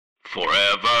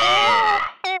Forever.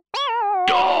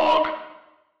 Dog.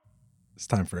 It's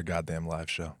time for a goddamn live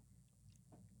show.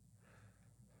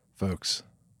 Folks,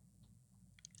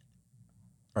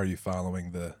 are you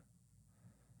following the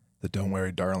Don't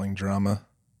Worry Darling drama?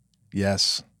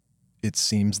 Yes, it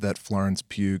seems that Florence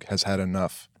Pugh has had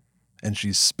enough, and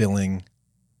she's spilling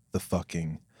the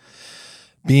fucking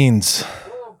beans.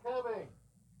 I'm coming.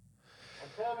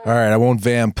 All right, I won't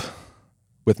vamp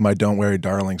with my Don't Worry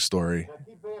Darling story. Now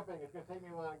keep vamping. It's going to take me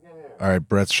a while to get here. All right,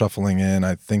 Brett's shuffling in.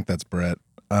 I think that's Brett.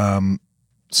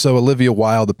 So Olivia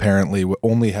Wilde apparently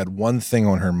only had one thing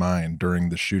on her mind during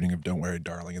the shooting of Don't Worry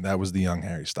Darling, and that was the young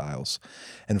Harry Styles.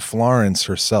 And Florence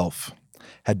herself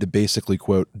had to basically,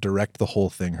 quote, direct the whole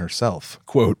thing herself.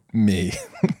 Quote, me.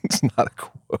 It's not a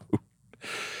quote.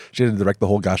 She had to direct the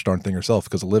whole gosh darn thing herself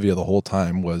because Olivia the whole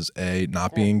time was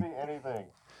not being... Can't see anything.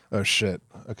 Oh, shit.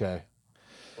 Okay.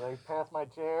 Can I pass my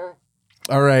chair?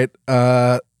 All right.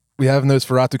 We have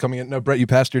Nosferatu coming in. No, Brett, you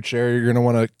passed your chair. You're going to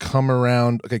want to come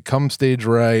around. Okay, come stage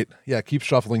right. Yeah, keep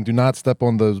shuffling. Do not step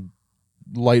on those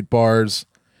light bars.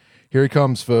 Here he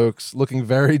comes, folks. Looking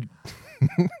very...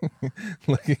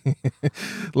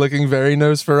 looking very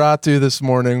Nosferatu this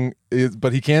morning,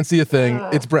 but he can't see a thing.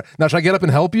 It's Brett. Now, should I get up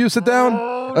and help you? Sit down?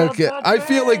 Okay. I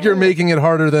feel like you're making it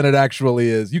harder than it actually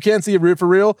is. You can't see it for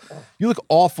real? You look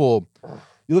awful.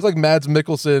 You look like Mads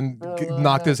Mikkelsen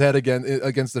knocked his head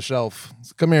against the shelf.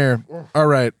 Come here. All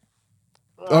right.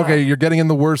 Okay, you're getting in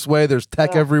the worst way. There's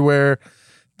tech everywhere.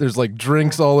 There's like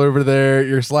drinks all over there.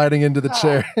 You're sliding into the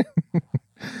chair.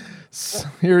 So,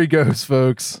 here he goes,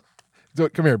 folks.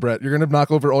 Come here, Brett. You're gonna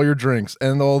knock over all your drinks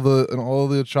and all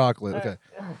the chocolate. Okay,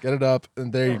 get it up,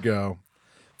 and there you go.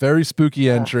 Very spooky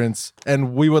entrance,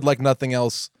 and we would like nothing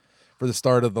else for the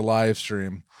start of the live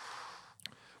stream.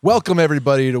 Welcome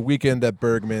everybody to Weekend at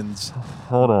Bergman's.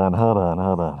 Hold on. I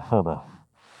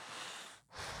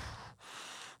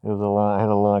had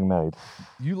a long night.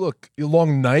 You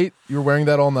long night. You were wearing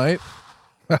that all night.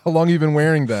 How long have you been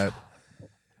wearing that?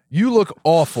 You look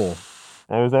awful.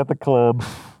 I was at the club.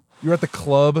 You're at the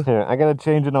club. Here, I gotta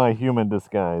change into my human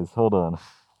disguise. Hold on.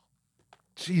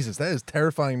 Jesus, that is a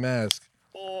terrifying mask.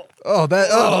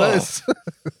 That is.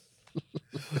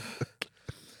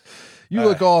 You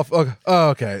look off.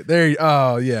 Okay, there you.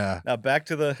 Oh yeah. Now back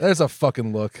to the. There's a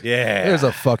fucking look. Yeah. There's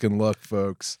a fucking look,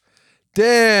 folks.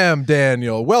 Damn,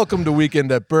 Daniel. Welcome to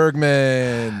Weekend at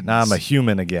Bergman. Now I'm a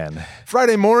human again.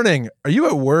 Friday morning. Are you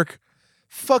at work?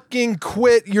 Fucking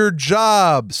quit your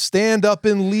job. Stand up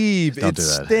and leave. Don't it do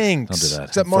that. stinks. Don't do that.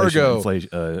 Except Margot.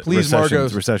 Please, Margot.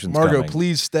 Recession's Margot, coming.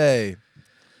 please stay.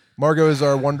 Margot is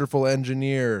our wonderful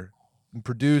engineer and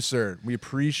producer. We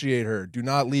appreciate her. Do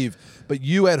not leave. But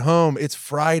you at home, it's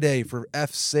Friday for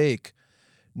F's sake.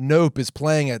 Nope is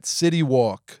playing at City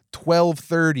Walk,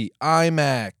 12:30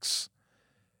 IMAX.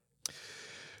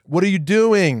 What are you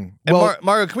doing? And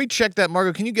Margo, can we check that?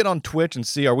 Margo, can you get on Twitch and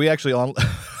see? Are we actually on?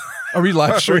 Are we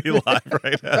live? Are we live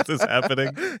right now? Is this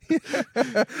happening?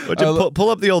 Would you pull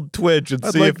up the old Twitch and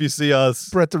see if you see us?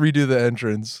 Brett to redo the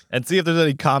entrance and see if there's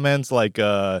any comments like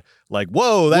whoa,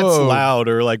 that's loud,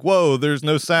 or like whoa, there's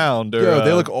no sound, or yo,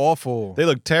 they look awful. They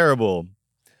look terrible.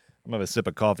 I'm gonna have a sip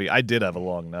of coffee. I did have a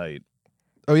long night.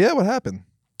 Oh yeah, what happened?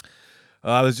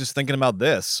 I was just thinking about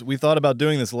this. We thought about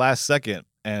doing this last second.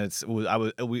 And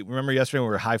we remember yesterday when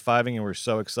we were high-fiving and we were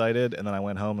so excited, and then I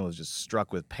went home and was just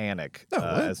struck with panic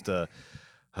as to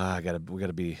we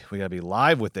gotta be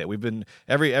live with it. We've been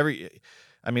every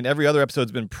other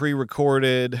episode's been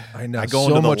pre-recorded. I know. I go so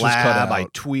into the much lab, is cut out. I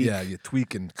tweak. Yeah, you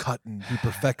tweak and cut and he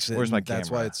perfects it. Where's my That's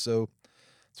camera? why it's so.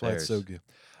 That's why it's so good.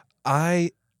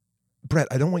 Brett,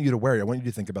 I don't want you to worry. I want you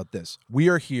to think about this. We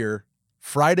are here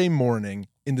Friday morning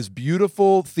in this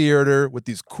beautiful theater with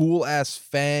these cool ass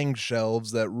Fang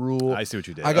shelves that rule. I see what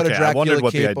you did. I got a Dracula I wondered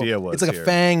what cape. the idea was. It's like here. a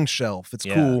Fang shelf. It's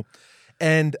Yeah. cool.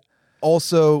 And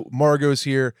also Margot's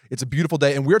here. It's a beautiful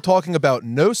day. And we're talking about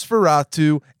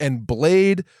Nosferatu and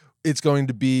Blade. It's going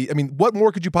to be, I mean, what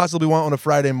more could you possibly want on a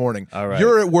Friday morning? All right.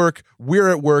 You're at work, we're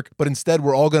at work, but instead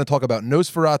we're all going to talk about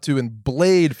Nosferatu and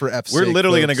Blade for F's We're sake,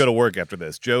 literally going to folks. go to work after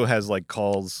this. Joe has like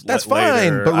calls. That's later.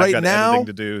 fine, but right I've got now- editing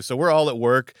to do. So we're all at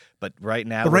work, but right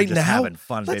now we're just having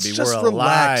fun, let's baby. just We're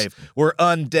relax. alive. We're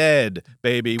undead,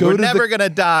 baby. Go We're to never gonna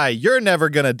die. You're never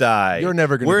gonna die. You're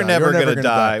never gonna We're die. never You're never gonna gonna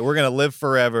die. die. We're gonna live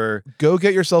forever. Go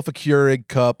get yourself a Keurig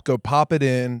cup, go pop it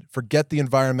in, forget the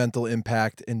environmental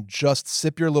impact, and just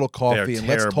sip your little coffee, and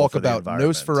let's talk about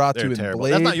Nosferatu They're and terrible.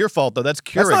 Blade. That's not your fault, though. That's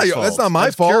Keurig's fault. That's not my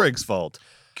fault. Keurig's fault.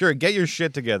 Keurig, get your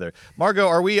shit together. Margot,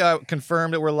 are we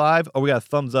confirmed that we're live? Oh, we got a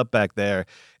thumbs up back there.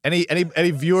 Any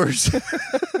viewers?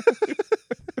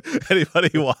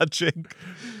 Anybody watching?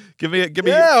 Give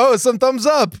me. Some thumbs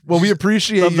up. Well, we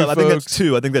appreciate Thumbs you, up. I folks. think that's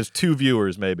 2. I think that's 2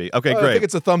 viewers, maybe. Okay, I great. think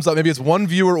it's a thumbs up. Maybe it's 1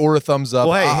 viewer or a thumbs up.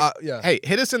 Well, yeah. Hey,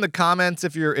 hit us in the comments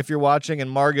if you're watching, and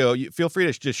Margot, feel free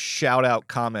to just shout out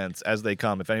comments as they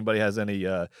come. If anybody has any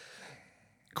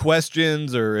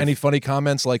questions or any funny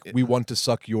comments, like "we want to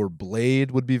suck your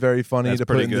blade" would be very funny to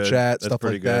put in the chat. Stuff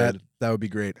like that. That would be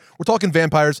great. We're talking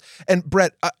vampires, and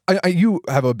Brett, you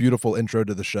have a beautiful intro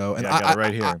to the show, and I got it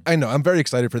right here. I know. I'm very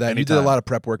excited for that. You did a lot of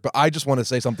prep work, but I just want to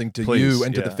say something to you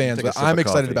and to the fans that I'm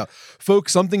excited about.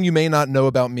 Folks, something you may not know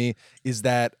about me is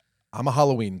that I'm a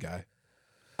Halloween guy.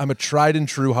 I'm a tried and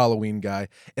true Halloween guy,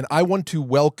 and I want to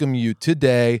welcome you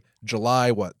today,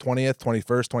 July 20th, 21st,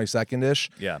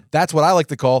 22nd-ish. Yeah. That's what I like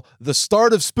to call the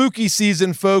start of spooky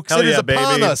season, folks. Hell it is yeah,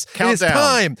 upon baby. us. Countdown. It is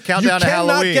time. Countdown to you cannot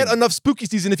Halloween. get enough spooky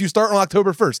season if you start on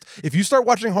October 1st. If you start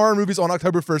watching horror movies on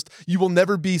October 1st, you will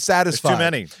never be satisfied. There's too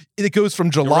many. It goes from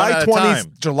July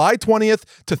 20th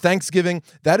to Thanksgiving.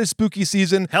 That is spooky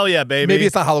season. Hell yeah, baby. Maybe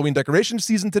it's not Halloween decoration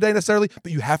season today necessarily,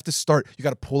 but you have to start. You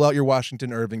got to pull out your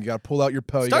Washington Irving. You got to pull out your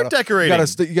Poe. Start decorating.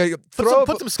 You gotta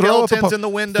Put some skeletons in the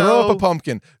window. Throw up a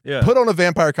pumpkin. Yeah. Put on a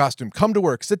vampire costume. Come to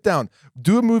work. Sit down.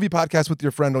 Do a movie podcast with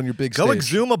your friend on your big stage. Go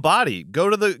exhume a body. Go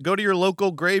to your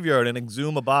local graveyard and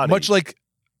exhume a body. Much like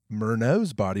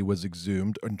Murnau's body was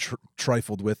exhumed and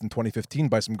trifled with in 2015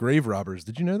 by some grave robbers.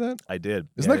 Did you know that? I did.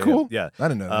 Isn't that cool? Yeah. I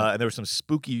didn't know that. And there were some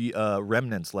spooky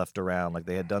remnants left around, like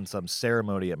they had done some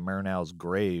ceremony at Murnau's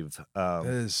grave.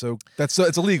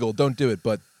 It's illegal. Don't do it,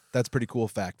 but that's a pretty cool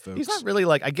fact, folks. He's not really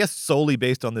I guess solely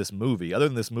based on this movie. Other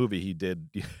than this movie, he did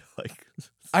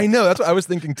I know, that's what I was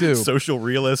thinking too. Social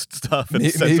realist stuff and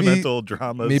sentimental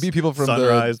dramas. Maybe people from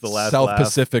Sunrise, the Last South Laugh.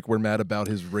 Pacific were mad about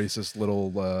his racist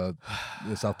little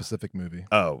South Pacific movie.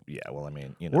 Oh yeah, well I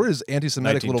mean, or his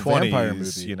anti-Semitic little vampire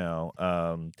movie.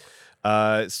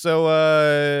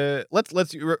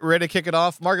 Let's ready to kick it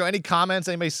off. Margot, any comments?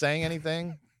 Anybody saying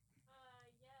anything?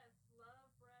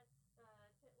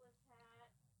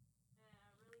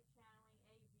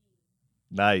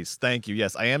 Nice. Thank you.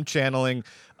 Yes, I am channeling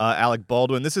Alec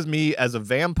Baldwin. This is me as a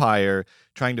vampire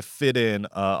trying to fit in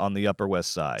on the Upper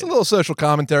West Side. It's a little social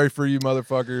commentary for you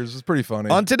motherfuckers. It's pretty funny.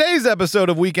 On today's episode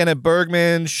of Weekend at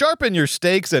Bergman, sharpen your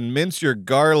steaks and mince your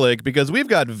garlic because we've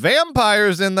got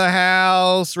vampires in the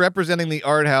house. Representing the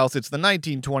art house, it's the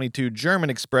 1922 German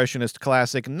expressionist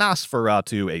classic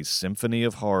Nosferatu, A Symphony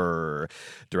of Horror.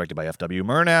 Directed by F.W.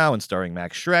 Murnau and starring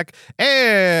Max Schreck.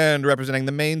 And representing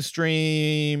the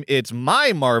mainstream, it's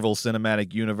my Marvel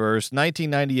Cinematic Universe,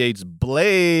 1998's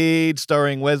Blade,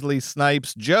 starring Wesley Snipes.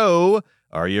 Joe,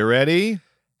 are you ready?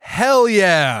 Hell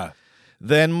yeah.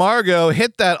 Then Margot,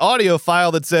 hit that audio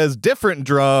file that says different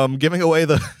drum, giving away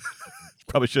the...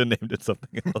 Probably should have named it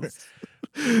something else.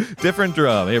 Different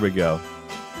drum. Here we go.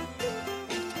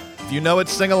 If you know it,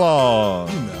 sing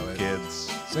along. You know it.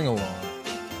 Kids. Sing along.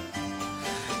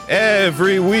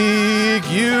 Every week,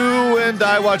 you and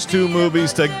I watch 2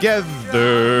 movies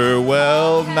together.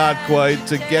 Well, not quite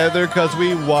together, because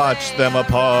we watch them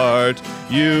apart.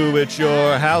 You at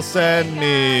your house and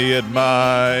me at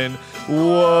mine.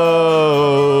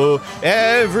 Whoa.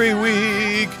 Every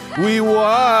week, we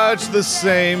watch the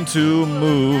same 2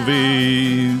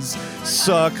 movies.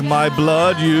 Suck my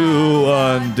blood, you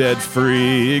undead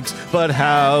freaks. But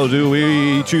how do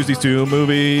we choose these 2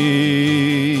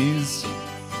 movies?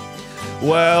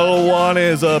 Well, one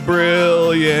is a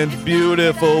brilliant,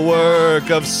 beautiful work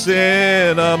of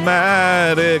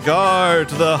cinematic art,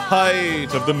 the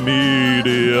height of the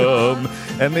medium,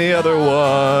 and the other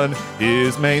one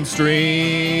is mainstream.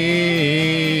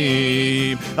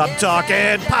 I'm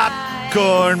talking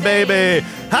popcorn, baby,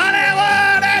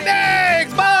 Hollywood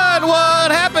endings, but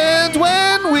what happens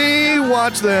when we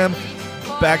watch them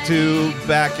back to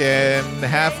back and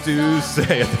have to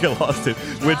say, I think I lost it,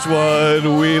 which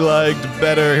one we liked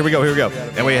better. Here we go.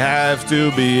 And we have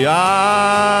to be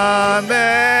honest.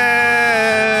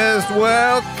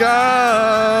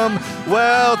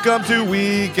 Welcome to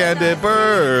Weekend at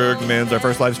Bergman's, our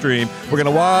first live stream. We're going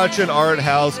to watch an art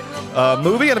house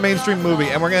movie and a mainstream movie,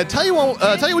 and we're going to tell you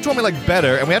which one we like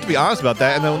better, and we have to be honest about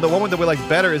that. And then the one that we like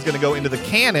better is going to go into the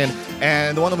canon,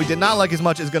 and the one that we did not like as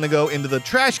much is going to go into the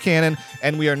trash canon,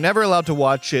 and we are never allowed to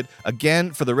watch it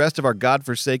again for the rest of our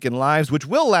godforsaken lives, which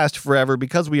will last forever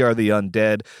because we are the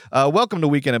undead. Welcome to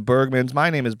Weekend at Bergman's. My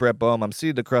name is Brett Boehm. I'm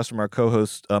seated across from our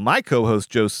co-host, my co-host,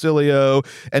 Joe Cilio.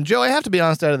 And Joe, I have to be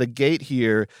honest out of the gate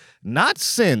here, not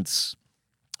since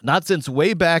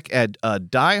way back at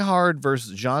Die Hard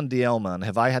versus Jean Dielman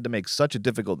have I had to make such a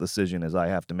difficult decision as I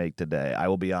have to make today. I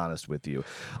will be honest with you.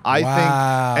 I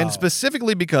think, and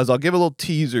specifically because, I'll give a little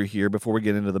teaser here before we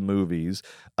get into the movies,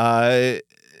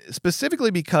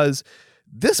 specifically because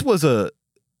this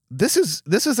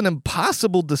is an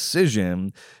impossible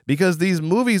decision because these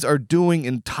movies are doing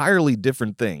entirely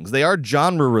different things. They are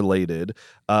genre related,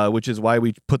 which is why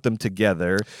we put them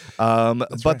together. But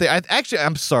right.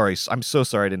 I'm sorry. I'm so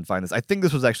sorry I didn't find this. I think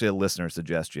this was actually a listener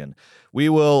suggestion.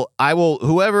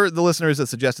 Whoever the listener is that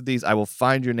suggested these, I will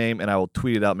find your name and I will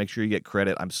tweet it out. Make sure you get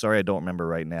credit. I'm sorry I don't remember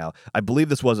right now. I believe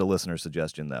this was a listener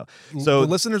suggestion though. So the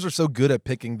listeners are so good at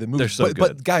picking the movies. They're so good.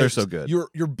 But guys, they're so good.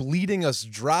 You're bleeding us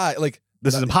dry. Like.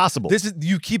 This is impossible.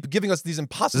 You keep giving us these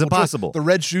impossible. It's impossible. choices. The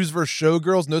Red Shoes versus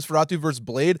Showgirls, Nosferatu versus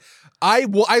Blade. I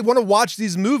want to watch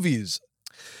these movies.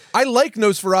 I like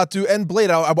Nosferatu and Blade.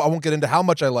 I won't get into how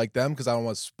much I like them because I don't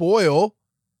want to spoil.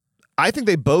 I think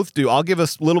they both do. I'll give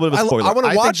us a little bit of a spoiler. I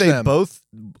want to watch think they them. both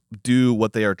do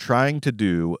what they are trying to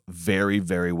do very,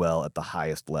 very well at the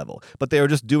highest level. But they are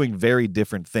just doing very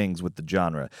different things with the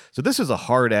genre. So this is a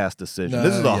hard-ass decision.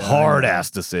 This is a hard-ass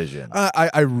decision.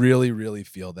 I really, really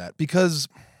feel that because,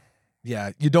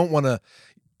 yeah, you don't want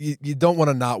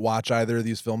to not watch either of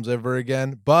these films ever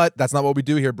again. But that's not what we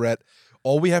do here, Brett.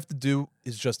 All we have to do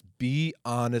is just be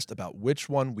honest about which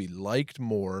one we liked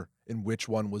more and which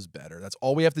one was better. That's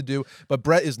all we have to do. But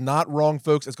Brett is not wrong,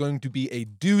 folks. It's going to be a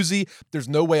doozy. There's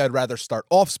no way I'd rather start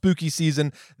off spooky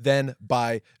season than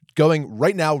by going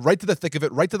right now, right to the thick of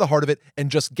it, right to the heart of it, and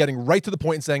just getting right to the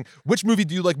point and saying, which movie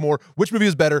do you like more? Which movie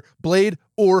is better, Blade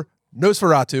or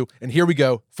Nosferatu? And here we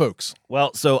go, folks.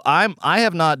 Well, so I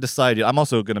have not decided. I'm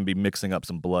also going to be mixing up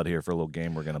some blood here for a little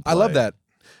game we're going to play. I love that.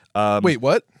 Wait,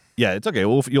 what? Yeah, it's okay.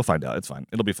 You'll find out. It's fine.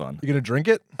 It'll be fun. You gonna drink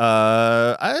it?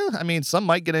 I mean, some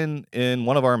might get in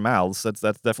one of our mouths. That's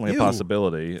definitely a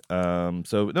possibility. So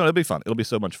no, it'll be fun. It'll be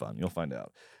so much fun. You'll find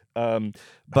out.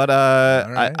 But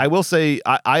right. I will say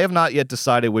I have not yet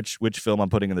decided which film I'm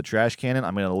putting in the trash cannon.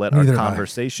 I'm going to let our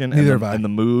conversation and the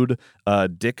mood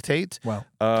dictate. Wow.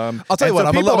 I'll tell you what. So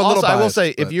I'm a little biased, I will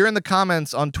say, but... if you're in the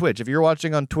comments on Twitch, if you're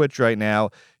watching on Twitch right now,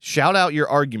 shout out your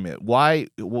argument. Why?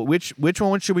 Which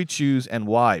one should we choose and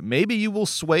why? Maybe you will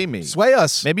sway me. Sway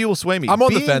us. Maybe you will sway me. I'm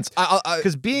on the fence.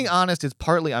 Because being honest is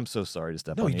partly. I'm so sorry to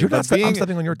step on you. You're not. I'm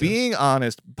stepping on your toes. Being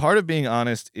honest. Part of being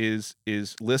honest is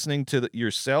listening to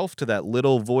yourself, to that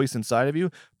little voice inside of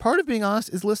you. Part of being honest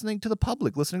is listening to the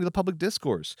public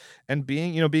discourse, and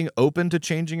being open to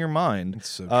changing your mind. It's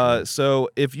so true. So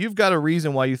if you've got a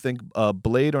reason why you think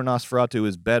Blade or Nosferatu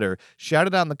is better, shout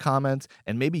it out in the comments,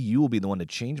 and maybe you will be the one to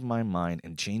change my mind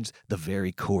and change the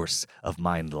very course of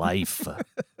my life.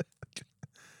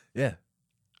 Yeah.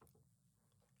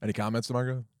 Any comments,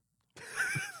 DeMarco?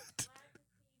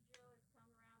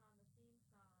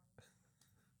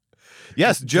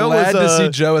 Yes, Joe Glad was to see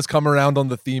Joe has come around on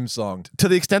the theme song. To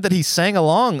the extent that he sang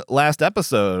along last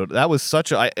episode. That was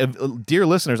such a dear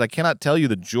listeners, I cannot tell you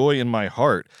the joy in my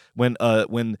heart when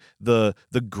the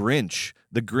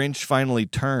Grinch finally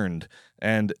turned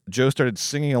and Joe started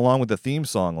singing along with the theme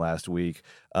song last week.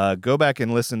 Go back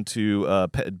and listen to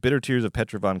Bitter Tears of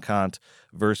Petra von Kant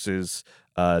versus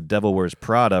Devil Wears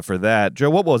Prada for that. Joe,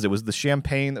 what was it? Was the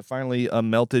champagne that finally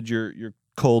melted your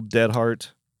cold dead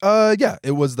heart? Yeah,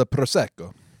 it was the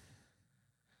Prosecco.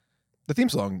 The theme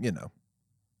song,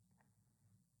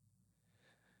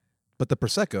 But the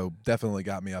Prosecco definitely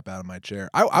got me up out of my chair.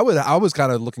 I was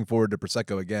kind of looking forward to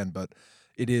Prosecco again, but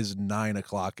it is 9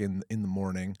 o'clock in the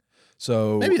morning.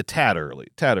 So maybe a tad early.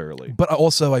 But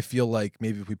also I feel like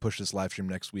maybe if we push this live stream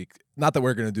next week, not that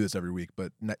we're going to do this every week,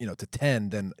 but to 10,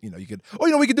 then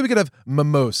we could have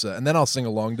mimosa, and then I'll sing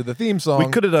along to the theme song.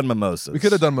 We could have done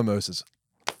mimosas.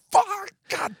 Fuck!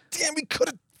 God damn, we could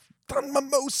have done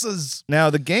mimosas. Now,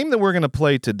 the game that we're going to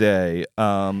play today,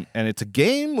 and it's a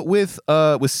game with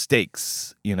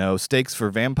stakes. Stakes for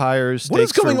vampires. What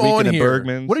is going on here?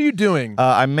 Bergmans. What are you doing?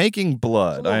 I'm making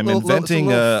blood. I'm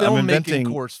inventing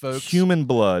course, folks. Human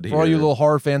blood here. For all you little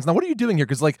horror fans. Now, what are you doing here?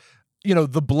 Because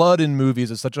the blood in movies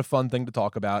is such a fun thing to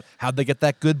talk about. How'd they get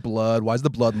that good blood? Why does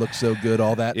the blood look so good?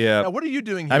 All that. Yeah. Now, what are you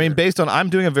doing here? I mean, I'm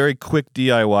doing a very quick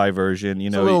DIY version. A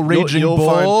little raging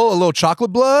bull, a little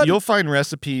chocolate blood. You'll find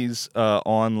recipes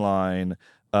online.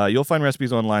 You'll find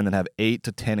recipes online that have 8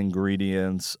 to 10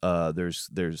 ingredients.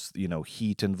 There's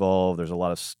heat involved. There's a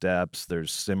lot of steps.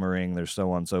 There's simmering. There's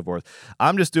so on and so forth.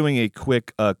 I'm just doing a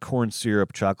quick corn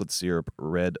syrup, chocolate syrup,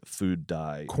 red food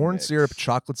dye. Corn mix. syrup,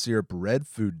 chocolate syrup, red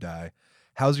food dye.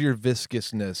 How's your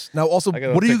viscousness? Now, also,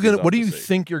 what do you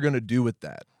think you're gonna do with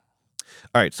that?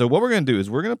 All right. So what we're gonna do is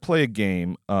we're gonna play a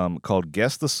game called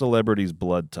Guess the Celebrity's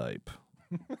Blood Type.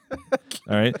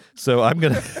 All right. So I'm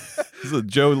going to.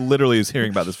 Joe literally is hearing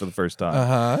about this for the first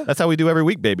time. That's how we do every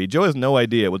week, baby. Joe has no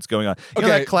idea what's going on. You know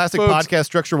that classic podcast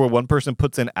structure where one person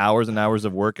puts in hours and hours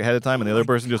of work ahead of time and the other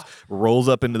person just rolls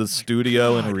up into the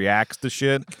studio and reacts to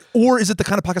shit? Or is it the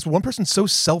kind of podcast where one person's so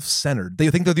self-centered, they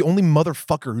think they're the only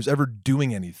motherfucker who's ever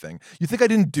doing anything? You think I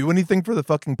didn't do anything for the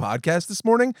fucking podcast this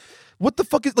morning? What the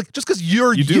fuck is, like, just because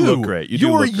you're you. You do look great.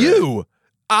 You're you.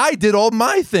 I did all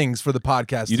my things for the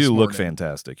podcast. You do look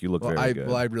fantastic. You look very good.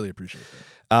 Well, I really appreciate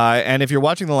that. And if you're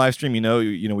watching the live stream, you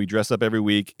know we dress up every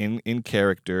week in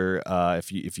character.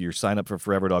 If you sign up for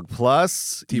Forever Dog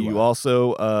Plus, you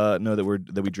also know that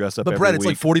we dress up. But every Brett,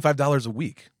 week. it's like $45 a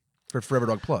week for Forever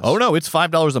Dog Plus. Oh no, it's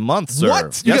 $5 a month, sir.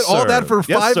 What? You get all that for $5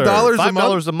 a month?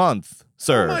 $5 a month,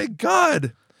 sir. Oh my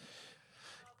god!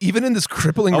 Even in this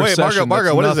crippling wait, recession,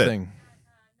 Margo, what is it?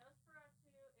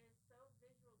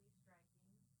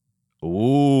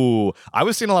 Ooh, I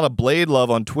was seeing a lot of Blade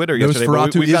love on Twitter yesterday.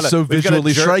 Nosferatu is so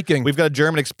visually striking. We've got a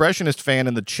German expressionist fan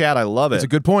in the chat. I love it. It's a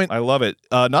good point. I love it.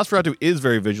 Nosferatu is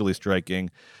very visually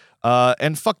striking.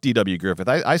 And fuck D.W. Griffith.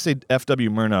 I say F.W.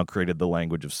 Murnau created the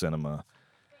language of cinema.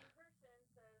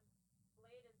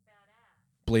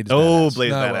 Blade is badass. Blade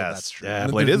is badass. Well, that's true. Yeah,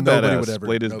 Blade is badass.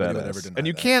 Blade is nobody would ever badass. deny And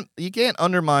you that. can't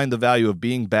undermine the value of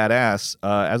being badass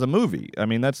as a movie. I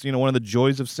mean, that's one of the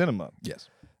joys of cinema. Yes.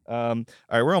 All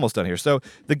right, we're almost done here. So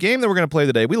the game that we're going to play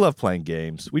today, we love playing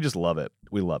games. We just love it.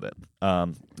 We love it.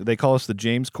 They call us the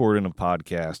James Corden of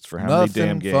podcasts for how many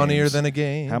damn games. Nothing funnier than a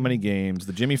game. How many games?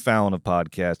 The Jimmy Fallon of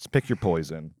podcasts. Pick your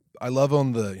poison. I love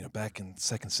on the back in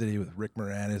Second City with Rick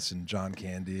Moranis and John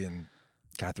Candy and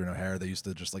Catherine O'Hara. They used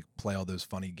to just like play all those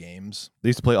funny games. They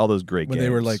used to play all those great when games. they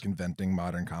were like inventing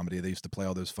modern comedy. They used to play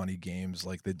all those funny games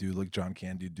like they do. Like John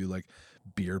Candy do like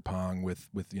beer pong with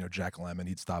Jack Lemmon.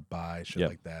 He'd stop by shit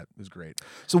like that. It was great.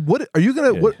 So what are you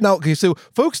gonna what now? Okay, so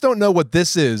folks don't know what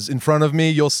this is in front of me.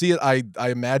 You'll see it. I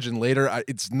imagine later.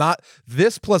 It's not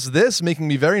this plus this making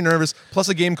me very nervous. Plus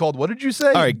a game called what did you say?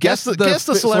 All right, guess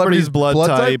the celebrity's blood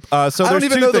type. So I don't there's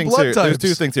even two know the things blood here. types.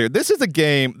 There's two things here. This is a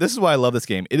game. This is why I love this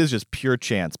game. It is just pure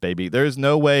chance, baby. There's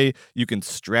no way you can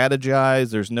strategize.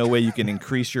 There's no way you can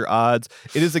increase your odds.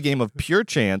 It is a game of pure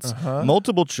chance,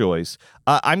 multiple choice.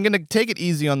 I'm gonna take it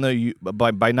easy on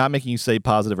by not making you say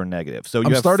positive or negative. So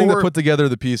I'm starting to put together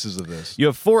the pieces of this. You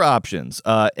have four options: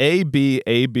 A, B,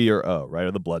 or O. Right,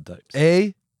 are the blood types?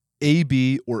 A,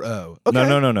 B, or O. Okay.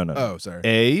 No. Oh, sorry.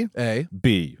 A,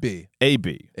 B, B, A,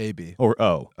 B, or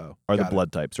O are the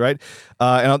blood types, right?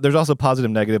 And there's also positive,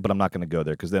 negative, but I'm not going to go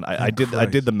there because then I did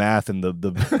the math and the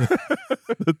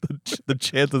the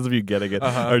chances of you getting it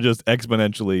are just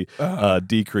exponentially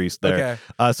decreased there.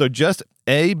 Okay. So just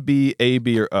A, B,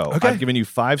 or O. Okay. I've given you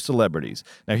 5 celebrities.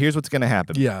 Now here's what's going to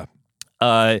happen. Yeah.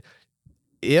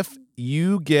 If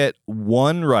you get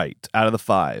 1 right out of the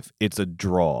 5, it's a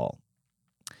draw.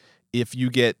 If you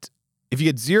get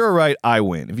 0 right, I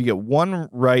win. If you get 1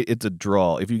 right, it's a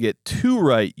draw. If you get 2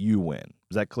 right, you win.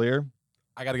 Is that clear?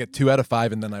 I got to get 2 out of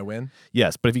 5 and then I win?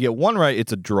 Yes, but if you get 1 right,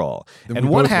 it's a draw. Then and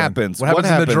we what both win. happens? What happens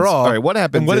in the draw? All right, what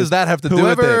happens? And what does that have to do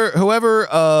with it?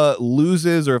 Whoever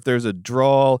loses or if there's a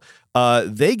draw,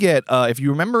 they get, if you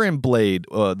remember in Blade,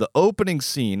 the opening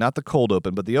scene, not the cold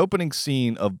open, but the opening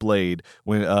scene of Blade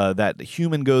when that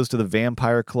human goes to the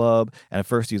vampire club and at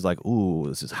first he's like, ooh,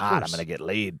 this is hot. I'm going to get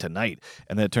laid tonight.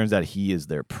 And then it turns out he is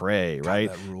their prey, right?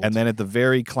 And then at the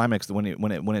very climax, when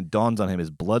it dawns on him,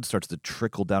 his blood starts to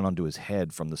trickle down onto his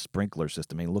head from the sprinkler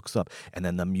system. And he looks up and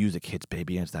then the music hits,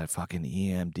 baby, and it's that fucking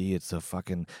EMD. It's the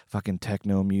fucking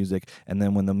techno music. And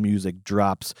then when the music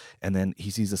drops and then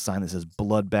he sees a sign that says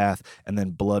bloodbath, and then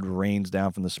blood rains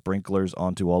down from the sprinklers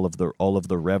onto all of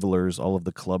the revelers, all of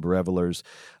the club revelers.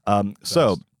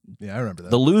 So yeah, I remember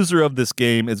that. The loser of this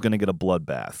game is going to get a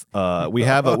bloodbath. We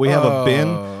have a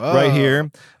bin right here.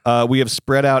 We have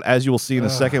spread out, as you will see in a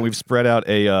second. We've spread out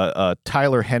a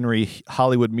Tyler Henry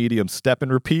Hollywood medium step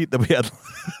and repeat that we had.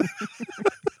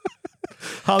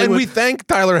 And we thank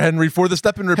Tyler Henry for the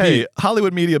step and repeat. Hey,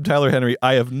 Hollywood medium Tyler Henry.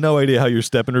 I have no idea how your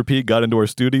step and repeat got into our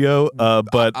studio,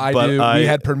 but I do. We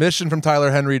had permission from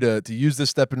Tyler Henry to use this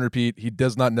step and repeat. He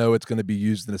does not know it's going to be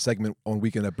used in a segment on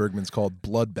Weekend at Bergman's called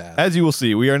Bloodbath. As you will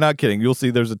see, we are not kidding. You'll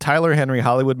see there's a Tyler Henry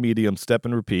Hollywood medium step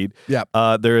and repeat. Yeah.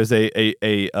 There is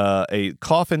a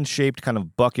coffin shaped kind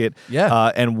of bucket.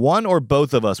 Yeah. And one or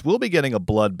both of us will be getting a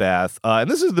bloodbath. And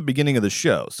this is the beginning of the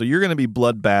show, so you're going to be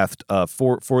bloodbathed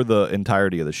for the entirety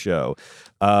entirety of the show.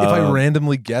 If I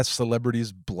randomly guess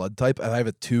celebrities' blood type, I have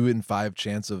a 2 in 5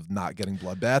 chance of not getting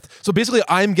bloodbath. So basically,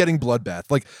 I'm getting bloodbath.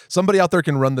 Like somebody out there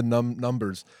can run the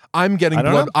numbers. I'm getting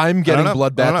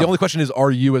bloodbath. The only question is,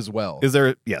 are you as well? Is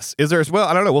there? Yes. Is there as well?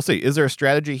 I don't know. We'll see. Is there a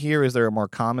strategy here? Is there a more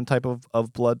common type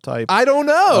of blood type? I don't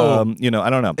know. I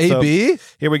don't know. AB. So,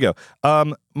 here we go.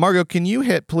 Margot, can you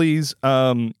hit please?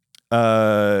 I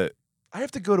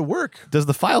have to go to work. Does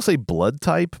the file say blood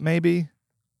type? Maybe.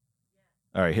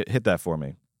 All right, hit that for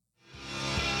me.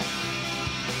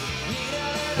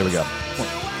 There we go.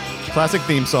 Classic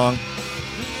theme song.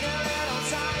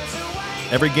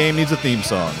 Every game needs a theme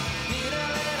song.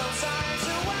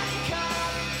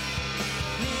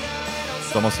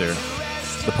 It's almost here.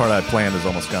 The part I planned is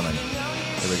almost coming.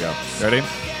 Here we go. Ready?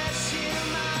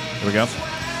 Here we go.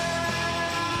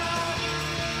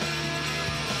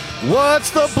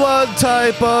 What's the blood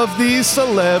type of these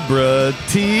celebrities?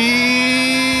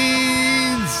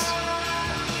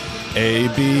 A,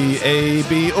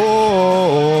 B,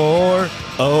 or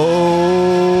O.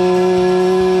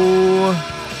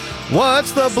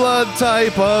 What's the blood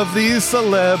type of these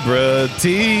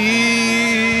celebrities?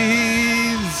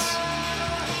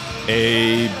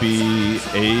 A, B,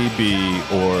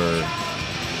 or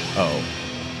O.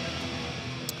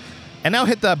 And now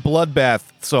hit that bloodbath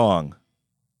song.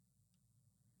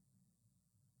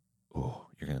 Oh,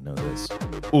 you're going to know this.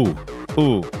 Ooh.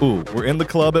 We're in the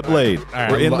club at Blade. Right,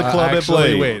 We're in the club at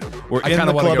Blade. Wait. We're in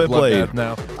the club at Blade.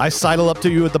 Now. I sidle up to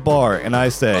you at the bar and I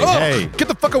say, hey. Get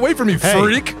the fuck away from me,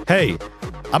 freak. Hey,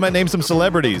 I'm going to name some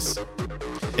celebrities.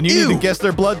 And you need to guess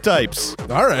their blood types.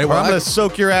 All right. Well, I'm going to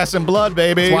soak your ass in blood,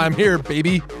 baby. That's why I'm here,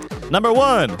 baby. Number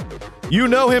 1. You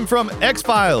know him from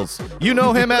X-Files. You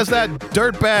know him as that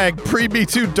dirtbag, pre-Me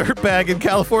Too dirtbag in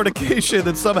Californication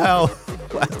that somehow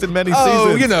lasted many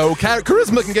seasons. Oh,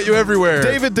 charisma can get you everywhere.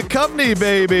 David Duchovny,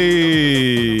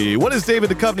 baby. What is David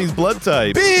Duchovny's blood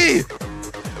type? B.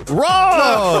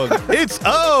 Wrong. It's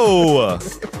O.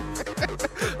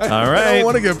 All right. I don't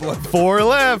want to get blood. 4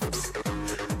 left.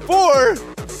 4.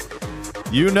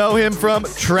 You know him from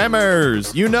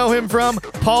Tremors. You know him from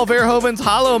Paul Verhoeven's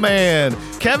Hollow Man.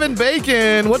 Kevin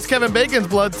Bacon. What's Kevin Bacon's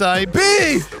blood type?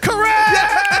 B. Correct.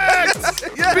 Yes.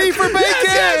 B for Bacon.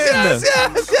 Yes.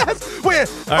 Wait.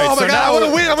 All right, oh so my God! now I want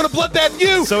to win. I'm gonna bloodbath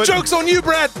you. So Joke's on you,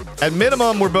 Brett. At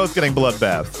minimum, we're both getting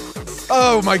bloodbath.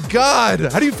 Oh my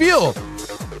God! How do you feel?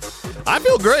 I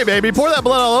feel great, baby. Pour that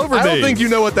blood all over me. I don't think you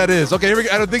know what that is. Okay, here we go.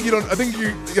 I don't think you don't. I think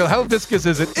you know, how viscous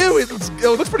is it? Ew, it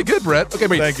looks pretty good, Brett. Okay,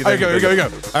 wait. Thank you. Here we go.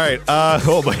 All right.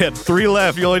 Oh man, 3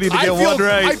 left. You only need to get 1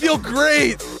 right. I feel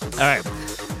great. All right.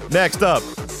 Next up,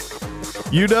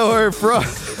 you know her from.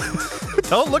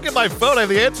 Don't look at my phone. I have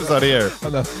the answers on here. Oh,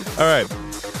 no. All right.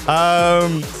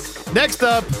 Next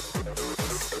up,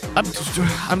 I'm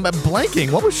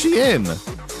blanking. What was she in?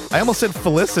 I almost said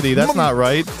Felicity. That's not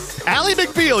right. Ally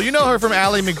McBeal. You know her from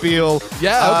Ally McBeal.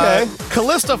 Yeah, okay.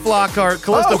 Callista Flockhart.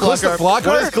 Callista Flockhart?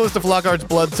 What is Callista Flockhart's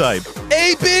blood type?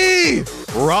 AB.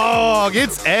 Wrong.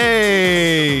 It's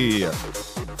A.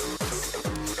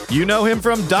 You know him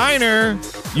from Diner.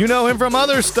 You know him from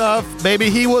other stuff. Baby,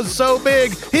 he was so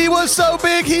big. He was so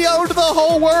big, he owned the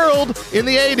whole world. In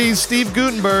the 80s, Steve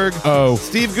Guttenberg. Oh.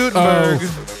 Steve Guttenberg.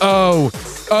 Oh.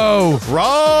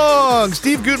 Wrong.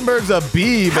 Steve Guttenberg's a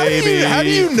B, baby. How do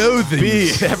you know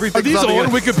these? B. Everything's Are these on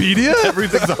Wikipedia?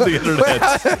 Everything's on the internet.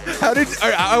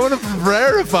 I want to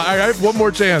verify. I have one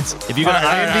more chance. If you go to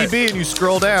IMDb and you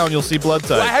scroll down, you'll see blood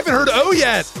type. I haven't heard O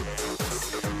yet.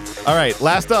 All right,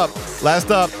 last up.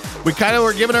 We kind of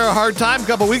were giving her a hard time a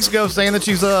couple weeks ago, saying that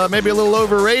she's maybe a little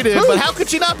overrated. But how could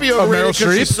she not be overrated? Meryl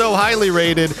Streep? She's so highly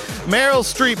rated. Meryl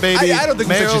Streep, baby. I don't think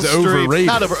Meryl she's Streep,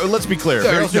 overrated. Let's be clear. No,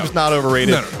 Meryl Streep's not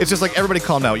overrated. No. It's just like everybody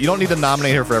calm down. You don't need to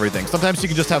nominate her for everything. Sometimes you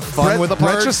can just have fun with a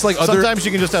part. Brett's just like Sometimes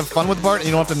you can just have fun with a part, and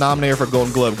you don't have to nominate her for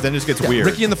Golden Globe. Then it just gets weird.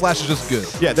 Ricky and the Flash is just good.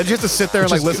 Yeah, then she has to sit there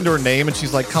and like listen to her name, and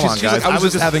she's like, "Come on, guys, like, I was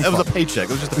just having It was fun. a paycheck. It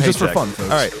was just a It was paycheck. just for fun,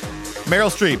 folks. All right, Meryl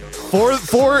Streep.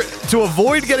 To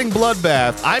avoid getting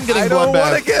bloodbath, I'm getting I don't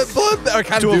bloodbath. want to get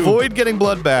bloodbath. To avoid getting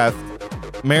bloodbath,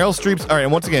 Meryl Streep's. All right,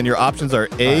 and once again, your options are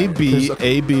A, B,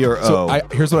 or O. So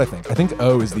here's what I think. I think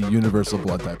O is the universal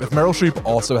blood type. If Meryl Streep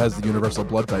also has the universal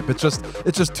blood type, it's just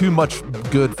too much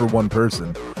good for one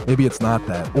person. Maybe it's not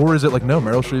that. Or is it like, no,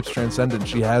 Meryl Streep's transcendent.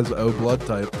 She has O blood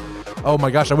type. Oh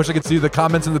my gosh, I wish I could see the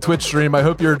comments in the Twitch stream. I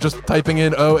hope you're just typing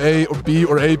in O, A, or B,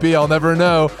 or AB. I'll never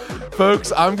know.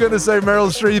 Folks, I'm going to say Meryl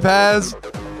Streep has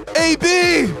AB.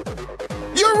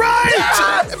 You're right!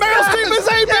 Yes! Meryl Streep is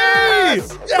AB!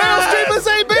 Yes! Meryl Streep is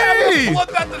AB! Yes!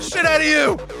 Bloodbath the shit out of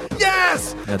you!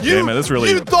 Yes! God damn it, this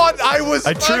really- You thought I was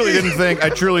I truly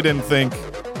didn't think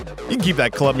You can keep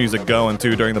that club music going,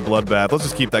 too, during the bloodbath. Let's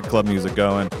just keep that club music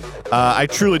going. I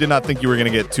truly did not think you were going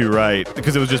to get 2 right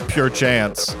because it was just pure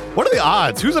chance. What are the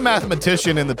odds? Who's a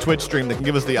mathematician in the Twitch stream that can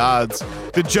give us the odds?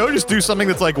 Did Joe just do something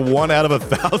that's like 1 out of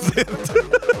 1,000?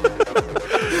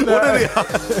 What are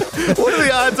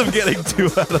the odds of getting 2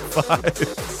 out of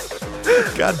 5?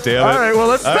 God damn it! All right, well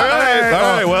let's. All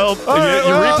right. Well,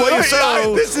 you reap what you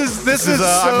sow. This is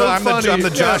so funny. I'm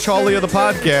the Josh Hawley of the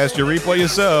podcast. You reap what you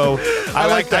sow. I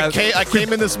like that. I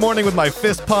came in this morning with my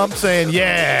fist pump, saying,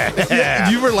 "Yeah."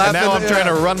 You were laughing. And now I'm trying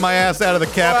to run my ass out of the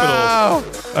Capitol. Wow.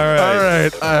 All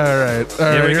right.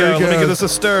 Here we go. Let me give this a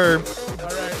stir.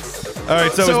 All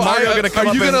right, so is Margot going to come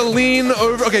up? Are you going to lean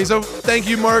over? Okay, so thank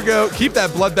you, Margot. Keep that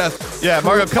bloodbath. Yeah,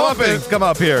 Margot, come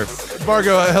up here.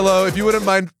 Margot, hello. If you wouldn't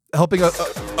mind helping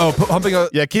pumping a.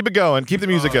 Yeah, keep it going. Keep the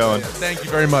music going. Yeah, thank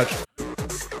you very much.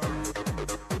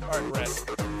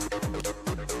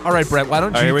 All right, Brett. Why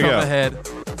don't you come ahead?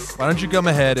 Why don't you come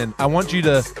ahead and I want you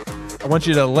to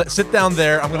sit down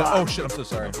there. I'm gonna. Oh shit! I'm so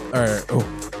sorry. All right. Oh.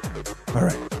 All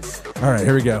right.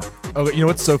 Here we go. Oh, you know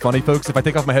what's so funny, folks? If I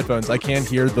take off my headphones, I can't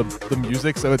hear the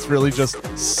music, so it's really just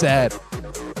sad.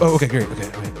 Oh, okay, great. Okay,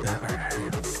 wait.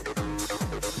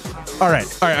 All right.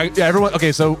 Yeah, everyone.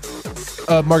 Okay, so.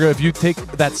 Margot, if you take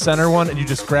that center one and you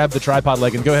just grab the tripod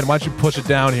leg and go ahead, why don't you push it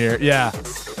down here? Yeah.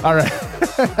 All right.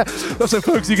 So,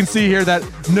 folks, you can see here that,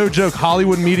 no joke,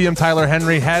 Hollywood medium Tyler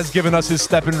Henry has given us his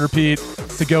step and repeat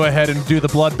to go ahead and do the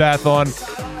bloodbath on.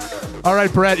 All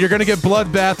right, Brett, you're going to get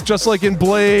bloodbath just like in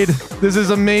Blade. This is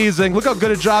amazing. Look how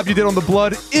good a job you did on the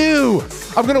blood. Ew!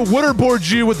 I'm going to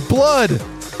waterboard you with blood.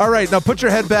 All right, now put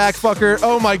your head back, fucker.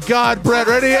 Oh, my God, Brett,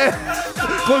 ready?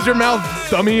 Close your mouth,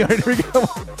 dummy. All right, here we go.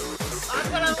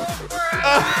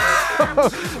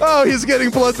 Oh, he's getting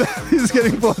blood. He's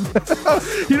getting blood.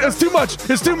 It's too much.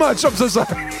 It's too much. I'm so sorry.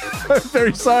 I'm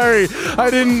very sorry. I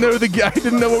didn't know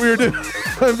what we were doing.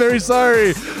 I'm very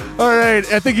sorry. All right.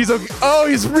 I think he's okay. Oh,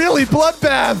 he's really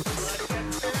bloodbath.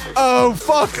 Oh,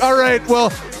 fuck. All right.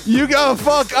 Well, you go.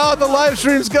 Fuck. Oh, the live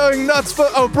stream's going nuts.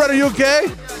 Oh, Brett, are you okay?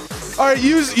 All right.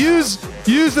 Use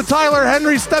the Tyler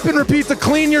Henry step and repeat to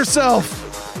clean yourself.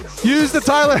 Use the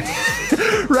Tyler.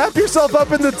 Wrap yourself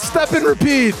up in the step and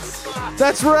repeat.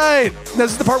 That's right.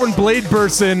 This is the part when Blade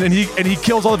bursts in and he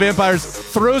kills all the vampires,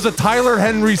 throws a Tyler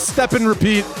Henry step and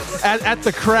repeat at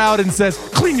the crowd and says,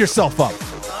 "Clean yourself up.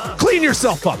 Clean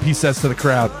yourself up," he says to the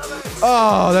crowd.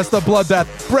 Oh, that's the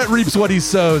bloodbath. Brett reaps what he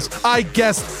sows. I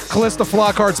guessed Callista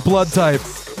Flockhart's blood type.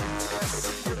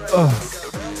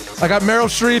 I got Meryl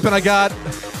Streep and I got,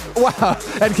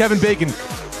 and Kevin Bacon.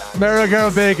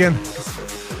 Kevin Bacon.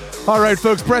 All right,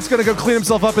 folks. Brett's gonna go clean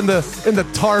himself up in the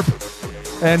tarp,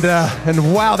 and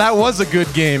wow, that was a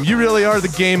good game. You really are the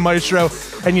game maestro.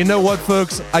 And you know what,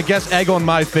 folks? I guess egg on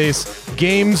my face.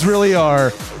 Games really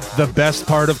are the best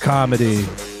part of comedy.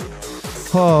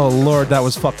 Oh Lord, that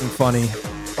was fucking funny.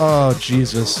 Oh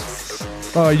Jesus.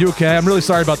 Oh, you okay? I'm really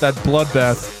sorry about that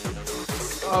bloodbath.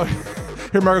 Oh,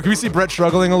 here, Margo, can we see Brett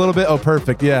struggling a little bit? Oh,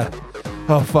 perfect. Yeah.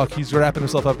 Oh fuck, he's wrapping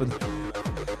himself up in.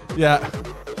 Yeah.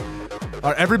 All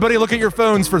right, everybody look at your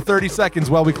phones for 30 seconds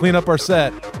while we clean up our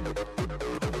set.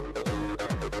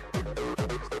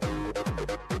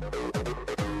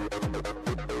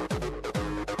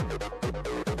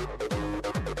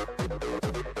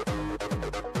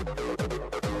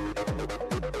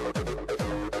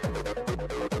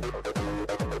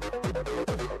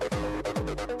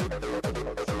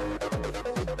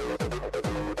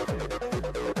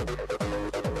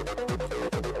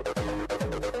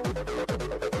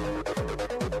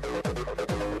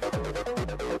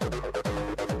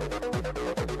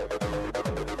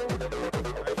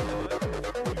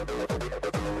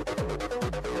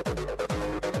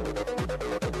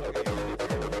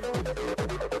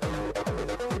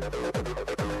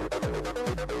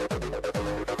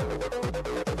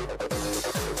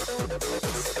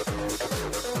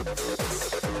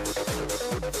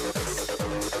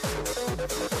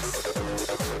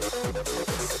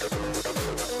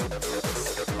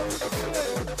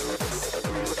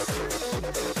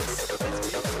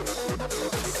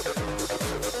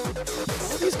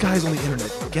 Guys on the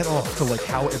internet get off to like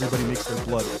how everybody makes their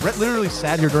blood. Brett literally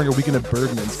sat here during a weekend of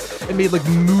Birdman's and made like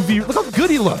look how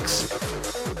good he looks.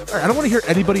 All right, I don't want to hear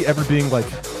anybody ever being like,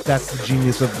 that's the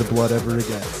genius of the blood ever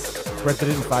again. Brett did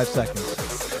it in 5 seconds.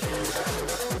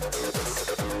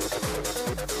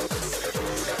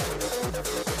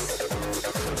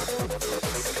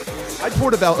 I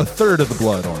poured about 1/3 of the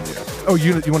blood on you. Oh,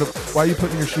 you want to? Why are you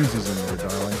putting your shoes in there,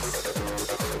 darling?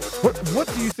 What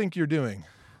do you think you're doing?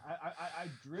 I'm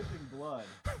dripping blood.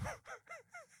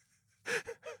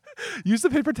 Use the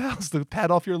paper towels to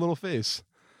pat off your little face.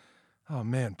 Oh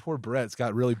man, poor Brett's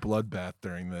got really bloodbath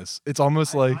during this. It's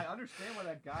almost like I understand why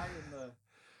that guy in the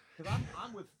because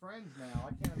I'm with friends now.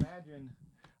 I can't imagine.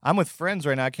 I'm with friends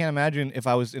right now. I can't imagine if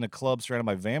I was in a club surrounded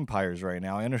by vampires right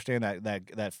now. I understand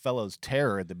that fellow's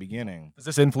terror at the beginning. does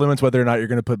this influence whether or not you're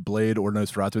going to put Blade or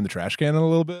Nosferatu in the trash can in a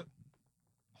little bit?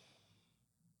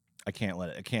 I can't let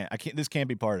it. I can't. This can't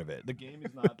be part of it. The game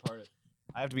is not part of it.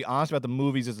 I have to be honest about the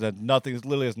movies. This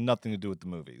literally has nothing to do with the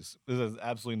movies. This has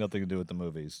absolutely nothing to do with the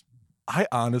movies. I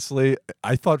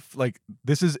thought like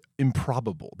this is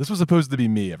improbable. This was supposed to be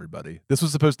me, everybody. This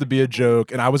was supposed to be a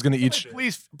joke, and I was going to eat shit.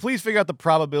 Please figure out the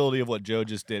probability of what Joe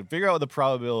just did. Figure out what the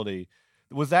probability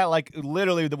was. That like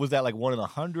literally was that like 1 in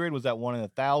 100? Was that 1 in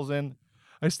 1,000?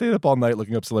 I stayed up all night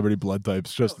looking up celebrity blood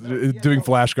types, just doing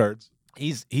flashcards.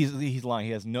 He's lying.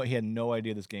 He had no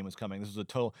idea this game was coming. This was a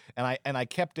total, and I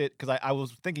kept it because I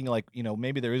was thinking like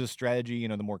maybe there is a strategy.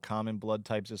 The more common blood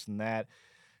types, this and that.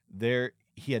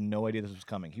 He had no idea this was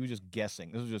coming. He was just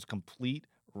guessing. This was just complete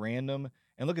random.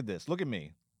 And look at this. Look at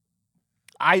me.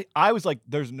 I was like,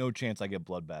 there's no chance I get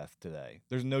bloodbath today.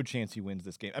 There's no chance he wins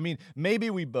this game. I mean, maybe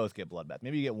we both get bloodbath.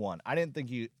 Maybe you get 1. I didn't think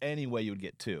any way you would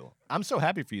get 2. I'm so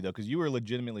happy for you though, because you were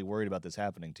legitimately worried about this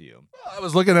happening to you. I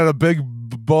was looking at a big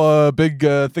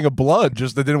thing of blood,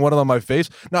 just that didn't want it on my face.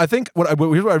 No, I think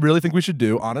here's what I really think we should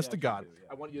do. Honest to God,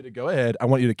 I want you to go ahead. I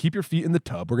want you to keep your feet in the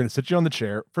tub. We're gonna sit you on the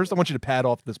chair. First, I want you to pad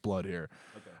off this blood here.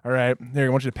 Okay. All right, there. I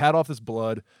want you to pad off this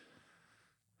blood.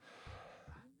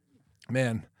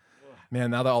 Man,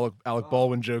 now the Alec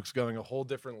Baldwin joke's going a whole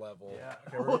different level. Yeah.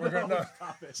 Okay, we're gonna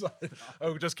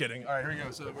Oh, just kidding. All right, here we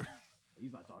go. So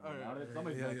he's not talking about it.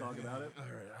 Somebody's not talking about it.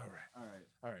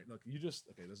 All right. Look, you just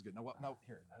okay. This is good. Now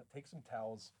here, take some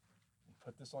towels and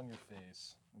put this on your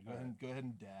face. Go ahead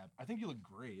and dab. I think you look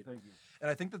great. Thank you. And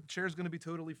I think the chair is going to be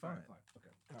totally fine.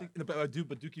 Okay. But do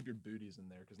keep your booties in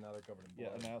there because now they're covered in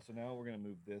blood. Yeah. Now we're gonna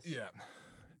move this. Yeah.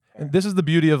 And this is the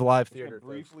beauty of live theater.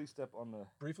 Briefly step on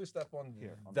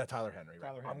here. That Tyler Henry. Right?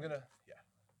 Tyler Henry. I'm gonna.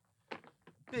 Yeah.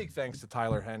 Big thanks to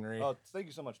Tyler Henry. Oh, thank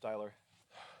you so much, Tyler.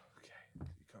 Okay, you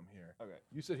come here. Okay.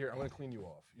 You sit here. I'm gonna clean you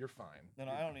off. You're fine.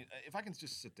 No, I don't need. If I can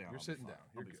just sit down. You're sitting down.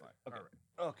 You're good. Fine. Okay.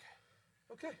 All right.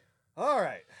 Okay. All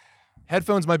right.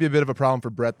 Headphones might be a bit of a problem for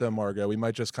Brett, though, Margo. We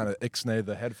might just kind of ixnay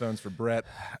the headphones for Brett.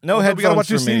 No headphones we gotta watch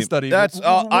for your me. scene study. That's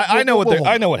I know what happens.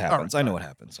 I know what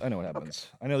happens. Okay.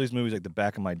 I know these movies like the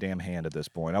back of my damn hand at this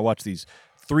point. I watched these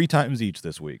 3 times each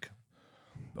this week.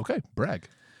 Okay, brag.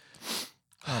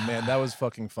 Oh man, that was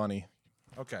fucking funny.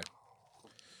 Okay.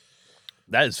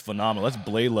 That is phenomenal. That's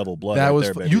Blade level blood. That right was.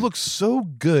 there, baby. You look so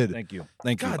good. Thank you.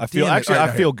 God I feel damn it. actually. All I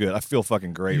right. feel good. I feel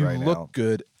fucking great You right now. look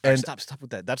good. And And stop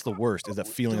with that. That's the worst. Is that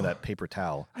feeling of that paper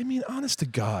towel? I mean, honest to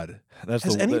God, That's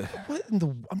what in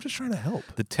the? I'm just trying to help.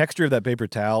 the texture of that paper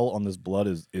towel on this blood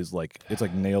is like it's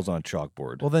like nails on a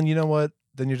chalkboard. Well, then you know what?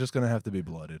 Then you're just gonna have to be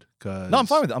blooded. Cause No, I'm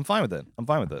fine with it. I'm fine with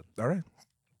it. All right.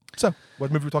 So,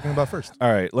 what movie are we talking about first?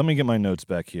 All right, let me get my notes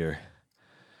back here.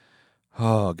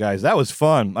 Oh, guys, that was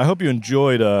fun. I hope you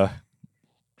enjoyed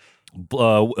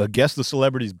Guess the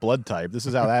Celebrity's Blood Type. This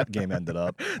is how that game ended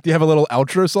up. Do you have a little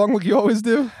outro song like you always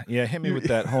do? Yeah, hit me with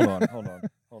that. Hold on. I'm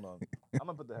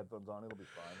gonna put the headphones on. It'll be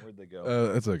fine. Where'd they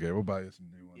go? That's okay. We'll buy you some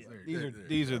new ones. Yeah,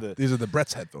 These are the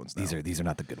Brett's headphones. Now. These are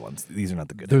not the good ones. These are not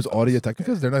the good. Those headphones. Audio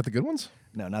Technicas, they're not the good ones.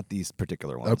 No, not these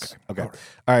particular ones. Okay. All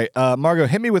right. Margo,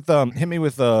 hit me with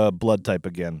Blood Type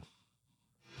again.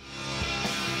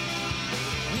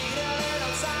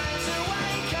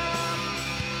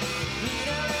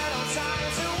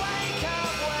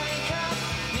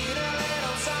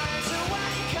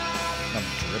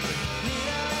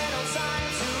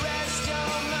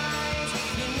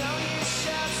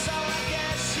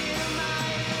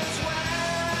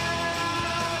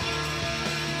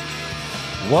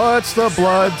 What's the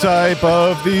blood type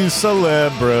of these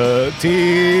celebrities?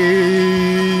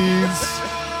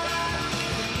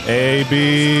 A,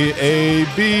 B,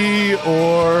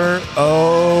 or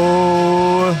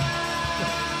O?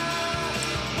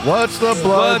 What's the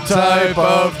blood type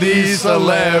of these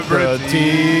celebrities?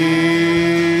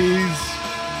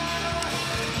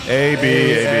 A,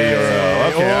 B, or O.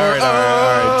 Okay, all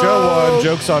right. Joe won.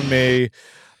 Joke's on me.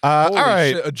 All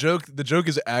right. Shit, the joke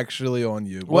is actually on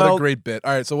you. Well, what a great bit.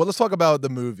 All right, so let's talk about the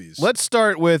movies. Let's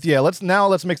start with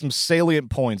let's make some salient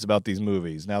points about these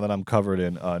movies. Now that I'm covered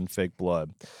in fake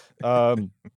blood. Hi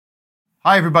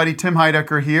everybody, Tim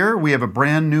Heidecker here. We have a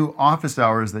brand new office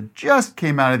hours that just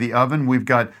came out of the oven. We've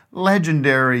got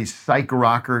legendary psych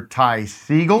rocker Ty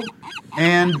Siegel,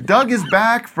 and Doug is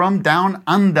back from down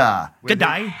under.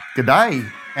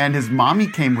 G'day. And his mommy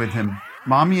came with him.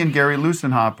 Mommy and Gary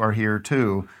Lusenhop are here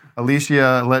too.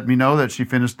 Alicia let me know that she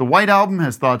finished the White Album,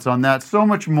 has thoughts on that, so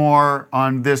much more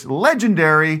on this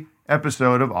legendary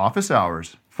episode of Office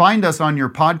Hours. Find us on your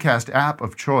podcast app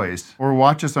of choice or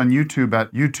watch us on YouTube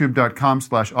at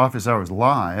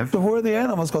youtube.com/officeHoursLive. So who are the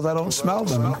animals? Because I don't smell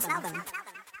them.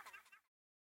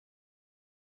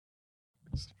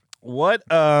 What?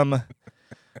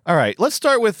 All right, let's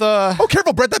start with. Oh,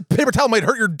 careful, Brett. That paper towel might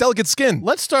hurt your delicate skin.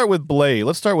 Let's start with Blade.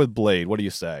 What do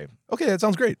you say? Okay, that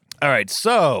sounds great. All right,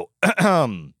 so what's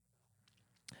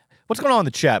going on in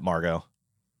the chat, Margot?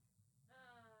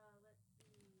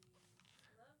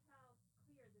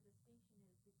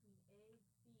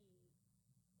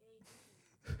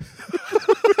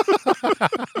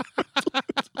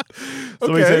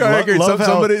 Okay, all right, great. Love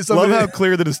Somebody- how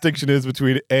clear the distinction is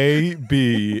between A,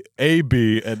 B,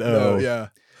 and O. No, yeah.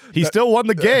 He still won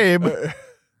the game.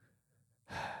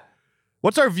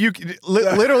 What's our view?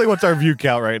 Literally, what's our view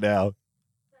count right now?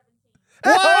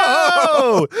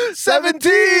 Whoa!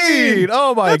 17!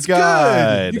 Oh my That's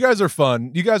God. Good. You guys are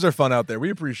fun. You guys are fun out there. We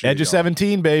appreciate it. Edge of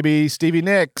 17, baby. Stevie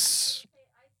Nicks.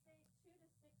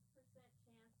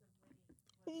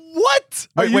 What?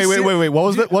 Wait.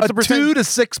 What's the percent? 2 to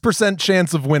 6%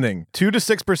 chance of winning. 2 to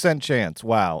 6% chance.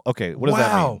 Wow. Okay. What does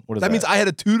that mean? What does that means I had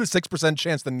a 2 to 6%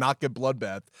 chance to not get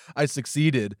bloodbath. I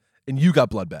succeeded, and you got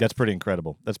bloodbath. That's pretty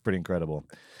incredible. Is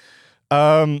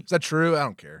that true? I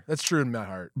don't care. That's true in my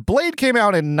heart. Blade came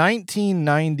out in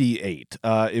 1998.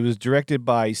 It was directed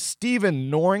by Stephen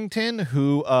Norrington,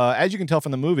 who, as you can tell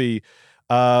from the movie,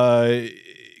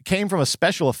 came from a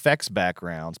special effects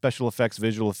background, special effects,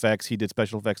 visual effects. He did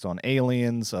special effects on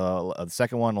Aliens, the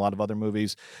second one, a lot of other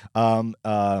movies.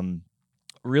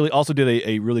 Really also did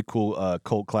a really cool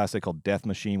cult classic called Death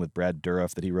Machine with Brad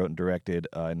Dourif that he wrote and directed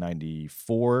in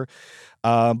 94.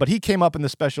 But he came up in the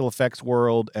special effects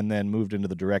world and then moved into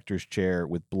the director's chair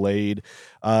with Blade.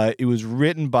 It was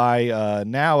written by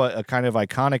now a kind of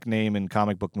iconic name in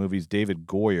comic book movies, David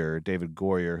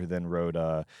Goyer, who then wrote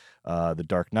the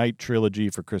Dark Knight trilogy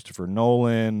for Christopher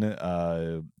Nolan.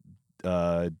 So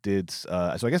I guess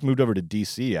moved over to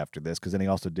DC after this, because then he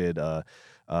also did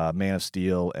Man of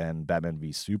Steel and Batman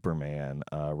v Superman,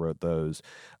 wrote those.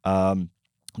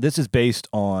 This is based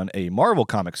on a Marvel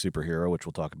comic superhero, which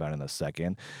we'll talk about in a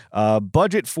second.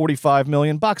 Budget $45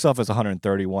 million, box office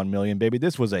 $131 million. Baby,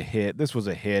 this was a hit. It was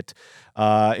a hit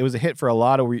for a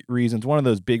lot of reasons. One of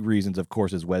those big reasons, of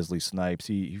course, is Wesley Snipes.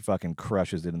 He fucking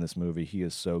crushes it in this movie. He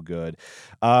is so good.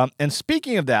 And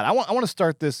speaking of that, I want to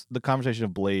start the conversation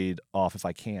of Blade off, if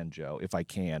I can, Joe,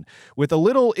 with a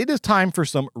little. It is time for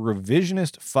some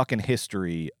revisionist fucking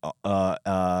history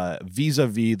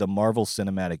vis-a-vis the Marvel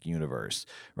Cinematic Universe.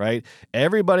 Right?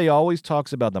 Everybody always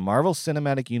talks about the Marvel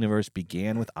Cinematic Universe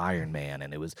began with Iron Man,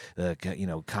 and it was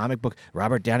comic book.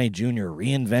 Robert Downey Jr.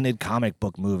 reinvented comic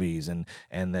book movies, and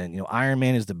then Iron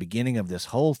Man is the beginning of this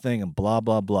whole thing, and blah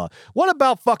blah blah. What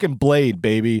about fucking Blade,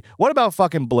 baby? What about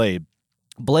fucking Blade?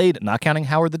 Blade, not counting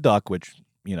Howard the Duck, which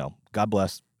God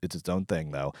bless, it's its own thing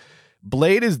though.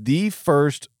 Blade is the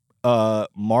first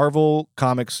Marvel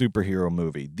comic superhero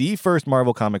movie. The first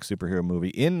Marvel comic superhero movie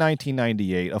in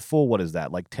 1998, a full, what is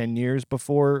that, like 10 years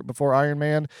before Iron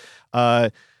Man.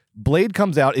 Blade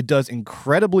comes out, it does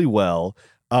incredibly well.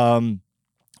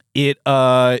 It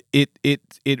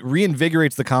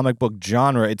reinvigorates the comic book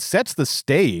genre. It sets the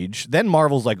stage. Then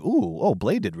Marvel's like,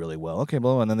 Blade did really well. Okay,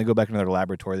 well, and then they go back into their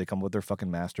laboratory. They come up with their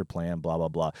fucking master plan, blah, blah,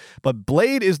 blah. But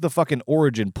Blade is the fucking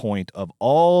origin point of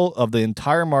all of the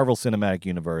entire Marvel Cinematic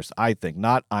Universe, I think,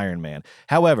 not Iron Man.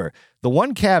 However, the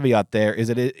one caveat there is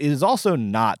that it is also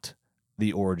not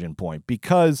the origin point,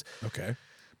 because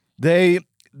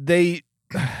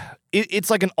it's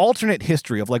like an alternate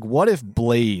history of like, what if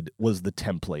Blade was the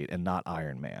template and not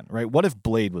Iron Man, right? What if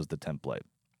Blade was the template?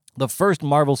 The first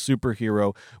Marvel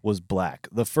superhero was black.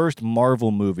 The first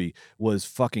Marvel movie was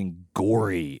fucking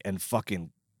gory and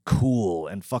fucking cool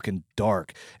and fucking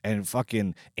dark and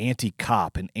fucking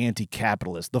anti-cop and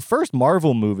anti-capitalist. The first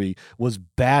Marvel movie was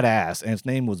badass, and its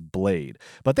name was Blade.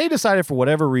 But they decided for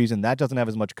whatever reason that doesn't have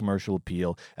as much commercial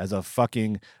appeal as a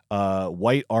fucking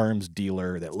white arms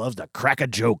dealer that loves to crack a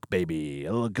joke, baby.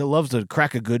 Loves to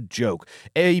crack a good joke.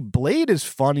 A Blade is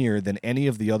funnier than any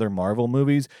of the other Marvel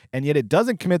movies, and yet it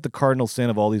doesn't commit the cardinal sin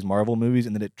of all these Marvel movies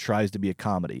in that it tries to be a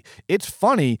comedy. It's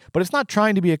funny, but it's not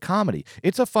trying to be a comedy.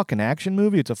 It's a fucking action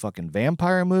movie. It's a fucking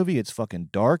vampire movie. It's fucking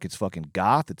dark. It's fucking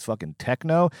goth. It's fucking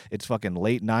techno. It's fucking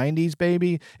late 90s,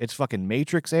 baby. It's fucking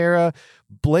Matrix era.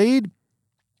 Blade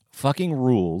fucking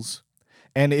rules.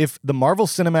 And if the Marvel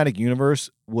Cinematic Universe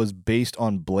was based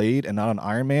on Blade and not on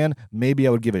Iron Man, maybe I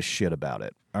would give a shit about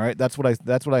it. All right, that's what I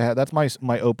had. That's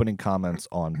my opening comments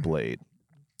on Blade.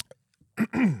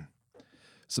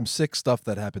 some sick stuff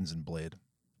that happens in Blade.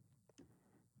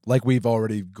 Like we've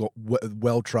already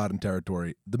well-trodden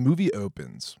territory. The movie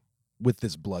opens with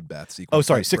this bloodbath sequence. Oh,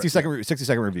 sorry,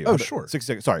 60-second review. Oh, sure. 60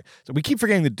 seconds. Sorry. So we keep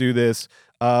forgetting to do this.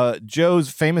 Joe's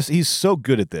famous. He's so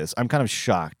good at this. I'm kind of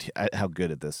shocked at how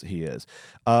good at this he is.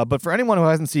 But for anyone who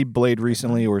hasn't seen Blade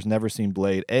recently or has never seen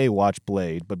Blade, A, watch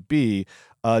Blade, but B,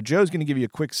 Joe's going to give you a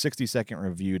quick 60-second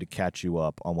review to catch you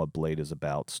up on what Blade is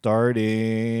about,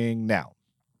 starting now.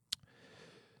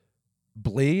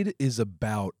 Blade is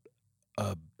about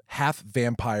a half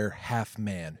vampire, half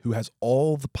man who has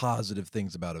all the positive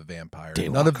things about a vampire,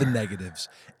 none of the negatives,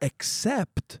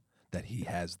 except that he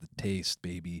has the taste,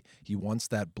 baby. He wants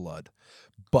that blood.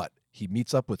 But he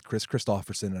meets up with Chris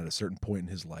Christopherson at a certain point in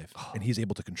his life, and he's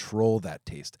able to control that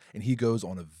taste. And he goes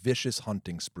on a vicious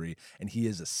hunting spree, and he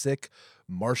is a sick,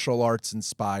 martial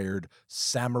arts-inspired,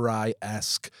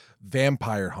 samurai-esque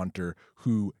vampire hunter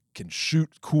who can shoot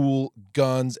cool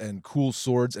guns and cool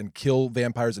swords and kill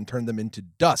vampires and turn them into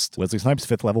dust. Wesley Snipes,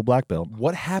 5th level black belt.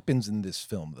 What happens in this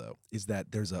film, though, is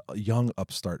that there's a young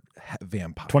upstart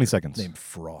vampire 20 seconds. named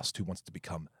Frost who wants to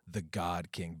become the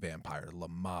God King vampire,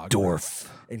 Lamagra. Dwarf.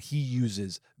 And he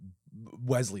uses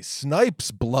Wesley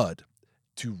Snipes' blood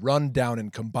to run down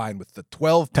and combine with the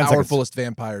 12 10 powerfulest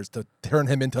vampires to turn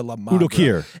him into Lamagra. Udo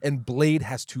Kier. And Blade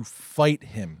has to fight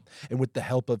him. And with the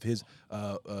help of his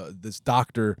this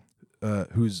doctor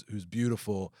who's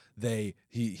beautiful,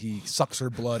 he sucks her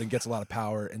blood and gets a lot of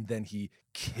power, and then he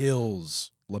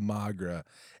kills Lamagra,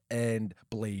 and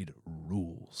Blade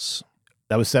rules.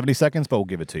 That was 70 seconds, but we'll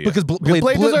give it to you. Because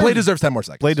Blade deserves 10 more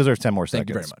seconds. Blade deserves 10 more Thank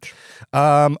seconds. you very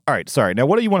much. All right, sorry. Now,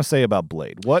 what do you want to say about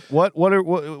Blade? What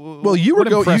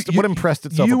impressed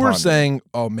itself You upon were you? saying,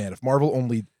 oh man, if Marvel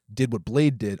only did what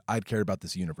Blade did, I'd care about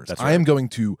this universe. That's I am going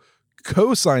to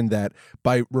co-sign that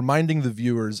by reminding the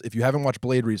viewers, if you haven't watched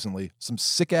Blade recently, some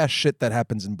sick-ass shit that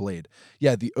happens in Blade.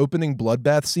 Yeah, the opening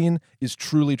bloodbath scene is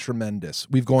truly tremendous.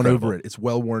 We've gone over it. It's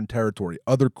well-worn territory.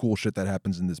 Other cool shit that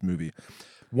happens in this movie.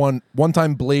 One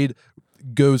time Blade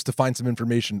goes to find some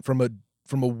information from a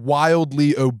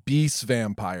wildly obese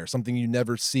vampire, something you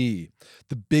never see.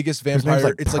 The biggest vampire,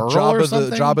 like it's Pearl like or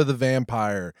something? Jabba the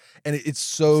vampire, and it's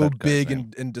so That guy's big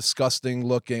name. and disgusting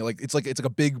looking. Like it's like a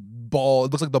big ball.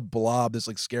 It looks like the Blob, this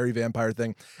like scary vampire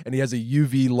thing, and he has a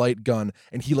UV light gun,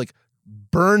 and he like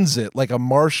burns it like a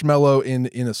marshmallow in a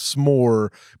s'more,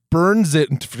 burns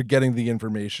it for getting the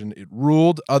information. It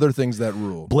ruled. Other things that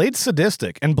rule. Blade's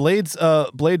sadistic, and Blade's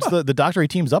the doctor he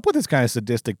teams up with is kind of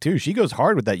sadistic too. She goes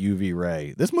hard with that UV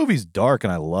ray. This movie's dark,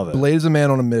 and I love it. Blade is a man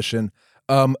on a mission.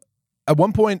 At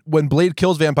one point, when Blade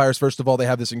kills vampires, first of all, they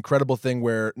have this incredible thing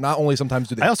where not only sometimes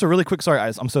do they. I also really quick. Sorry,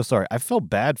 I'm so sorry. I felt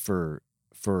bad for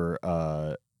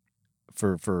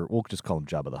we'll just call him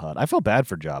Jabba the Hutt. I felt bad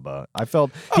for Jabba. I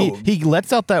felt he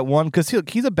lets out that one because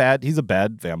he's a bad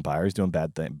vampire. He's doing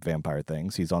bad vampire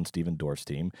things. He's on Stephen Dorff's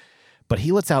team. But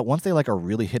he lets out, once they like are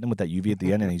really hitting him with that UV at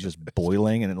the end and he's just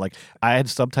boiling, and like I had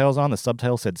subtitles on, the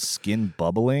subtitle said skin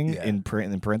bubbling in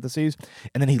parentheses,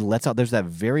 and then he lets out, there's that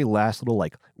very last little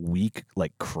like weak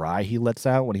like cry he lets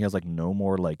out when he has like no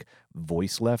more like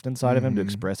voice left inside of him to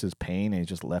express his pain, and he's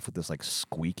just left with this like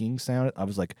squeaking sound. I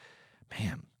was like,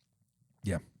 man.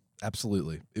 Yeah,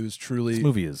 absolutely. It was truly. This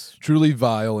movie is truly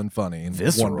vile and funny and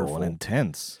visceral wonderful and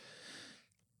intense.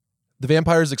 The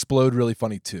vampires explode really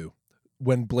funny too.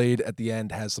 When Blade at the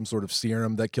end has some sort of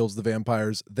serum that kills the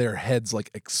vampires, their heads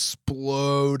like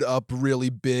explode up really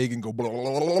big and go blah,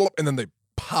 blah, blah, blah, and then they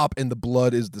pop, and the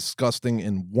blood is disgusting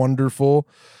and wonderful.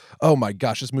 Oh my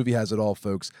gosh, this movie has it all,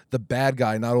 folks. The bad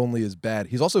guy not only is bad,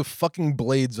 he's also fucking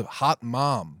Blade's hot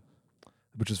mom,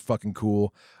 which is fucking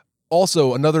cool.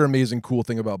 Also, another amazing cool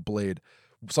thing about Blade,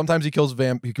 sometimes he kills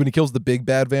when he kills the big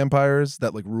bad vampires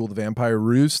that like rule the vampire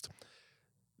roost,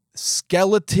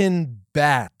 skeleton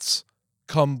bats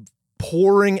come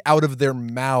pouring out of their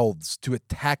mouths to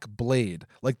attack Blade,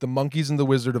 like the monkeys in The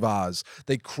Wizard of Oz.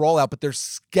 They crawl out, but they're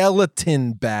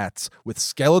skeleton bats with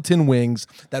skeleton wings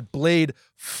that Blade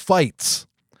fights.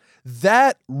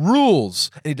 That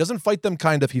rules. And he doesn't fight them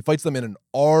he fights them in an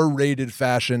R-rated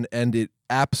fashion, and it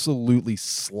absolutely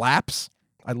slaps.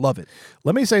 I love it.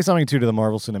 Let me say something too to the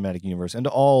Marvel Cinematic Universe and to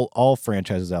all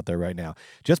franchises out there right now.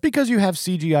 Just because you have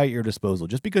CGI at your disposal,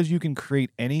 just because you can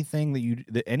create anything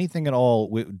anything at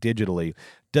all digitally,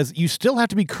 you still have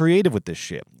to be creative with this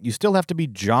shit. You still have to be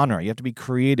genre. You have to be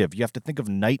creative. You have to think of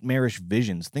nightmarish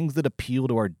visions, things that appeal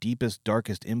to our deepest,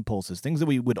 darkest impulses, things that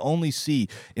we would only see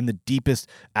in the deepest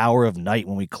hour of night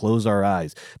when we close our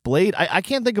eyes. Blade, I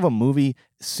can't think of a movie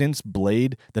since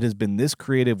Blade that has been this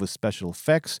creative with special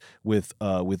effects, with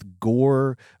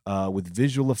gore, with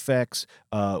visual effects,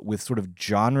 with sort of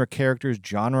genre characters,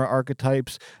 genre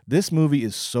archetypes. This movie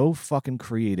is so fucking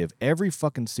creative. Every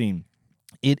fucking scene.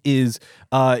 It is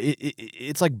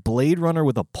it's like Blade Runner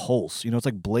with a pulse. It's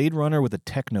like Blade Runner with a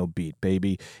techno beat,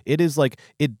 baby. It is like,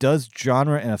 it does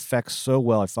genre and effects so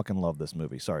well. I fucking love this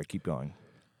movie. Sorry, keep going.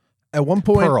 At one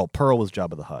point, Pearl was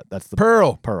Jabba the Hutt. That's the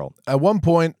Pearl. At one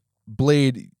point,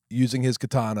 Blade, using his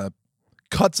katana,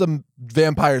 cuts a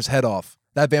vampire's head off.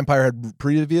 That vampire had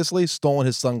previously stolen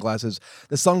his sunglasses.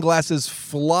 The sunglasses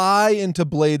fly into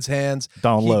Blade's hands.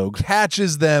 Donald Logue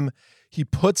catches them. He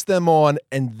puts them on,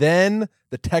 and then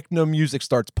the techno music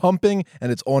starts pumping, and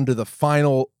it's on to the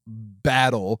final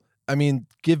battle. I mean,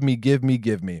 give me.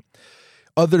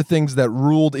 Other things that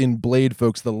ruled in Blade,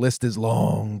 folks, the list is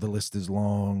long.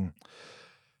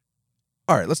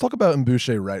 All right, let's talk about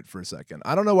M'Bouche Wright for a second.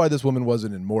 I don't know why this woman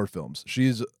wasn't in more films.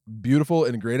 She's beautiful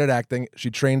and great at acting.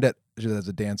 She trained as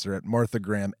a dancer at Martha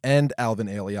Graham and Alvin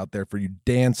Ailey out there for you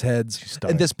dance heads.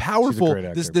 And this powerful,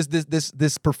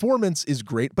 this performance is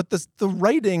great, but the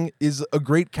writing is a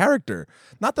great character.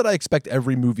 Not that I expect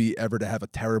every movie ever to have a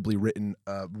terribly written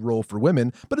role for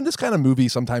women, but in this kind of movie,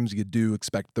 sometimes you do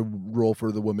expect the role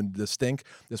for the woman to stink.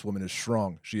 This woman is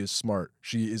strong. She is smart.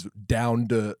 She is down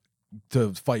to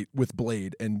fight with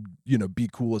Blade and, be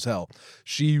cool as hell.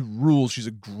 She rules. She's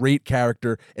a great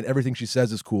character, and everything she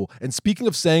says is cool. And speaking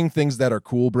of saying things that are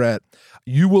cool, Brett,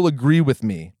 you will agree with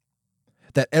me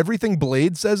that everything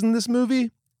Blade says in this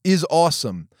movie is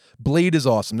awesome. Blade is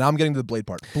awesome. Now I'm getting to the Blade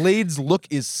part. Blade's look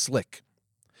is slick.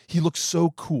 He looks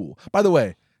so cool. By the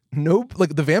way,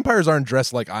 the vampires aren't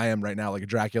dressed like I am right now, like a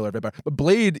Dracula vampire. But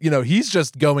Blade, he's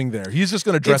just going there. He's just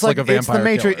going to dress like a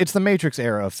vampire. It's the Matrix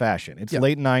era of fashion. It's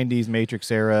late 90s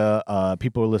Matrix era.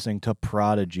 People are listening to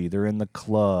Prodigy. They're in the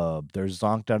club. They're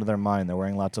zonked out of their mind. They're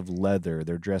wearing lots of leather.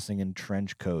 They're dressing in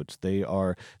trench coats. They're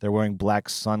wearing black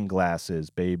sunglasses,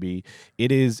 baby.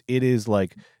 It is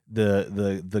like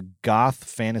the goth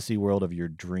fantasy world of your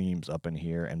dreams up in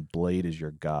here, and Blade is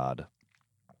your god.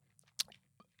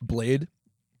 Blade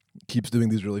keeps doing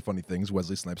these really funny things.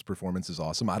 Wesley Snipes' performance is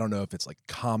awesome. I don't know if it's like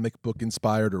comic book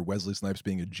inspired or Wesley Snipes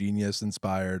being a genius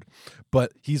inspired,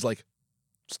 but he's like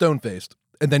stone-faced,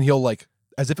 and then he'll like,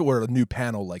 as if it were a new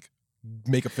panel, like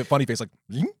make a funny face, like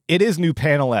it is new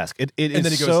panel-esque. It and is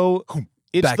then he goes, so.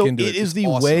 It's awesome.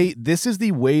 way. This is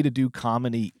the way to do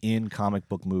comedy in comic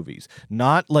book movies,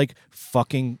 not like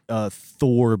fucking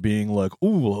Thor being like,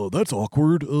 "Oh, that's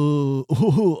awkward."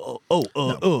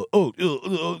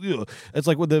 It's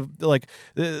like with the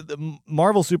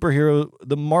Marvel superhero,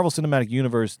 the Marvel Cinematic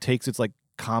Universe takes its like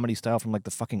comedy style from like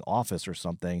the fucking Office or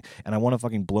something, and I want to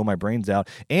fucking blow my brains out.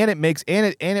 And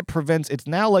it prevents. It's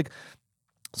now like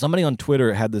somebody on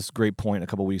Twitter had this great point a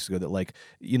couple weeks ago that like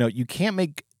you can't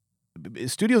make.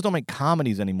 Studios don't make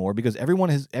comedies anymore because everyone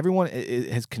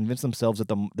has convinced themselves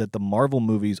that the Marvel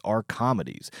movies are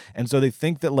comedies, and so they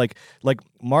think that like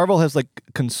Marvel has like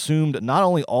consumed not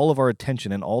only all of our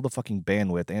attention and all the fucking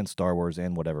bandwidth and Star Wars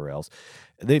and whatever else,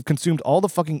 they've consumed all the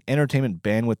fucking entertainment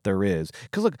bandwidth there is.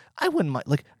 Because look, I wouldn't mind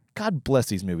like. God bless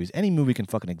these movies. Any movie can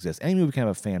fucking exist. Any movie can have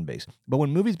a fan base. But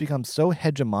when movies become so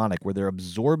hegemonic where they're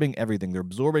absorbing everything, they're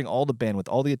absorbing all the bandwidth,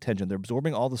 all the attention, they're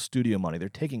absorbing all the studio money, they're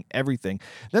taking everything,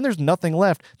 then there's nothing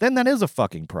left. Then that is a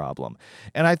fucking problem.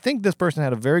 And I think this person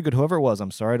had a very good, whoever it was,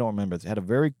 I'm sorry, I don't remember, had a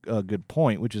very good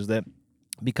point, which is that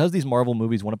because these Marvel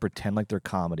movies want to pretend like they're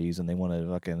comedies and they want to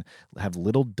fucking have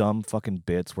little dumb fucking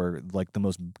bits where like the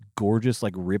most gorgeous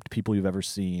like ripped people you've ever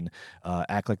seen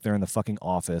act like they're in the fucking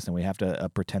Office, and we have to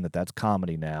pretend that that's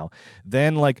comedy now.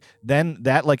 Then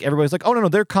that like everybody's like, oh no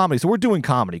they're comedy, so we're doing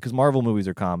comedy because Marvel movies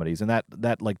are comedies, and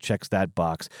that like checks that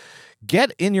box.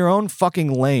 Get in your own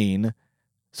fucking lane.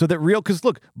 So that because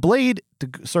look, Blade, to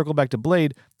circle back to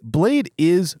Blade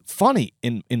is funny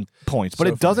in points, but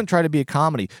it doesn't try to be a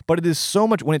comedy. But it is so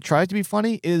much, when it tries to be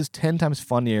funny, it is 10 times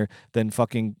funnier than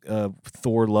fucking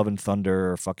Thor Love and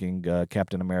Thunder or fucking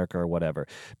Captain America or whatever.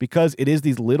 Because it is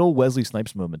these little Wesley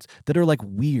Snipes moments that are like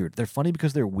weird. They're funny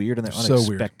because they're weird and they're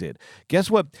unexpected.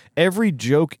 Guess what? Every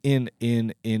joke in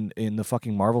the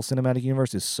fucking Marvel Cinematic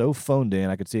Universe is so phoned in.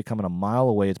 I could see it coming a mile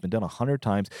away. It's been done 100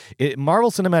 times.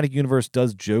 Marvel Cinematic Universe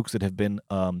does jokes that have been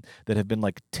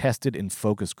like tested in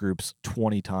focus groups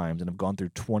 20 times and have gone through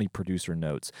 20 producer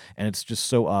notes, and it's just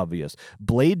so obvious.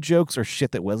 Blade jokes are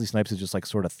shit that Wesley Snipes is just like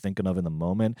sort of thinking of in the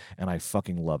moment, and I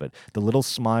fucking love it. The little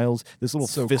smiles, this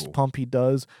little fist pump he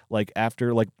does, like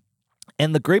after like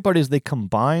And the great part is they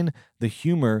combine the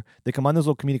humor, they combine those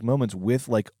little comedic moments with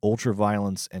like ultra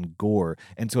violence and gore,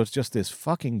 and so it's just this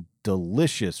fucking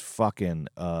delicious fucking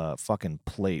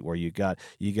plate where you got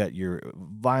your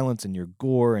violence and your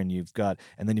gore, and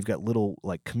then you've got little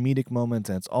like comedic moments,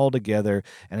 and it's all together,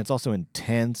 and it's also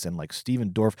intense, and like Steven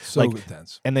Dorff, So like,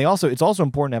 intense. and it's also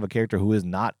important to have a character who is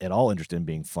not at all interested in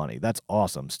being funny. That's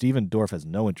awesome. Steven Dorff has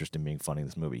no interest in being funny in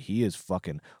this movie. He is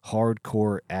fucking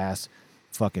hardcore ass.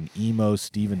 Fucking emo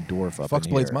Steven Dorff up Fucks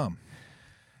in Blade's here. mom.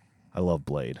 I love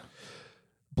Blade.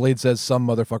 Blade says some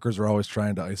motherfuckers are always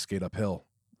trying to ice skate uphill,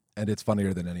 and it's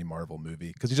funnier than any Marvel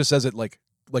movie because he just says it like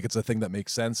it's a thing that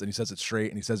makes sense, and he says it straight,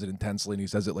 and he says it intensely, and he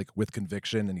says it like with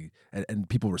conviction, and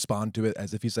people respond to it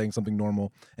as if he's saying something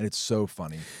normal, and it's so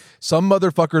funny. Some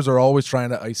motherfuckers are always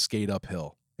trying to ice skate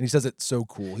uphill, and he says it so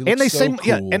cool. He looks And they so say, cool.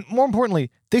 yeah, and more importantly,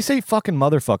 they say fucking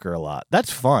motherfucker a lot.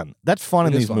 That's fun. That's fun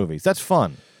in It is these fun. movies. That's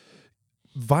fun.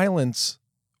 Violence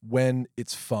when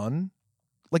it's fun,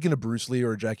 like in a Bruce Lee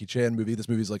or a Jackie Chan movie. This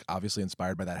movie is like obviously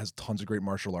inspired by that. It has tons of great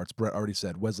martial arts. Brett already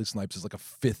said Wesley Snipes is like a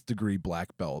 5th degree black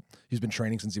belt. He's been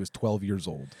training since he was 12 years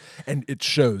old, and it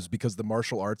shows because the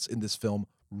martial arts in this film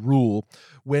rule.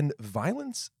 When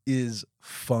violence is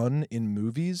fun in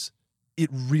movies, it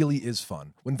really is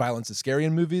fun. When violence is scary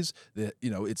in movies,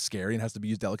 it's scary and has to be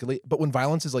used delicately. But when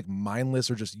violence is like mindless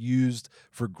or just used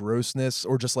for grossness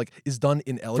or just like is done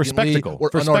inelegantly spectacle. or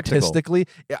For spectacle. unartistically,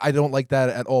 I don't like that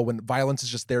at all. When violence is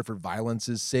just there for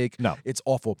violence's sake, No. it's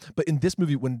awful. But in this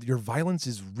movie, when your violence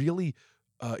is really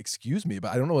excuse me,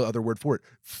 but I don't know what other word for it.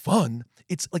 Fun.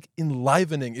 It's like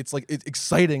enlivening. It's like it's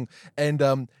exciting, and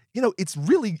it's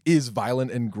really is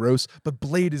violent and gross. But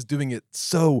Blade is doing it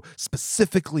so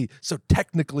specifically, so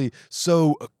technically,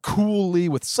 so coolly,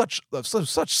 with such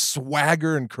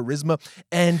swagger and charisma.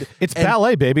 And It's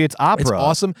ballet, baby. It's opera. It's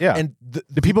awesome. Yeah. And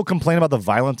Do people complain about the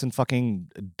violence in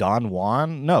fucking Don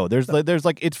Juan? No. There's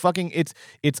like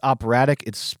it's operatic.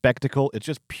 It's spectacle. It's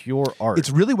just pure art.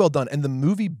 It's really well done, and the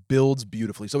movie builds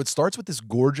beautifully. So it starts with this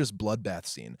gorgeous bloodbath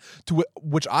scene,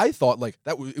 which I thought like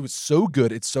it was so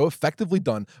good. It's so effectively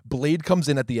done. Blade comes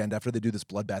in at the end after they do this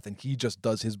bloodbath, and he just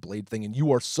does his Blade thing, and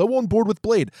you are so on board with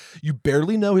Blade. You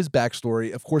barely know his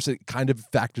backstory. Of course, it kind of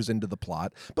factors into the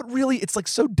plot, but really, it's like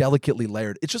so delicately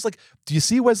layered. It's just like, do you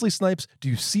see Wesley Snipes? Do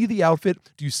you see the outfit?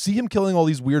 Do you see him killing all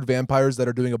these weird vampires that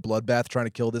are doing a bloodbath trying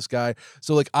to kill this guy?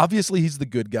 So like, obviously, he's the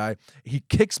good guy. He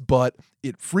kicks butt.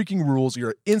 It freaking rules.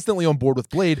 You're instantly on board with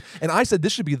Blade. And I said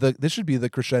this should be the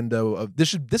crescendo of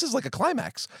this is like a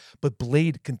climax. But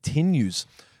Blade continues.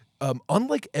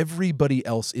 Unlike everybody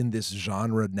else in this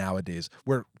genre nowadays,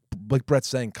 where, like Brett's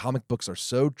saying, comic books are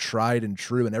so tried and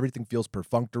true and everything feels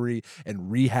perfunctory and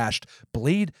rehashed,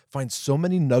 Blade finds so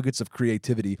many nuggets of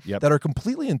creativity that are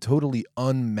completely and totally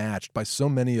unmatched by so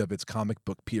many of its comic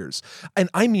book peers. And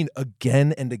I mean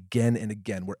again and again and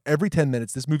again, where every 10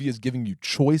 minutes this movie is giving you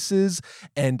choices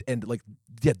and like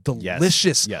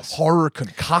delicious horror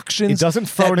concoctions. It doesn't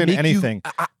throw it in anything.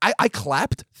 I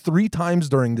clapped 3 times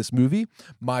during this movie.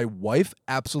 My wife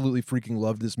absolutely freaking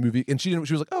loved this movie, and she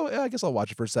was like, "Oh, yeah, I guess I'll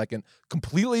watch it for a second."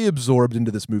 Completely absorbed into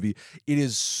this movie. It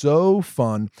is so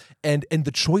fun, and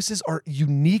the choices are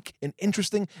unique and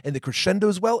interesting, and the crescendo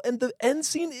as well. And the end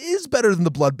scene is better than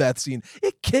the bloodbath scene.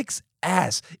 It kicks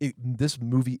ass. This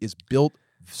movie is built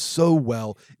so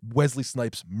well. Wesley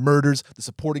Snipes murders, the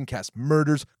supporting cast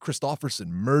murders,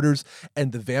 Christopherson murders,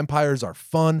 and the vampires are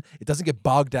fun. It doesn't get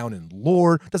bogged down in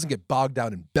lore, it doesn't get bogged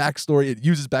down in backstory. It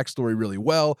uses backstory really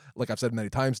well. Like I've said many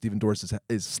times, Steven Dorff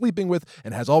is sleeping with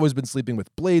and has always been sleeping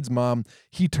with Blade's mom.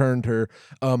 He turned her.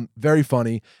 Very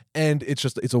funny, and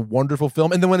it's a wonderful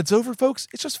film. And then when it's over, folks,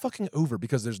 it's just fucking over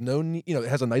because there's no need, it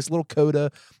has a nice little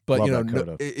coda, but Love that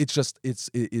coda. it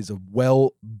is a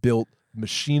well built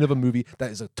machine of a movie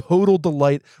that is a total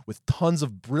delight with tons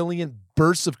of brilliant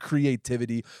bursts of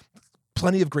creativity,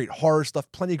 plenty of great horror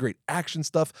stuff, plenty of great action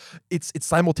stuff. It's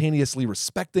simultaneously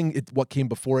respecting what came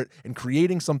before it and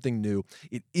creating something new.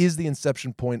 It is the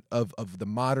inception point of the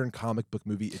modern comic book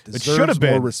movie. It deserves should have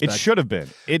more been. respect. It should have been.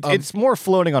 It's more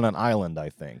floating on an island, I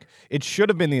think. It should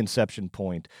have been the inception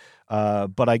point,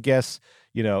 but I guess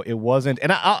it wasn't.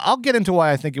 And I'll get into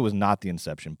why I think it was not the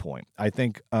inception point. I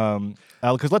think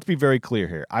because let's be very clear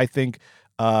here. I think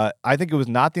it was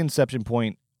not the inception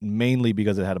point mainly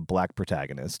because it had a black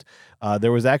protagonist.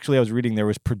 There was actually, I was reading, there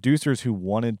was producers who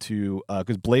wanted to,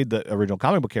 because Blade, the original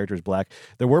comic book character, is black.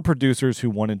 There were producers who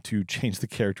wanted to change the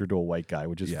character to a white guy,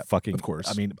 which is fucking, of course,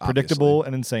 I mean, obviously. predictable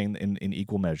and insane in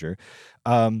equal measure.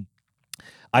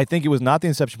 I think it was not the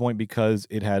inception point because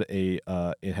it had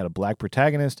a black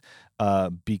protagonist,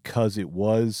 because it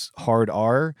was hard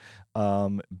R,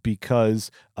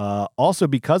 because Also,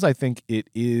 because I think it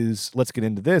is. Let's get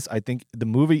into this. I think the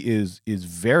movie is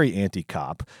very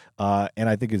anti-cop, and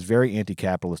I think is very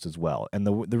anti-capitalist as well. And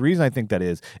the reason I think that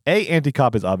is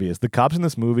anti-cop is obvious. The cops in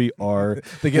this movie are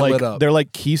They get like, lit up. They're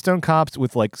like Keystone cops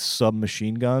with like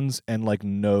submachine guns and like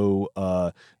no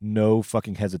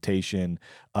fucking hesitation.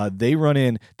 They run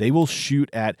in. They will shoot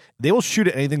at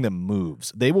anything that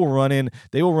moves. They will run in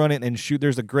and shoot.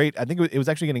 There's a great. I think it was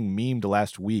actually getting memed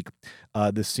last week.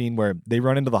 This scene where they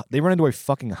run into a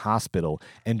fucking hospital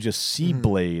and just see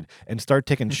Blade and start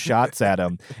taking shots at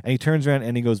him. And he turns around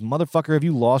and he goes, "Motherfucker, have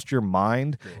you lost your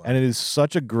mind?" And it is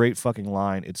such a great fucking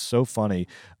line. It's so funny.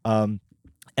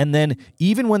 And then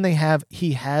even when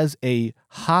he has a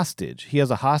hostage. He has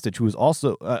a hostage who is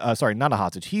also sorry, not a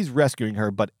hostage. He's rescuing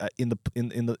her, but in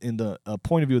the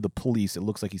point of view of the police, it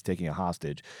looks like he's taking a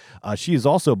hostage. She is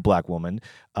also a black woman.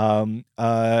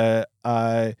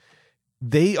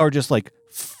 They are just like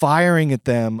firing at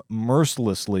them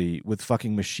mercilessly with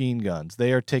fucking machine guns.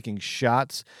 They are taking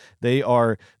shots. They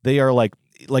are like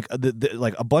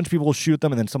a bunch of people will shoot at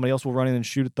them and then somebody else will run in and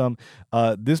shoot at them.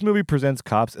 This movie presents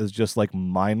cops as just like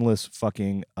mindless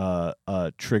fucking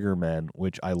trigger men,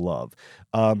 which I love.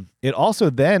 It also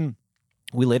then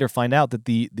we later find out that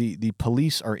the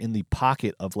police are in the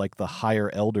pocket of like the higher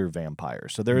elder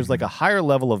vampires. So there's like a higher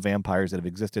level of vampires that have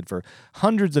existed for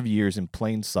hundreds of years in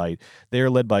plain sight. They are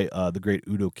led by the great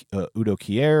Udo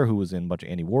Kier, who was in a bunch of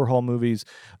Andy Warhol movies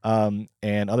and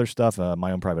other stuff,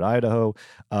 My Own Private Idaho.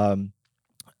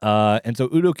 And so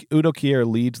Udo Kier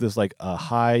leads this like a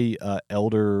high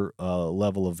elder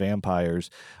level of vampires,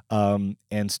 and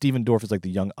Stephen Dorff is like the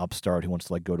young upstart who wants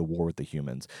to like go to war with the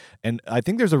humans. And I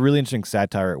think there's a really interesting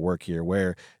satire at work here,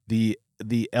 where the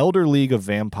Elder League of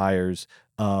Vampires,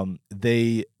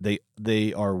 they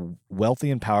are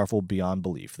wealthy and powerful beyond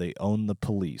belief. They own the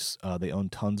police. They own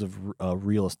tons of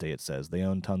real estate. It says they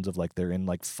own tons of like, they're in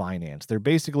like finance. They're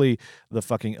basically the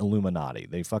fucking Illuminati.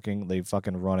 They fucking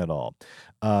run it all.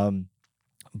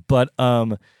 But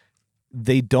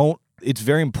they don't. It's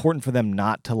very important for them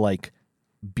not to like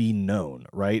be known,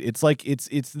 right? It's like it's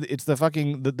the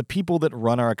fucking the people that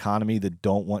run our economy that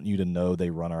don't want you to know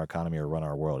they run our economy or run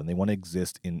our world, and they want to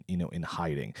exist in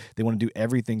hiding. They want to do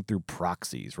everything through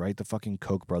proxies, right? The fucking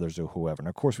Koch brothers or whoever. And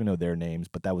of course we know their names,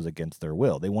 but that was against their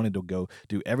will. They wanted to go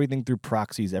do everything through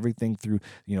proxies, everything through,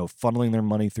 funneling their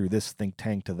money through this think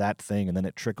tank to that thing, and then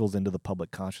it trickles into the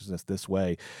public consciousness this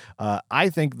way.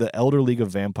 I think the Elder League of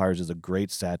Vampires is a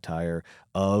great satire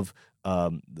of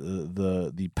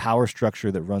the power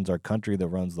structure that runs our country, that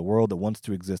runs the world, that wants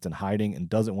to exist in hiding and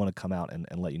doesn't want to come out and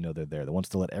let you know they're there. That wants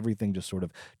to let everything just sort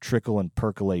of trickle and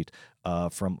percolate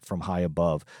from high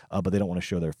above, but they don't want to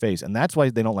show their face. And that's why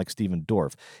they don't like Stephen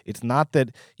Dorff. It's not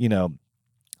that,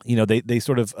 they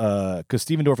sort of, because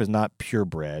Stephen Dorff is not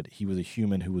purebred. He was a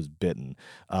human who was bitten.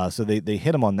 So they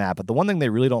hit him on that. But the one thing they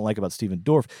really don't like about Stephen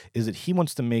Dorff is that he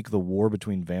wants to make the war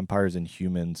between vampires and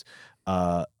humans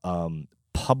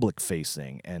public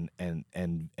facing and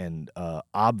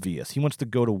obvious. He wants to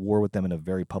go to war with them in a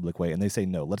very public way, and they say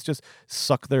no. Let's just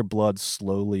suck their blood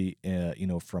slowly,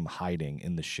 from hiding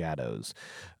in the shadows.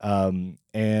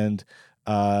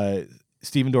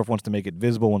 Stephen Dorff wants to make it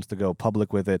visible, wants to go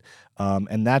public with it,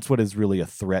 and that's what is really a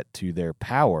threat to their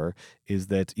power. Is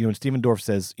that and Stephen Dorff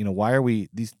says, why are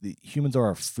the humans are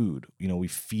our food? We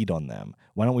feed on them.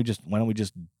 Why don't we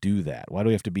just do that? Why do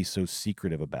we have to be so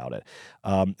secretive about it?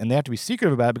 And they have to be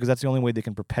secretive about it because that's the only way they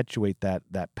can perpetuate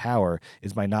that power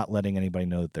is by not letting anybody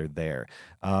know that they're there.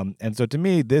 And so to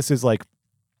me, this is like,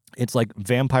 it's like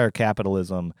vampire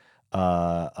capitalism.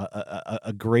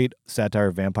 A great satire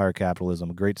of vampire capitalism,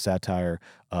 a great satire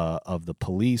of the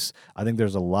police. I think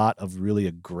there's a lot of really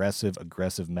aggressive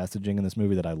messaging in this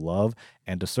movie that I love.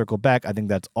 And to circle back, I think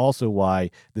that's also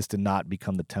why this did not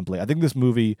become the template. I think this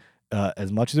movie, as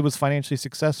much as it was financially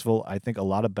successful, I think a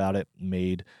lot about it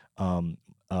made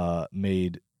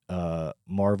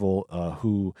Marvel,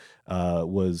 who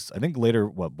was, I think later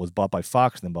was bought by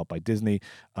Fox and then bought by Disney,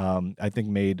 I think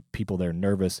made people there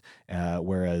nervous.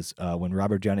 Whereas when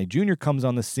Robert Downey Jr. comes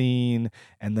on the scene,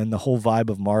 and then the whole vibe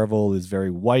of Marvel is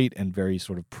very white and very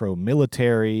sort of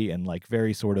pro-military and like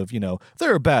very sort of,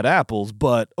 there are bad apples,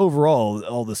 but overall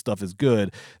all this stuff is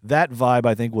good. That vibe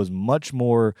I think was much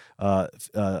more,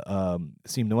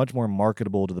 seemed much more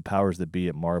marketable to the powers that be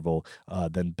at Marvel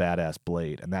than Badass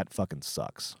Blade, and that fucking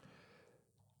sucks.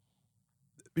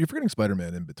 You're forgetting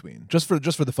Spider-Man in between, just for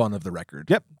the fun of the record.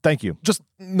 Yep, thank you. Just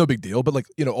no big deal, but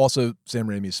also Sam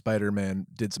Raimi's Spider-Man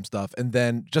did some stuff, and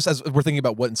then just as we're thinking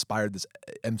about what inspired this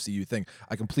MCU thing,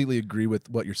 I completely agree with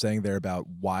what you're saying there about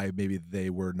why maybe they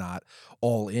were not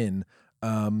all in.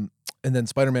 And then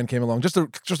Spider-Man came along.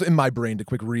 Just in my brain to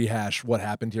quick rehash what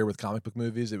happened here with comic book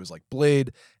movies. It was like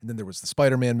Blade, and then there was the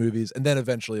Spider-Man movies, and then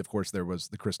eventually, of course, there was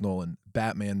the Chris Nolan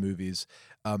Batman movies.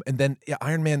 And then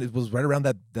Iron Man was right around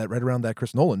that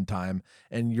Chris Nolan time.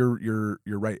 And you're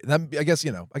right. And I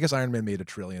guess Iron Man made $1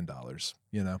 trillion,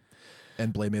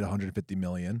 and Blade made 150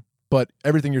 million. But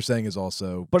everything you're saying is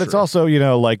also But true. it's also,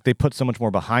 like they put so much more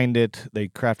behind it. They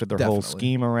crafted their whole Definitely.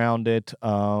 scheme around it.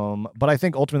 But I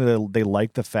think ultimately they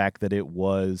liked the fact that it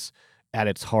was at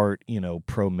its heart,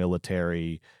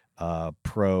 pro-military,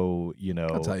 pro,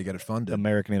 That's how you get it funded.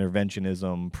 American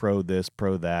interventionism, pro this,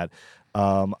 pro that.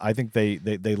 I think they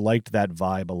liked that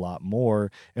vibe a lot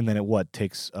more. And then it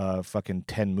takes fucking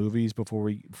 10 movies before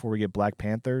we get Black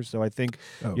Panther. So I think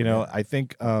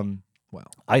Wow.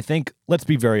 I think, let's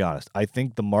be very honest, I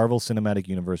think the Marvel Cinematic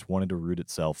Universe wanted to root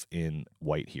itself in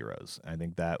white heroes. I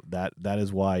think that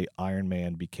is why Iron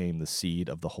Man became the seed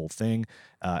of the whole thing,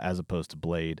 as opposed to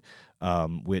Blade,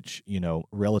 which,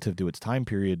 relative to its time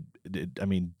period,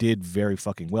 did very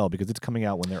fucking well, because it's coming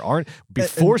out when there aren't,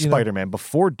 before Spider-Man,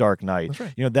 before Dark Knight,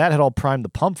 That's right. that had all primed the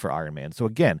pump for Iron Man. So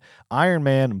again, Iron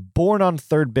Man, born on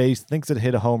third base, thinks it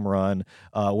hit a home run,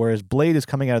 whereas Blade is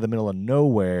coming out of the middle of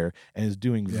nowhere and is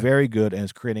doing very good and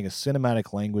is creating a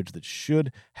cinematic language that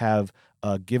should have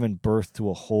given birth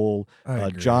to a whole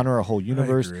genre, a whole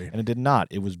universe, and it did not.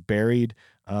 It was buried,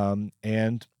 and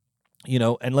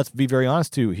let's be very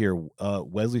honest too here.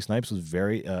 Wesley Snipes was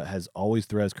has always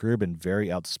throughout his career been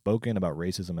very outspoken about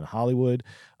racism in Hollywood.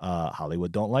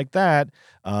 Hollywood don't like that,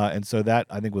 and so that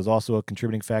I think was also a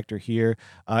contributing factor here.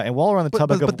 And while we're on the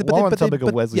topic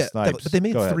of Wesley Snipes, but they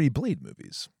made 3 Blade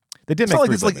movies. They did It's make not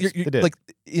 3 like it's movies. like They did. like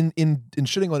in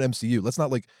shitting on MCU. Let's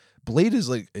not Blade is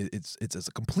it's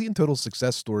a complete and total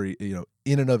success story,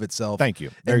 in and of itself. Thank you.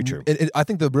 Very And- true. And I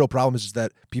think the real problem is just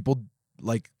that people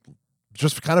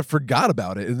just kind of forgot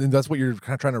about it, and that's what you're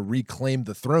kind of trying to reclaim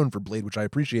the throne for Blade, which I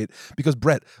appreciate. Because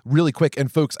Brett, really quick,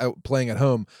 and folks out playing at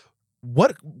home,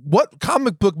 what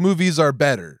comic book movies are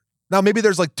better? Now maybe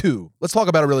there's 2. Let's talk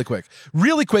about it really quick.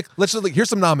 Really quick. Let's just here's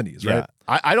some nominees. Yeah.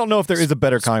 Right? I don't know if there is a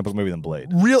better comic book movie than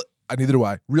Blade. Neither do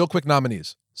I. Real quick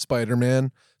nominees: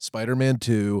 Spider-Man, Spider-Man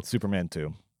 2, Superman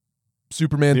 2.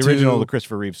 Superman The 2, original, the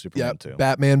Christopher Reeve Superman 2.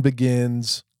 Batman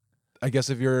Begins. I guess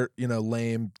if you're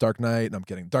lame, Dark Knight. No, I'm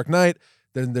kidding. Dark Knight.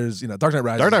 Then there's Dark Knight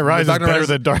Rises. Dark Knight Rises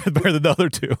is Rises- better than the other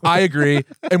 2. I agree,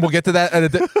 and we'll get to that.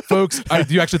 Folks,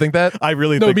 do you actually think that? I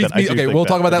really No, think me, that. I me, do okay, think we'll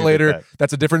talk about I that do later. think that.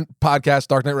 That's a different podcast.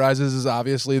 Dark Knight Rises is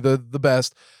obviously the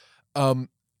best.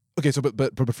 Okay, so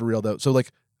but for real though, so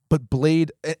but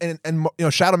Blade and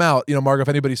shout them out, Margo, if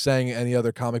anybody's saying any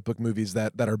other comic book movies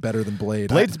that are better than Blade.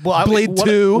 Blade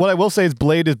 2. What I will say is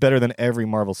Blade is better than every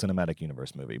Marvel Cinematic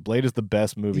Universe movie. Blade is the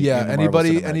best movie. Yeah, in the Marvel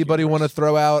Cinematic anybody want to Universe.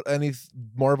 throw out any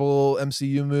Marvel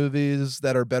MCU movies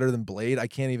that are better than Blade? I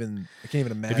can't even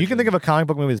imagine. If you can think of a comic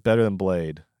book movie that's better than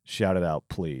Blade, shout it out,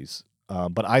 please.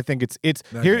 But I think it's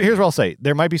here's what I'll say.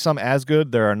 There might be some as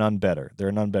good. There are none better. There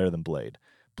are none better than Blade.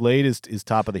 Blade is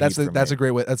top of the heap. That's a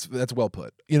great way. That's well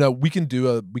put. We can do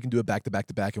a back to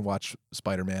back and watch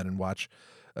Spider-Man and watch,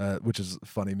 which is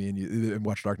funny. Me and you and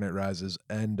watch Dark Knight Rises,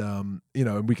 and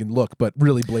and we can look. But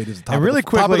really, Blade is the top. And really of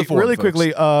the, top of the form, folks.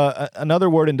 quickly, another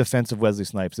word in defense of Wesley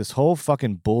Snipes. This whole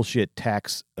fucking bullshit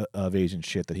tax evasion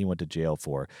shit that he went to jail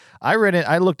for. I read it.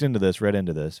 I read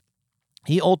into this.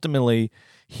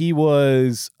 He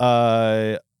was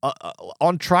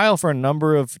on trial for a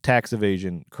number of tax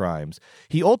evasion crimes.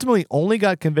 He ultimately only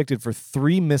got convicted for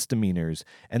 3 misdemeanors,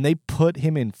 and they put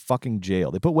him in fucking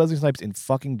jail. They put Wesley Snipes in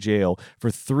fucking jail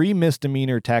for 3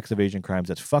 misdemeanor tax evasion crimes.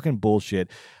 That's fucking bullshit.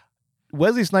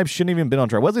 Wesley Snipes shouldn't even been on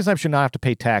trial. Wesley Snipes should not have to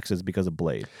pay taxes because of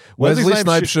Blade. Wesley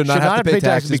Snipes should not have to pay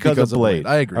taxes because of Blade.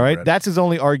 I agree. All right, Brett. that's his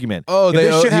only argument. Oh, if they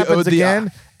this shit he happens owed the-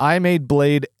 again, I made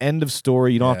Blade. End of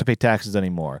story. You don't have Yeah. to pay taxes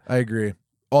anymore. I agree.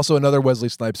 Also, another Wesley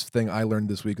Snipes thing I learned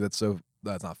this week that's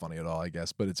not funny at all, I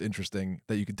guess, but it's interesting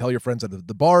that you can tell your friends at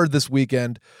the bar this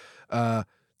weekend.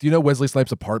 Do you know Wesley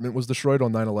Snipes' apartment was destroyed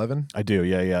on 9/11? I do,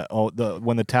 yeah. Oh,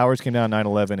 when the towers came down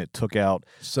 9/11, it took out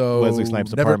Wesley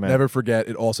Snipes' apartment. Never forget,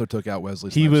 it also took out Wesley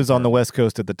Snipes' He was on the apartment. West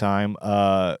Coast at the time,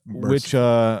 which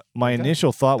my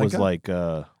initial thought was Thank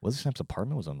Wesley Snipes'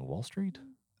 apartment was on Wall Street?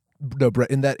 No, Brett,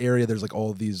 in that area, there's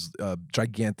all these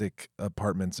gigantic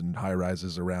apartments and high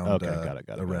rises around Okay, got it.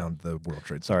 around the World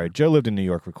Trade Center. Sorry, Joe lived in New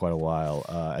York for quite a while,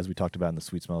 as we talked about in the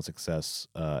Sweet Smell of Success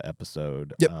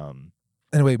episode. Yep.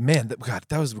 Anyway, man,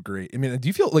 that was great. I mean, do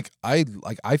you feel I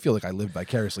feel like I lived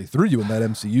vicariously through you in that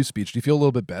MCU speech? Do you feel a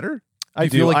little bit better? I you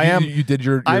do. feel like I am. You did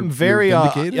your. I'm you're very.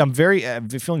 vindicated? I'm very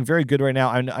feeling very good right now.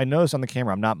 I noticed on the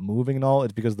camera I'm not moving at all.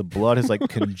 It's because the blood has like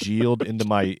congealed into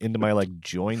my like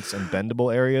joints and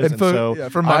bendable areas, and so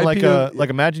for I'm my like POV like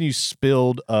imagine you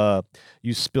spilled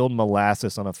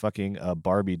molasses on a fucking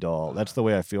Barbie doll. That's the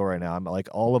way I feel right now. I'm like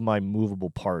all of my movable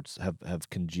parts have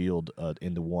congealed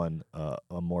into one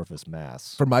amorphous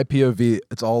mass. For my POV,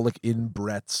 it's all like in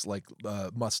Brett's like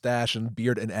mustache and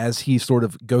beard, and as he sort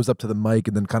of goes up to the mic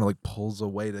and then kind of like pulls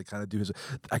away to kind of do his,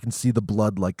 I can see the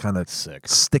blood like kind of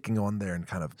sticking on there and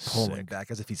kind of pulling back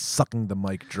as if he's sucking the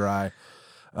mic dry.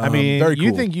 I mean, very cool.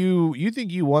 you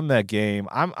think you won that game.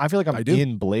 I feel like I'm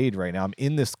in Blade right now. I'm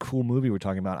in this cool movie we're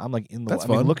talking about. I'm like in the. That's I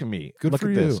mean, fun. look at me. Good look for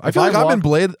at you. This. I feel like I'm in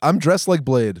Blade. I'm dressed like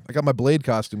Blade. I got my Blade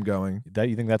costume going. That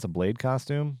you think that's a Blade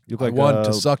costume? You look like I want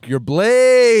to suck your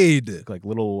blade. Look like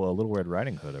little Red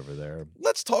Riding Hood over there.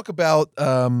 Let's talk about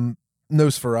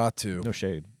Nosferatu. No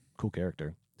shade. Cool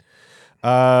character.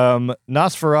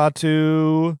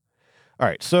 Nosferatu. All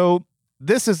right, so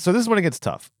this is when it gets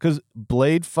tough because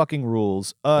Blade fucking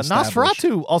rules.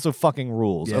 Nosferatu also fucking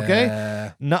rules. Yeah. Okay,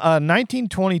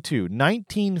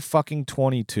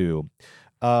 1922.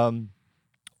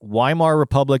 Weimar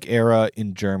Republic era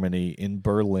in Germany, in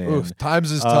Berlin. Oof,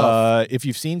 times is tough. If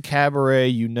you've seen Cabaret,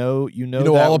 you know that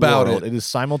all about world. it. It is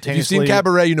simultaneously. If you've seen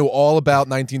Cabaret, you know all about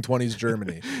 1920s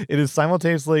Germany. It is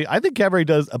simultaneously. I think Cabaret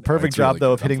does a perfect job, really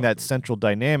though, good. of hitting that central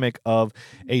dynamic of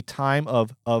a time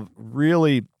of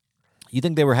really. You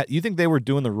think they were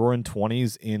doing the Roaring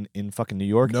 '20s in fucking New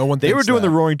York? No one. They were thinks doing that. the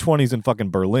Roaring '20s in fucking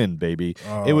Berlin, baby.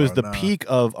 It was the no. peak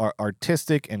of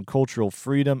artistic and cultural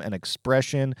freedom and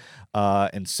expression,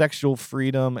 and sexual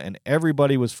freedom, and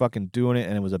everybody was fucking doing it,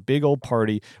 and it was a big old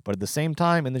party. But at the same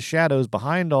time, in the shadows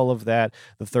behind all of that,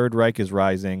 the Third Reich is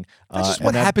rising. That's just and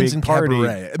what that happens big in party,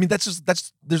 Cabaret. I mean, that's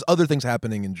there's other things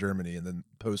happening in Germany and then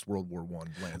post World War I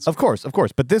landscape. Of course.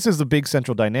 But this is the big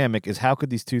central dynamic: is how could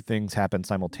these two things happen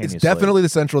simultaneously? It's definitely the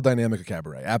central dynamic of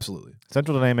Cabaret. Absolutely.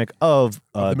 Central dynamic of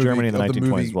the movie- Germany in the of the 1920s,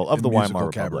 movie as well, of the and Weimar musical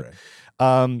Republic.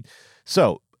 Cabaret.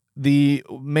 So the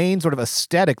main sort of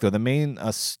aesthetic, though, the main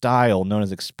style known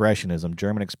as Expressionism,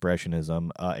 German Expressionism,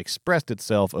 expressed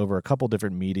itself over a couple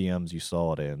different mediums. You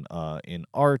saw it in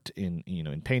art,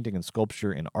 in painting and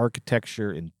sculpture, in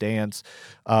architecture, in dance.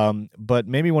 But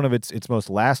maybe one of its most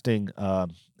lasting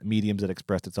mediums that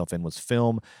expressed itself in was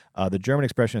film. The German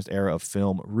Expressionist era of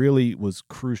film really was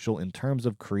crucial in terms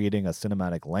of creating a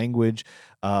cinematic language.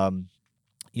 Hollywood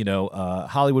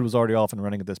was already off and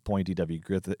running at this point. D.W.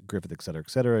 Griffith, et cetera,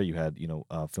 et cetera. You had,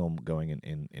 film going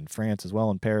in France as well,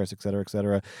 in Paris, et cetera, et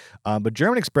cetera. But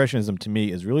German Expressionism to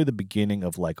me is really the beginning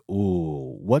of like,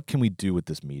 ooh, what can we do with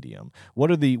this medium?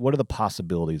 What are the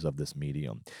possibilities of this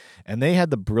medium? And they had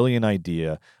the brilliant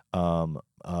idea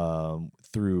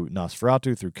through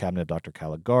Nosferatu, through Cabinet of Dr.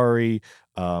 Caligari,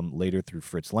 later through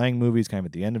Fritz Lang movies, kind of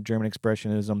at the end of German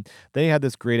Expressionism. They had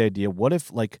this great idea. What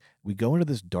if, like, we go into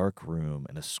this dark room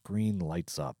and a screen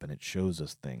lights up and it shows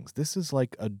us things? This is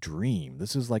like a dream.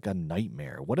 This is like a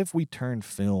nightmare. What if we turn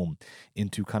film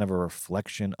into kind of a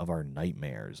reflection of our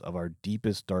nightmares, of our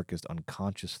deepest, darkest,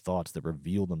 unconscious thoughts that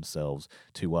reveal themselves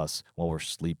to us while we're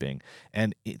sleeping?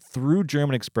 And through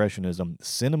German Expressionism,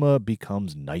 cinema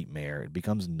becomes nightmare. It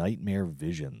becomes nightmare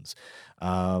visions.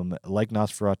 Like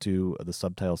Nosferatu, the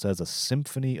subtitle says, a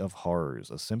symphony of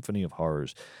horrors.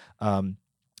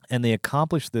 And they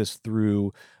accomplished this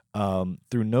through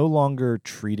no longer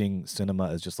treating cinema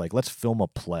as just like, let's film a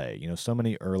play. So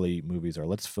many early movies are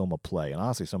let's film a play. And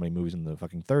honestly, so many movies in the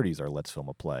fucking 30s are let's film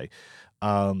a play.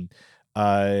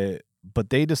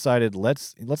 But they decided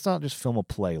let's not just film a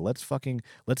play. Let's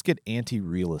get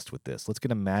anti-realist with this. Let's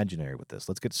get imaginary with this.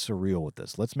 Let's get surreal with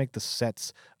this. Let's make the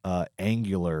sets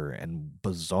angular and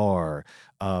bizarre.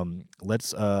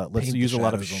 Let's use a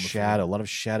lot of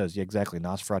shadows. Yeah, exactly.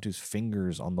 Nosferatu's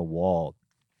fingers on the wall.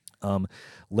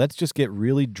 Let's just get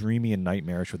really dreamy and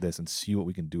nightmarish with this and see what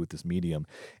we can do with this medium.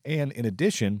 And in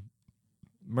addition,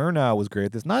 Murnau was great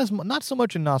at this. Not so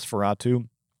much in Nosferatu.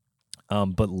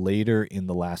 But later in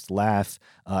The Last Laugh,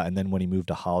 and then when he moved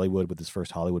to Hollywood with his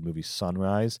first Hollywood movie,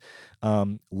 Sunrise,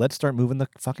 let's start moving the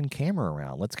fucking camera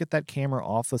around. Let's get that camera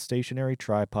off the stationary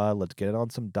tripod. Let's get it on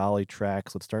some dolly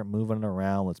tracks. Let's start moving it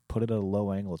around. Let's put it at a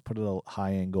low angle. Let's put it at a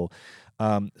high angle.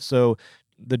 So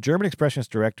the German Expressionist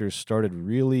directors started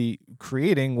really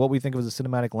creating what we think of as a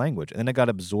cinematic language. And then it got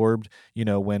absorbed,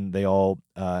 when they all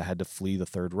had to flee the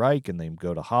Third Reich and then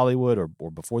go to Hollywood or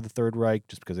before the Third Reich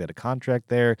just because they had a contract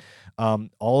there.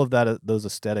 All of that, those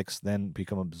aesthetics then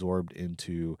become absorbed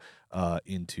into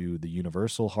the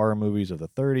Universal horror movies of the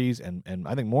 30s, and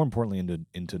I think more importantly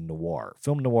into noir.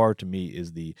 Film noir to me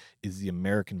is the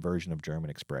American version of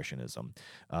German expressionism.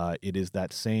 It is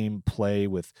that same play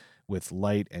with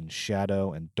light and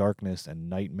shadow and darkness and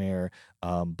nightmare,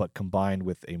 but combined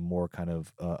with a more kind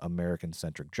of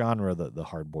American-centric genre, the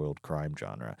hard-boiled crime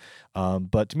genre.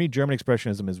 But to me, German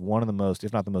expressionism is one of the most,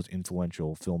 if not the most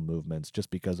influential film movements, just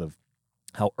because of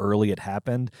how early it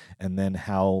happened, and then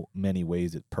how many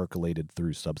ways it percolated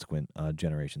through subsequent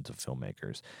generations of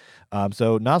filmmakers.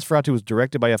 So Nosferatu was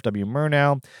directed by F.W.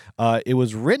 Murnau. It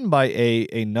was written by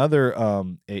another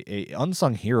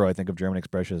unsung hero, I think, of German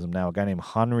expressionism now, a guy named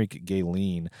Heinrich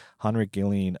Galeen. Heinrich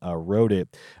Galeen wrote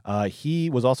it. He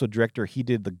was also a director. He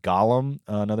did The Golem,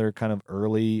 another kind of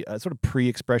early, sort of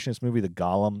pre-expressionist movie, The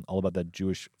Golem, all about that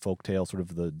Jewish folktale, sort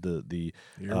of the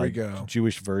Here we go.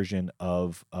 Jewish version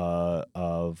of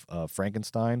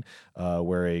Frankenstein,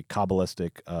 where a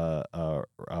Kabbalistic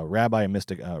rabbi, a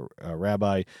mystic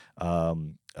rabbi,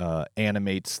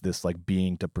 animates this like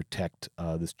being to protect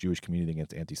this Jewish community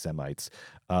against anti-Semites.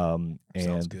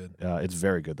 Sounds good. It's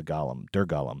very good. The Golem, Der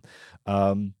Golem.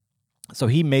 So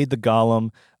he made The Golem.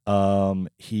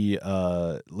 He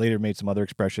later made some other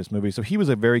expressionist movies. So he was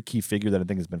a very key figure that I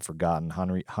think has been forgotten,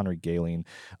 Henry Galeen.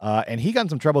 And he got in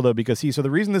some trouble, though, because so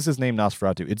the reason this is named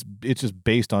Nosferatu, it's just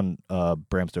based on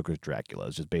Bram Stoker's Dracula.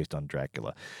 It's just based on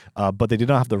Dracula. But they did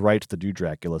not have the rights to do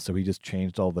Dracula, so he just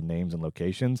changed all the names and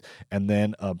locations. And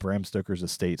then Bram Stoker's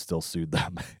estate still sued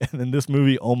them. And then this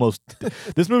movie almost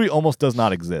does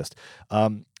not exist.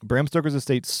 Bram Stoker's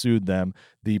estate sued them.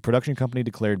 The production company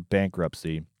declared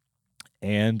bankruptcy.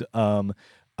 And all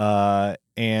of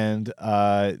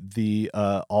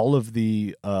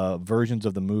the versions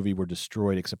of the movie were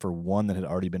destroyed except for one that had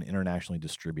already been internationally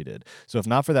distributed. So if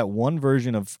not for that one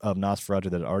version of Nosferatu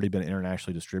that had already been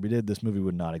internationally distributed, this movie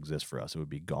would not exist for us. It would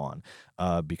be gone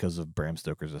because of Bram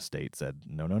Stoker's estate said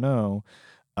no.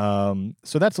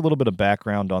 So that's a little bit of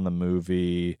background on the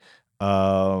movie.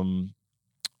 I've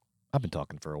been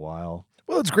talking for a while.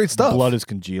 Well, it's great stuff. Blood is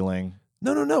congealing.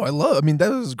 No. I mean,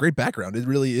 that was great background. It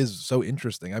really is so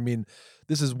interesting. I mean,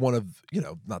 this is one of,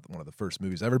 not one of the first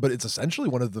movies ever, but it's essentially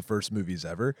one of the first movies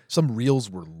ever. Some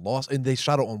reels were lost, and they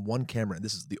shot it on one camera, and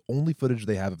this is the only footage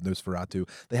they have of Nosferatu.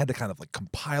 They had to kind of like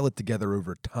compile it together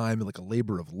over time, like a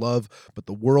labor of love, but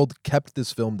the world kept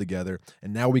this film together,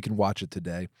 and now we can watch it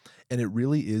today. And it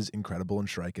really is incredible and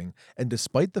striking. And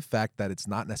despite the fact that it's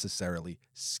not necessarily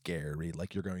scary,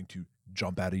 like you're going to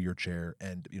jump out of your chair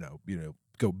and,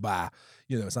 go bah.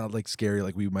 It's not like scary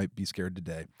like we might be scared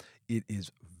today. It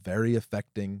is very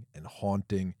affecting and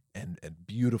haunting and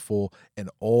beautiful,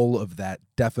 and all of that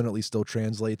definitely still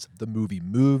translates. The movie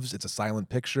moves. It's a silent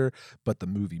picture, but the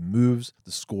movie moves.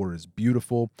 The score is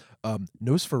beautiful.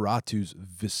 Nosferatu's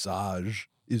visage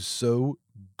is so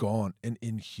gaunt and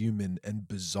inhuman and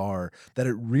bizarre that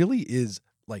it really is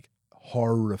like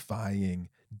horrifying.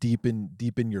 Deep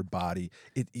in your body.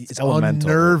 It's elemental.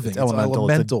 Unnerving. It's elemental.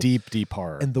 It's a deep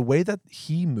horror. And the way that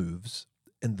he moves,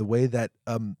 and the way that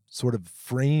sort of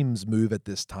frames move at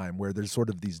this time, where there's sort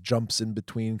of these jumps in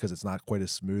between because it's not quite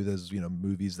as smooth as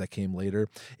movies that came later.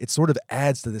 It sort of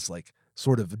adds to this like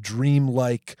sort of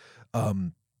dreamlike,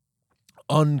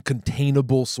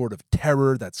 uncontainable sort of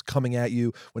terror that's coming at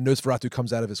you. When Nosferatu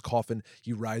comes out of his coffin,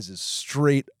 he rises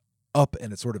straight up,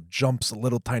 and it sort of jumps a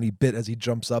little tiny bit as he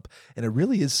jumps up, and it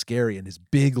really is scary. And his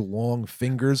big long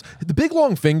fingers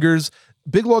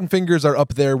are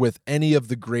up there with any of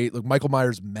the great, like Michael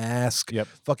Myers' mask,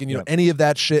 any of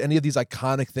that shit, any of these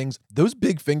iconic things. Those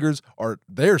big fingers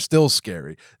they're still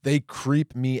scary. They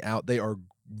creep me out. They are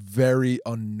very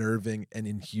unnerving and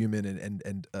inhuman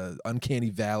and uncanny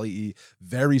valley-y,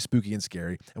 very spooky and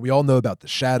scary. And we all know about the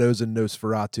shadows in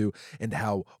Nosferatu and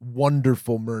how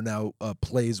wonderful Murnau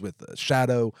plays with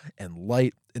shadow and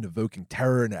light and evoking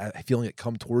terror and feeling it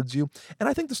come towards you. And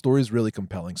I think the story is really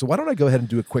compelling. So why don't I go ahead and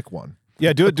do a quick one?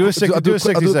 Yeah, do a 60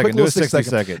 second.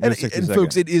 And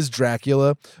folks, it is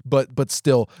Dracula, but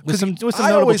still, with some I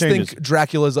notable always changes. think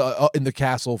Dracula's in the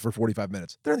castle for 45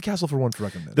 minutes. They're in the castle for 1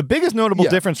 fucking minute. The biggest notable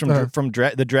difference from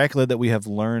the Dracula that we have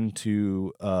learned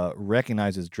to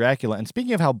recognize as Dracula, and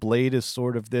speaking of how Blade is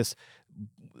sort of this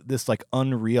like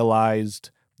unrealized,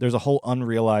 there's a whole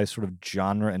unrealized sort of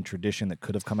genre and tradition that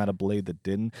could have come out of Blade that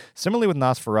didn't. Similarly with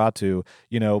Nosferatu,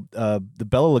 the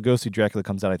Bela Lugosi Dracula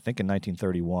comes out I think in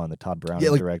 1931, the Todd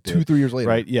Browning directed. 2-3 years later,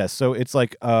 right? Yeah, so it's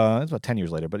like it's about 10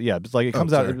 years later, but yeah, it's like it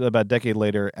comes out about a decade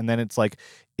later, and then it's like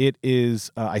it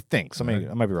is I think I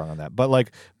might be wrong on that, but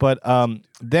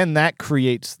then that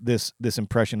creates this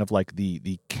impression of like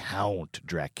the Count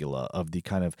Dracula, of the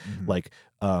kind of like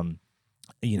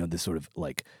this sort of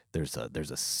like there's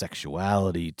a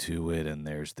sexuality to it, and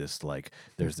there's this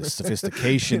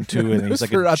sophistication to it, and he's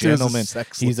like a gentleman.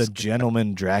 He's a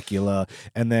gentleman Dracula,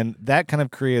 and then that kind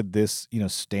of created this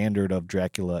standard of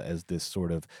Dracula as this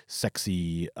sort of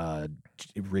sexy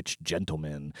rich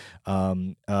gentleman,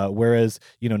 whereas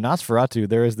Nosferatu,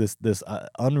 there is this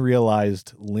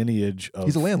unrealized lineage of,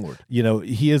 he's a landlord.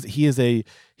 He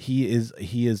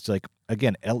is like,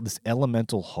 again, this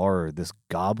elemental horror, this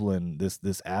goblin,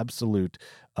 this absolute,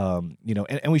 and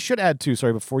we should add too.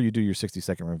 Sorry, before you do your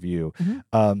 60-second review,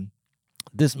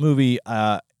 this movie,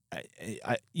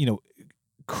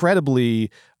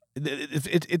 credibly,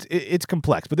 it's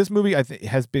complex, but this movie I think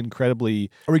has been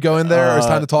incredibly. Are we going there? Or it's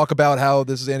time to talk about how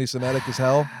this is anti-Semitic as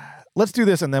hell? Let's do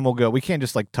this and then we'll go. We can't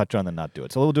just like touch on and not do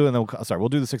it. So we'll do it. And then we'll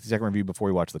do the 60-second review before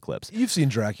we watch the clips. You've seen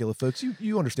Dracula, folks.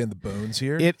 You understand the bones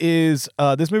here. It is.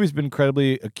 This movie's been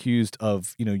incredibly accused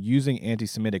of using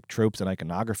anti-Semitic tropes and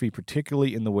iconography,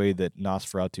 particularly in the way that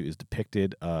Nosferatu is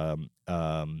depicted. I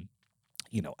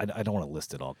don't want to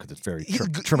list it all because it's very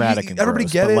traumatic and everybody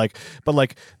gross, get it.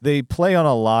 But they play on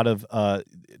a lot of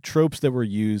tropes that were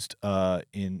used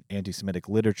in anti-Semitic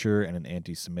literature and in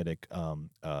anti-Semitic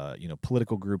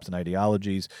political groups and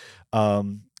ideologies.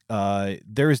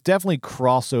 There is definitely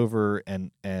crossover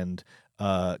and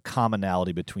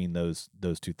commonality between those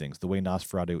two things, the way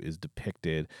Nosferatu is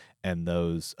depicted and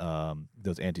those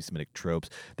anti-Semitic tropes.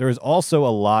 There is also a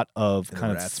lot of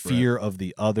kind of fear of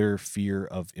the other, fear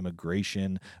of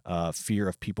immigration, fear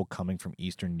of people coming from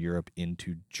Eastern Europe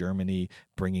into Germany,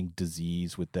 bringing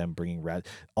disease with them, bringing rats.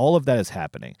 All of that is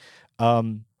happening.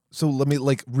 So let me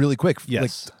really quick,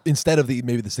 yes. Instead of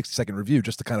maybe the 60-second review,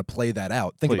 just to kind of play that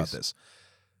out. Think about this.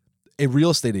 A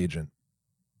real estate agent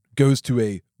goes to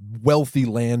a wealthy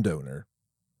landowner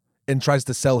and tries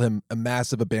to sell him a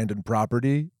massive abandoned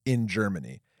property in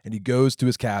Germany. And he goes to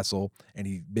his castle and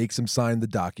he makes him sign the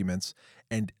documents,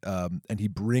 and he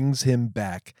brings him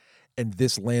back. And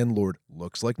this landlord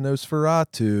looks like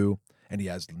Nosferatu, and he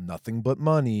has nothing but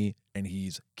money, and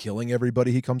he's killing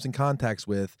everybody he comes in contact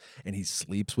with, and he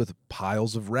sleeps with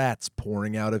piles of rats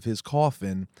pouring out of his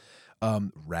coffin.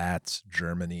 Rats,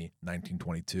 Germany,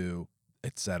 1922,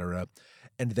 etc.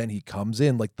 And then he comes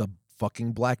in like the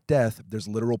fucking Black Death. There's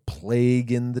literal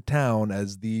plague in the town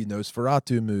as the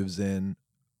Nosferatu moves in.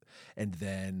 And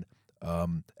then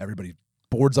everybody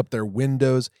boards up their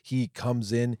windows. He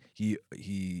comes in. He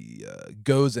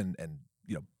goes and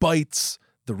bites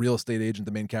the real estate agent,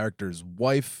 the main character's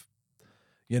wife,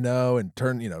 and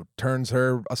turns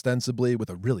her ostensibly with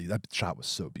that shot was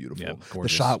so beautiful. Yeah, the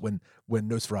shot when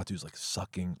Nosferatu's like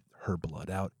sucking her blood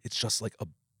out. It's just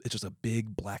a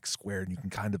big black square, and you can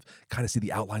kind of see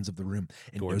the outlines of the room.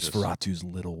 And Nosferatu's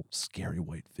little scary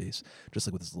white face, just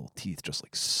like with his little teeth, just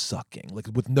like sucking, like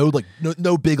with no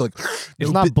big like.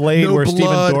 It's not Blade where blood.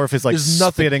 Steven Dorff is like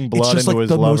spitting blood into his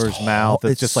lover's mouth.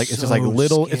 It's just like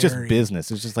little. Scary. It's just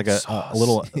business. It's just like a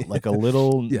little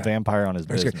vampire on his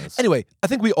business. Anyway, I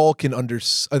think we all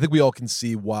can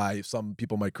see why some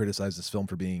people might criticize this film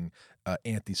for being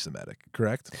anti-Semitic.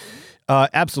 Correct?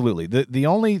 Absolutely. The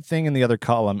only thing in the other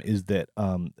column is that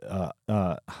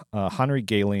Henry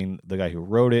Galeen, the guy who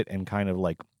wrote it and kind of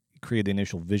like created the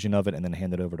initial vision of it and then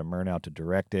handed it over to Murnau to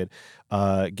direct it.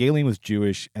 Galeen was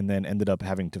Jewish and then ended up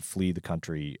having to flee the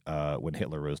country when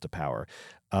Hitler rose to power.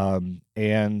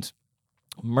 And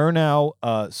Murnau,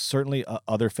 certainly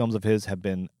other films of his have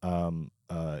been, there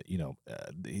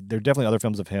are definitely other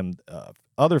films of him,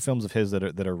 other films of his that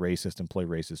are racist and play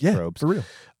racist tropes. For real.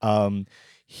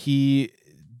 He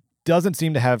doesn't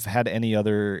seem to have had any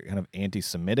other kind of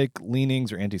anti-Semitic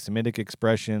leanings or anti-Semitic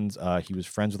expressions. He was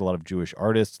friends with a lot of Jewish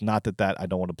artists. Not that I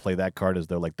don't want to play that card as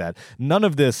though like that. None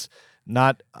of this,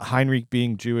 not Heinrich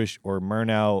being Jewish or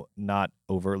Murnau not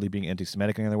overtly being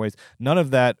anti-Semitic in other ways, none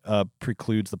of that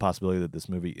precludes the possibility that this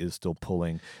movie is still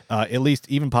pulling, at least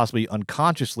even possibly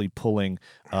unconsciously pulling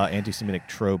anti-Semitic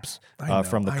tropes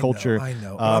from the culture. I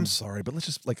know. I'm sorry, but let's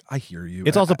just I hear you.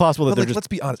 It's also possible that let's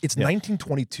be honest. It's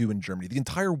 1922 in Germany. The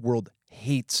entire world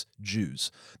hates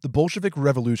Jews. The Bolshevik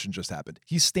Revolution just happened.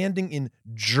 He's standing in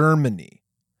Germany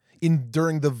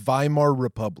during the Weimar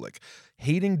Republic.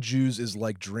 hating Jews is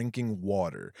like drinking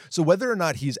water. So whether or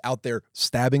not he's out there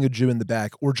stabbing a Jew in the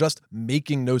back or just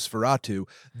making Nosferatu,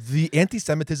 the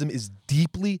anti-Semitism is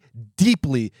deeply,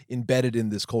 deeply embedded in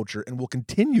this culture and will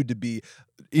continue to be,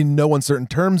 in no uncertain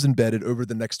terms, embedded over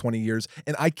the next 20 years.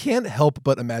 And I can't help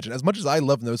but imagine, as much as I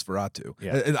love Nosferatu,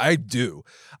 and I do,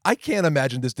 I can't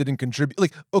imagine this didn't contribute.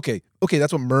 Like, okay,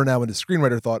 that's what Murnau and his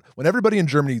screenwriter thought. When everybody in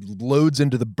Germany loads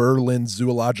into the Berlin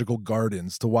Zoological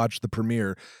Gardens to watch the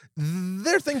premiere,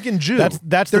 they're thinking Jew.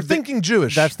 They're thinking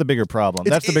Jewish. That's the bigger problem.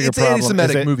 That's the bigger it's problem.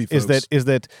 Anti-Semitic movie, folks. Is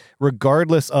that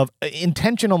regardless of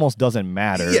intention, almost doesn't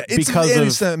matter. Yeah, it's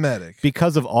anti-Semitic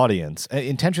because of audience.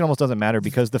 Intention almost doesn't matter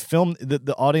because the film,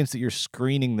 the audience that you're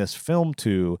screening this film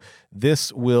to,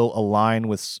 this will align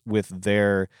with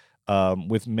their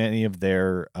with many of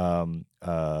their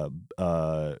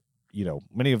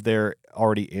many of their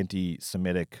already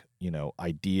anti-Semitic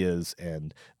ideas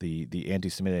and the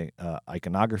anti-Semitic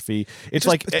iconography. It's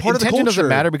like part of the intention doesn't culture.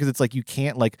 matter because it's like you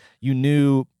can't, like, you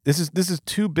knew this is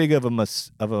too big of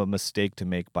a mistake to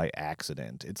make by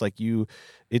accident. It's like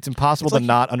it's impossible to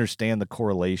not understand the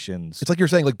correlations. It's like you're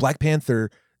saying, like, Black Panther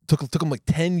took them like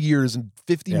 10 years and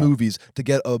 50 movies to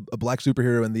get a black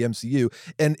superhero in the MCU.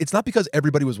 And it's not because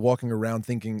everybody was walking around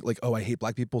thinking like, oh, I hate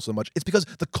black people so much. It's because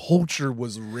the culture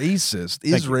was racist,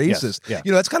 racist. Yes.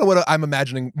 Yeah. That's kind of what I'm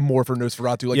imagining more for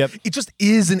Nosferatu. Like, it just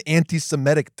is an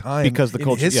anti-Semitic time because the in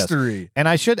culture, history. Yes. And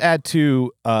I should add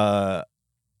to,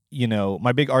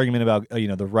 my big argument about,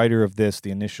 the writer of this,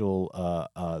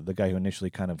 the guy who initially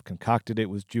kind of concocted it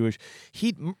was Jewish.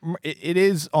 It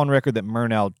is on record that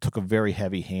Murnau took a very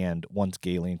heavy hand once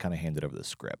Galen kind of handed over the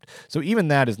script. So even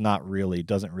that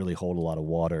doesn't really hold a lot of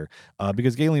water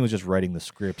because Galen was just writing the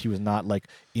script. He was not like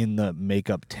in the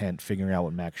makeup tent figuring out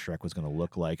what Max Schreck was going to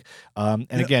look like.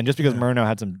 Again, just because Murnau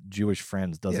had some Jewish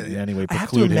friends doesn't in any way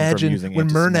preclude him from using when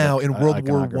Murnau in World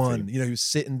War iconography. I, he was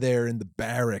sitting there in the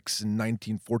barracks in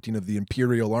 1914 of the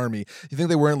Imperial Army. You think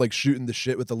they weren't like shooting the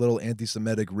shit with the little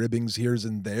anti-Semitic ribbings here's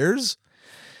and theirs?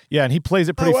 Yeah, and he plays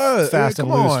it pretty fast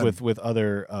and on. loose with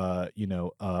other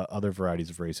other varieties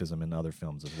of racism in other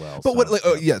films as well.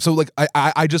 But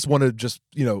I just want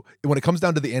to when it comes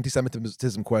down to the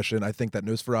anti-Semitism question, I think that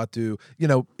Nosferatu,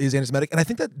 is anti-Semitic, and I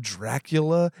think that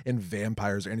Dracula and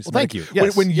vampires are anti-Semitic. Well, thank you.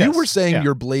 Yes, when you were saying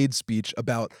your Blade speech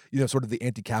about sort of the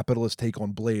anti-capitalist take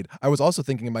on Blade, I was also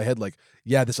thinking in my head like,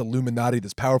 yeah, this Illuminati,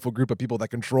 this powerful group of people that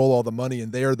control all the money,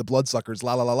 and they are the bloodsuckers.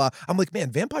 La la la la. I'm like,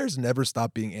 man, vampires never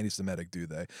stop being anti-Semitic, do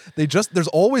they? There's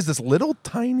always this little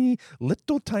tiny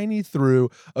through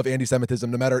of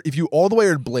anti-Semitism, no matter if you all the way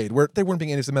are Blade, where they weren't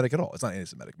being anti-Semitic at all. It's not an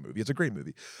anti-Semitic movie. It's a great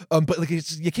movie. But like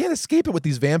you can't escape it with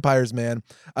these vampires, man.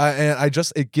 And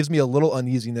it gives me a little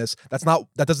uneasiness. That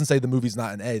doesn't say the movie's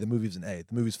not an A. The movie's an A.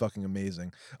 The movie's fucking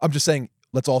amazing. I'm just saying,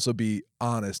 let's also be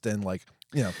honest and like,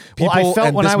 well, I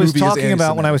felt when I was talking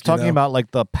about about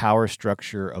like the power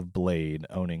structure of Blade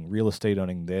owning real estate,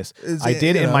 owning this, I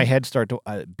did in my head start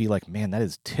to be like, man, that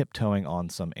is tiptoeing on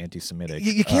some anti-Semitic.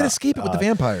 You can't escape it with the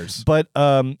vampires. But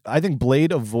I think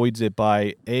Blade avoids it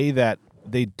by that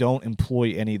they don't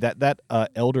employ any that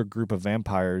elder group of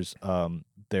vampires.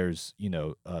 There's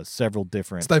several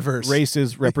different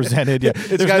races represented. Yeah,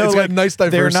 it's got nice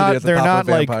diversity.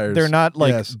 They're not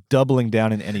like doubling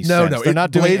down in any sense. No, they're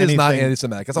not doing Blade anything. is not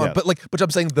anti-Semitic. But I'm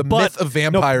saying the myth of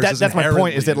vampires. That's my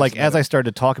point. Is that like as I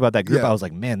started to talk about that group, I was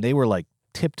like, man, they were like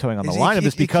tiptoeing on the line of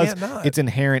this because it's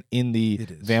inherent in the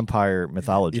vampire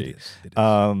mythology. It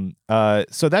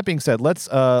is. So that being said, let's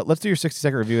do your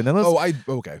 60-second review, and then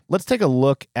let's take a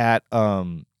look at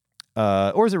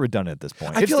or is it redundant at this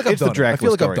point? I feel like it's the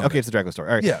Dracula story. Okay, it's the Dracula story.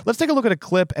 All right, yeah. Let's take a look at a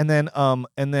clip, and then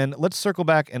let's circle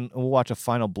back and we'll watch a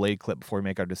final Blade clip before we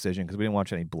make our decision because we didn't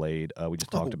watch any Blade. We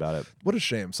just talked about it. What a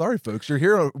shame. Sorry, folks. You're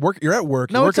here at work. You're at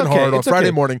work. No, you're working hard on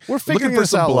Friday morning. We're figuring for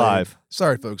this out live.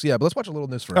 Sorry, folks. Yeah, but let's watch a little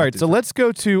Nosferatu. All right, so let's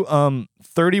go to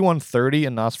 3130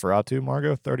 in Nosferatu.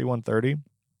 Margot, 3130.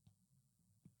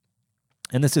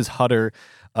 And this is Hutter,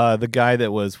 the guy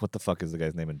that was, what the fuck is the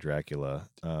guy's name in Dracula?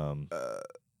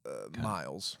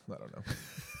 Miles. I don't know.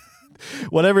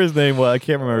 Whatever his name was, I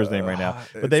can't remember his name right now.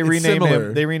 But they rename similar.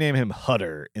 him. They rename him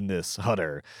Hutter in this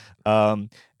Hutter. And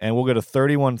we'll go to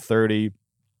 3130.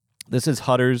 This is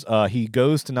Hutter's. He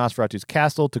goes to Nosferatu's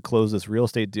castle to close this real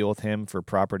estate deal with him for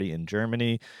property in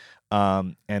Germany.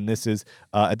 And this is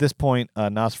at this point,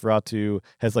 Nosferatu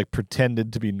has like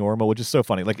pretended to be normal, which is so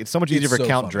funny. Like it's so much easier for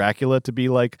Count Dracula to be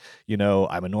like,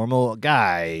 I'm a normal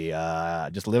guy,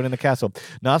 just living in the castle.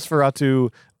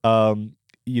 Nosferatu,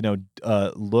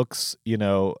 looks,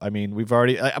 I mean, we've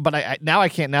already, but now I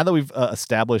can't, now that we've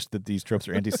established that these tropes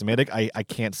are anti-Semitic, I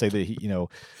can't say that he,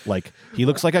 like, he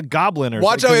looks like a goblin or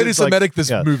Watch how anti-Semitic this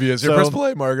yeah. movie is. Here, So- press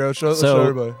play, Margo. Show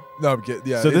everybody. No, I'm kidding.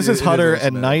 Yeah. So this is Hutter at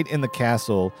anti-Semitic. night in the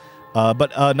castle.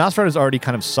 But Nosferatu's already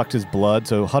kind of sucked his blood,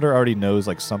 so Hutter already knows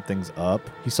like something's up.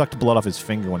 He sucked blood off his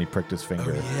finger when he pricked his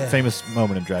finger. Oh, yeah. Famous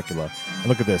moment in Dracula. And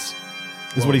look at this.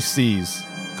 This is Whoa. what he sees.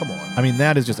 Come on. I mean,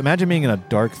 that is just, imagine being in a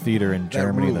dark theater in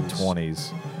Germany in the rules.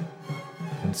 20s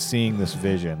and seeing this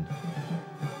vision.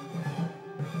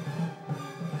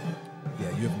 Yeah,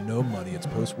 you have no money. It's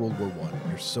post World War I.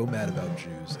 You're so mad about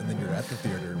Jews, and then you're at the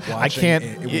theater watching. I can't.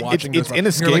 Watching It's Nosferatu, and you're like,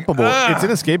 inescapable. "Ah!" It's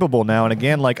inescapable now. And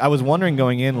again, like I was wondering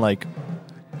going in, like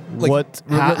what,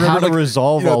 remember, how to like,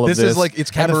 resolve all of this this. is like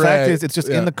it's And the fact cabaret. is, it's just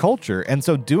Yeah. in the culture, and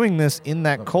so doing this in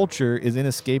that culture is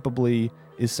inescapably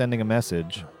sending a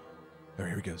message. Oh,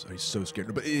 here he goes. Oh, he's so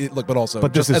scared. But also,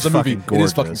 But this just is as a movie, fucking it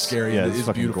is fucking gorgeous. scary. Yeah, It it's is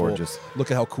fucking beautiful. gorgeous.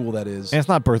 Look at how cool that is. And it's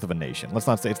not Birth of a Nation. Let's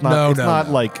not say it's not. No, it's no, not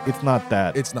no. like it's not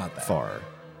that. It's not that far.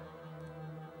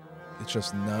 It's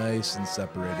just nice and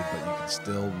separated, but you can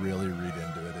still really read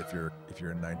into it if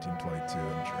you're in 1922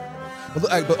 in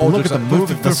Germany. But Look at the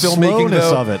movie, the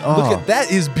slowness of it. Look Oh. at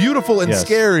that is beautiful and Yes.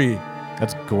 scary.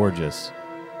 That's gorgeous.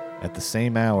 At the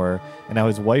same hour, and now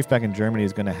his wife back in Germany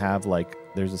is going to have like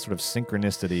there's a sort of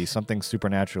synchronicity, something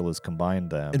supernatural has combined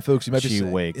them. And folks, you might be she saying,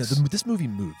 awakes. this movie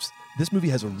moves. This movie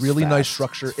has a really nice fast.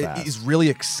 structure. It's It fast. is really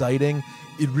exciting.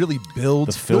 It really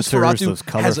builds. The filters, Nosferatu those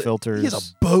color has filters. He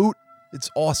has a boat. It's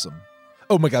awesome.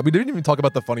 Oh my god, we didn't even talk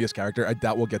about the funniest character. I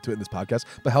doubt we'll get to it in this podcast.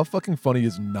 But how fucking funny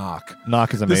is Knock?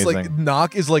 Knock is This amazing.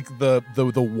 Knock is like the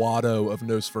Watto of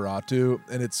Nosferatu,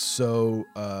 and it's so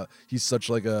he's such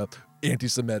like a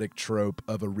anti-Semitic trope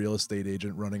of a real estate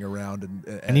agent running around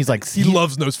And he's like- he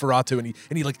loves Nosferatu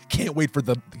and he like can't wait for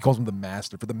he calls him the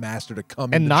master to come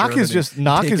And into Knock Germany is just and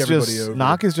Knock take is everybody just over.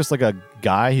 Knock is just like a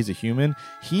guy. He's a human.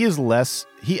 He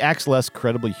acts less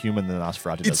credibly human than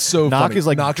Nosferatu does. It's so Knock funny. is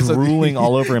like Knock is a- drooling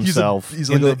all over he's himself.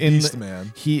 he's like a beast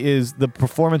man. He is the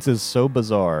performance is so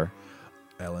bizarre.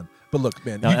 Ellen. But look,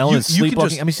 man, Now you, Ellen you, is you can sleepwalking.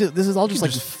 just, I mean, see, this is all you just can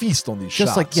like just feast on these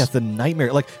just shots. like the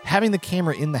nightmare, like having the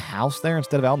camera in the house there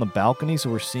instead of out on the balcony, so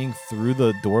we're seeing through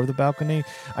the door of the balcony.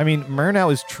 I mean,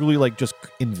 Murnau is truly like just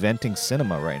inventing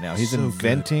cinema right now. He's So good.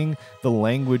 inventing the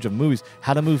language of movies,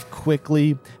 how to move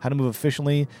quickly, how to move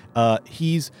efficiently.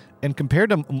 And compared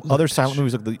to other silent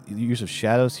movies, like the use of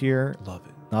shadows here, Love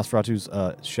it. Nosferatu's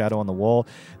shadow on the wall,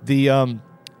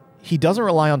 he doesn't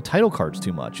rely on title cards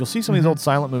too much. You'll see some of these old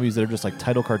silent movies that are just like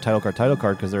title card,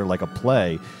 because they're like a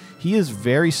play. He is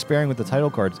very sparing with the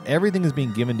title cards. Everything is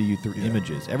being given to you through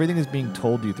images. Everything is being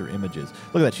told to you through images.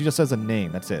 Look at that. She just says a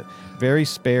name. That's it. Very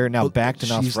spare. Now Well, back to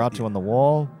she's- Nosferatu on the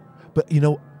wall. But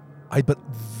but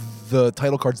the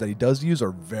title cards that he does use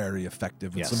are very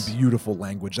effective with Yes. some beautiful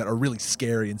language that are really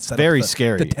scary and set Very up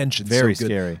scary. the tension. Very so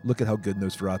good. scary. Look at how good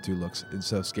Nosferatu looks and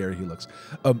so scary he looks.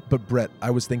 But Brett, I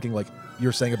was thinking like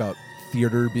you're saying about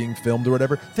theater being filmed or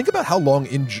whatever. Think about how long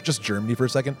in just Germany for a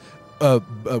second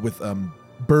with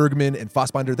Bergman and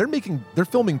Fassbinder, they're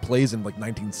filming plays in like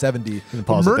 1970.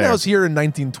 pause it there. Murnau's here in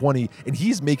 1920, and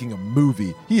he's making a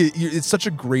movie. It's such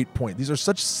a great point. These are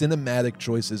such cinematic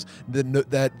choices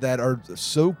that are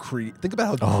so Think about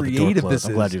how Oh, the door creative closed. this is.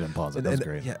 I'm glad you didn't pause it. That was And-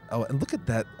 great. Yeah. Oh, and look at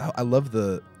that. I love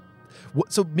the.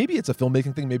 So maybe it's a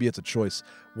filmmaking thing. Maybe it's a choice.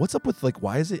 What's up with like?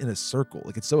 Why is it in a circle?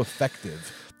 Like it's so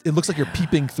effective. It looks like you're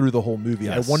peeping through the whole movie.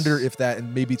 Yes. I wonder if that,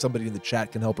 and maybe somebody in the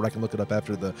chat can help, or I can look it up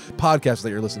after the podcast that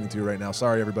you're listening to right now.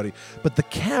 Sorry, everybody. But the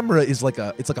camera is like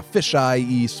it's like a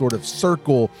fisheye sort of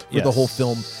circle for the whole Yes.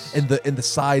 film, and the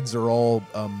sides are all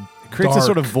It creates a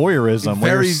sort of voyeurism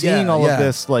where Very- you're seeing yeah, all yeah. of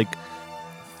this like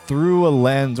through a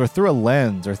lens or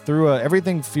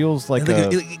everything feels like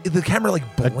the camera like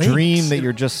a blinks. dream that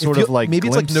you're just sort of like maybe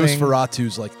it's like glimpsing.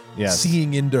 Nosferatu's like Yes.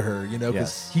 seeing into her, because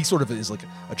Yes. he sort of is like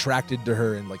attracted to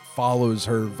her and like follows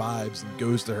her vibes and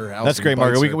goes to her house. That's and great,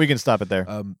 bites Margo. her. We can stop it there.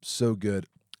 So good.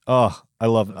 Oh, I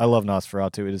love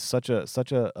Nosferatu. It is such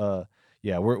a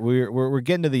yeah. We're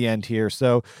getting to the end here,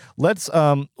 so let's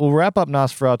we'll wrap up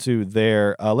Nosferatu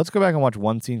there. Let's go back and watch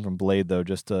one scene from Blade though,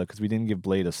 just because we didn't give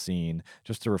Blade a scene,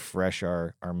 just to refresh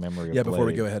our memory of Yeah, Blade. before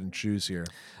we go ahead and choose here.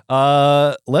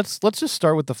 Let's just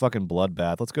start with the fucking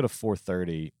bloodbath. Let's go to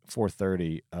 4:30,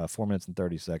 4 minutes and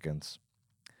 30 seconds.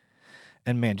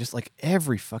 And man, just like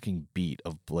every fucking beat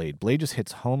of Blade just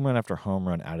hits home run after home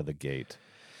run out of the gate.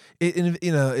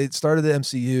 It started the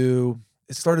MCU.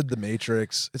 It started the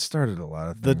Matrix. It started a lot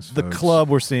of The things. the folks. club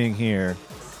we're seeing here.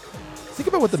 Think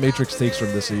about what the Matrix takes from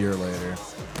this a year later.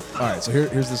 All right, so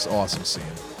here's this awesome scene.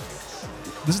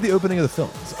 This is the opening of the film.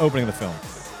 It's the opening of the film.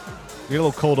 We get a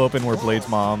little cold open where Blade's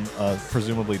mom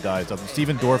presumably dies.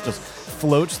 Stephen Dorff just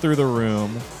floats through the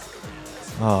room.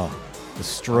 Oh, the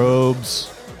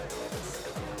strobes.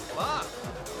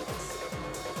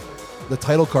 The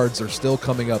title cards are still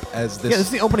coming up as this. Yeah, this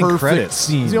is the opening perfect credits.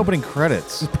 Scene. This is the opening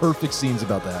credits. This perfect scene's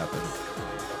about to happen.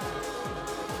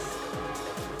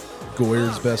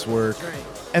 Goyer's best work.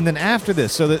 And then after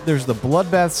this, so that there's the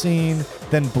bloodbath scene,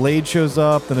 then Blade shows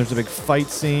up, then there's a big fight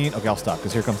scene. Okay, I'll stop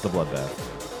because here comes the bloodbath.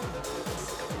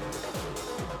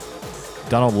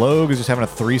 Donald Logue is just having a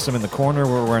threesome in the corner.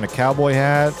 We're wearing a cowboy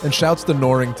hat. And shouts to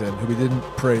Norrington, who we didn't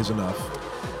praise enough.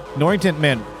 Norrington,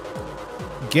 man,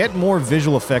 get more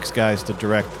visual effects guys to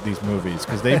direct these movies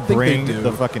because they bring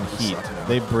the fucking heat.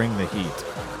 They bring the heat.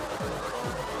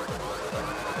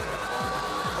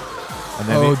 And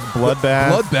then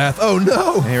bloodbath. Bloodbath. Oh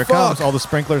no! And here it comes. All the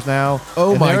sprinklers now.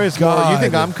 Oh and my there is God! More. You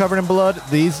think I'm covered in blood?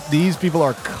 These people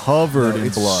are covered in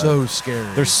it's blood. So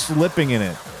scary. They're slipping in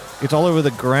it. It's all over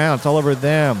the ground. It's all over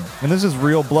them. And this is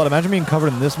real blood. Imagine being covered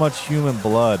in this much human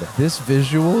blood. This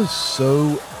visual is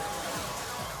so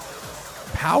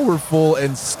powerful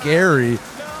and scary.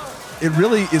 It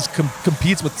really is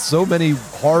competes with so many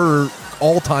horror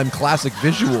all-time classic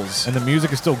visuals. And the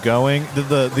music is still going.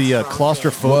 The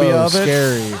claustrophobia of it.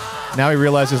 Scary. Now he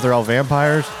realizes they're all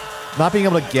vampires. Not being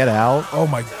able to get out. Oh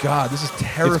my God, this is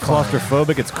terrifying. It's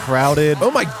claustrophobic. It's crowded. Oh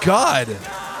my God.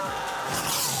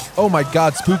 Oh my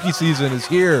God, spooky season is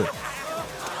here.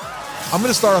 I'm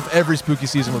gonna start off every spooky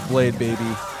season with Blade, baby.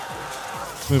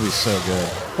 This movie's so good.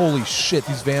 Holy shit,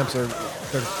 these vamps they're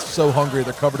so hungry,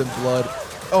 they're covered in blood.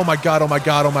 Oh my God, oh my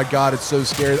God, oh my God, it's so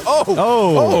scary.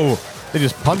 Oh! They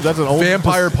just punch. That's an old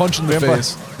vampire punch in the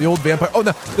face. The old vampire. Oh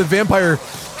no, the vampire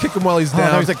kick him while he's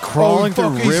down. Now he's like crawling through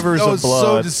rivers of blood.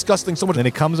 So disgusting. So much. Then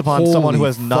he comes upon someone who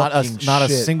has not a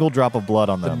single drop of blood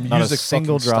on them. Not a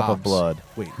single drop of blood.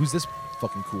 Wait, who's this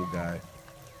fucking cool guy?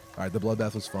 All right, the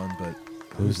bloodbath was fun, but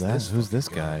who's that? Who's this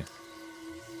guy?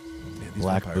 Man, these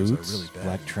Black vampires are boots, really bad.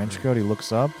 black trench coat. He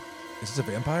looks up. Is this a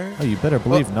vampire? Oh, you better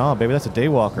believe, nah, baby. That's a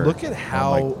daywalker. Look at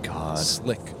how oh my God.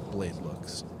 slick Blade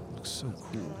looks. Looks so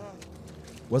cool.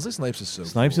 Wesley Snipes is so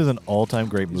Snipes cool. is an all-time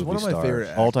great movie He's one of my star. favorite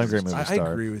actors. All-time great movie I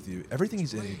star. agree with you. Everything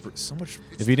he's in, so much.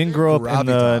 If you didn't grow up in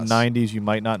the gravitas. 90s, you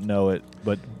might not know it,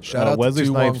 but Shout out to Wesley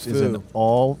Tu Snipes Wong is Fu. an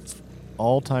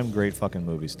all-time great fucking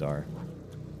movie star.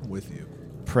 I'm with you.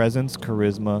 Presence,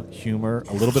 charisma, humor,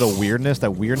 a little bit of weirdness.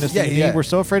 That weirdness that you yeah. need. We're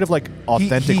so afraid of like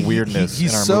authentic weirdness.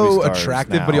 He's in our so movie stars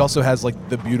attractive, now. but he also has like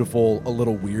the beautiful, a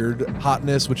little weird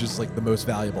hotness, which is like the most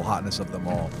valuable hotness of them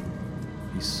all.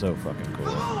 He's so fucking cool.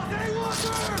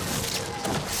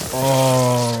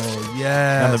 Oh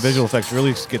yeah. And the visual effects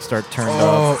really start turned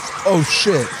up. Oh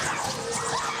shit!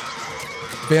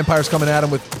 Vampires coming at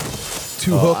him with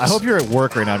two hooks. I hope you're at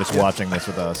work right now, just watching this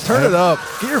with us. Turn it up.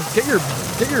 Get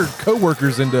your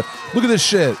coworkers into. Look at this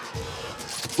shit.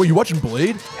 Wait, you watching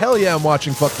Blade? Hell yeah, I'm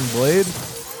watching fucking Blade.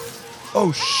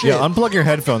 Oh shit. Yeah, unplug your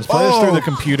headphones. Play this through the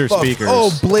computer fuck. speakers.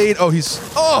 Oh, Blade. Oh, he's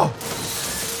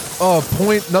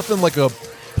nothing like a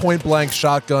point blank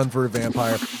shotgun for a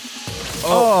vampire. He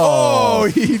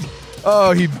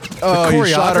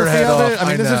shot her head of off. it? I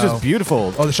mean, this is just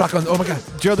beautiful. Oh, the shotgun. Oh my God.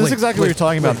 Joe, this is exactly what you're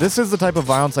talking about. Blade. This is the type of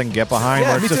violence I can get behind.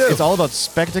 Yeah, where me it's, too. it's all about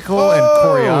spectacle and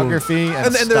choreography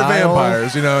and they're style.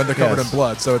 vampires, you know, and they're covered Yes. in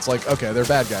blood. So it's like, okay, they're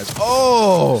bad guys.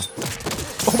 Oh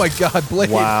my God, Blade.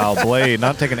 Wow, Blade,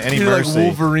 not taking any He mercy.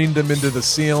 like Wolverined him into the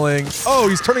ceiling. Oh,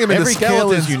 he's turning him Every into kill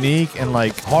skeletons. is unique and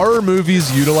like Horror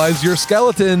movies utilize your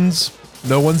skeletons.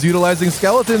 No one's utilizing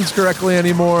skeletons correctly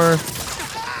anymore.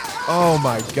 Oh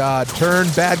my God. Turn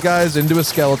bad guys into a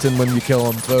skeleton when you kill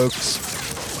them, folks.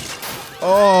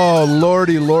 Oh,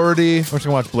 lordy. we're just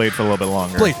gonna watch Blade for a little bit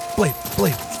longer. Blade.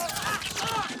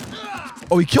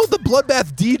 Oh, he killed the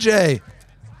bloodbath DJ.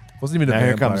 Wasn't even a Now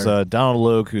here vampire. comes Donald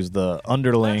Logue, who's the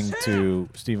underling to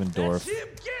Stephen Dorff.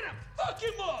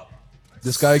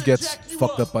 This guy gets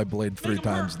fucked up by Blade 3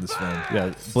 times in this film.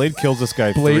 Yeah, Blade kills this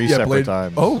guy three separate Blade,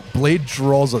 times. Oh, Blade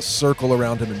draws a circle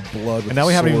around him in blood. With And now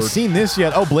we a haven't even sword. seen this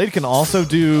yet. Oh, Blade can also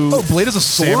do Oh, Blade is a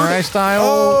sword? samurai style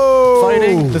Oh.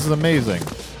 fighting. This is amazing.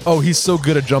 Oh, he's so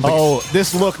good at jumping. Oh,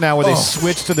 this look now where they Oh.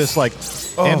 switch to this like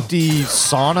empty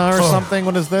sauna or something.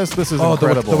 What is this? This is Oh,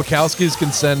 incredible. the Wachowskis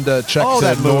can send a check Oh, to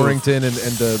that move. Norrington and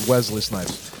Wesley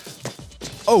Snipes.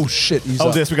 Oh shit! He's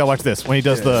up. this we gotta watch this when he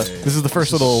does Yeah. This is the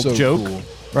first This is little so joke, cool.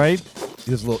 right?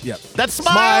 He does a little That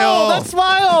smile! That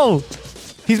smile!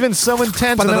 He's been so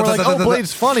intense, and then we're like, oh,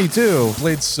 Blade's funny too.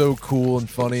 Blade's so cool and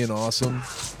funny and awesome.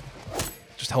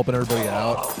 Just helping everybody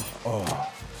out. All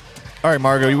right,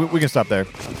 Margo, we can stop there.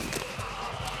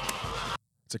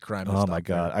 It's a crime. to Oh stop my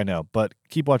God, there. I know, but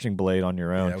keep watching Blade on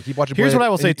your own. Yeah, we keep watching Here's Blade. what I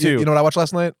will say And too. You know what I watched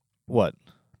last night? What?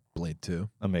 Blade 2.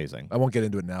 Amazing. I won't get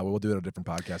into it now. We'll do it on a different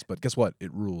podcast. But guess what?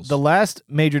 It rules. The last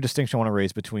major distinction I want to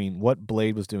raise between what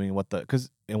Blade was doing and what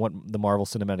the Marvel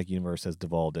Cinematic Universe has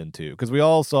devolved into, because we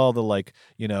all saw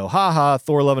the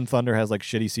Thor: Love and Thunder has like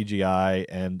shitty CGI,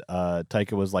 and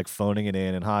Taika was like phoning it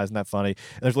in, and isn't that funny?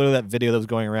 And there's literally that video that was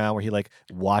going around where he like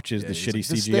watches the shitty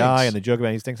CGI and the joke about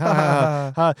it, he thinks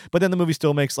ha. But then the movie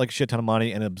still makes like a shit ton of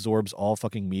money and absorbs all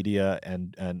fucking media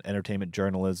and entertainment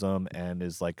journalism and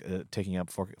is like taking up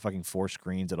fucking 4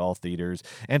 screens at all theaters,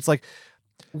 and it's like.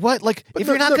 What? Like, if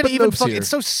you're not going to even fucking... It's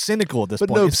so cynical at this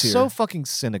point. It's so fucking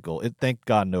cynical. Thank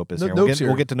God Nope is here.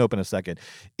 We'll get to Nope in a second.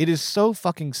 It is so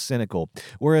fucking cynical.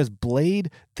 Whereas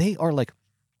Blade, they are like...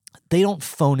 They don't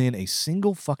phone in a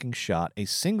single fucking shot, a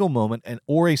single moment,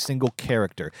 or a single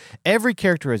character. Every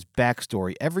character has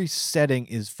backstory. Every setting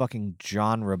is fucking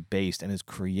genre-based and is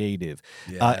creative.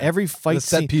 Yeah. Every fight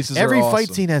scene...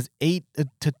 fight scene has 8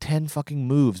 to 10 fucking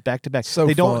moves back to back.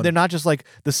 They're not just like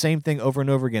the same thing over and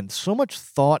over again. So much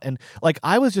thought, and like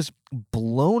I was just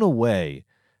blown away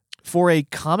for a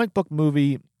comic book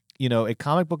movie,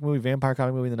 vampire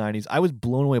comic movie in the 90s. I was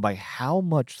blown away by how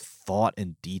much thought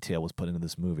and detail was put into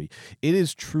this movie. It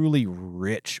is truly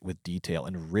rich with detail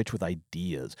and rich with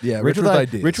ideas. Yeah, rich with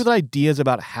ideas. Rich with ideas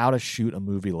about how to shoot a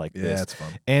movie like this. Yeah, that's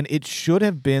fun. And it should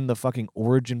have been the fucking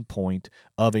origin point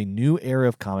of a new era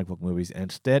of comic book movies, and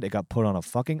instead it got put on a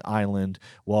fucking island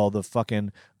while the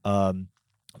fucking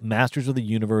masters of the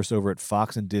universe over at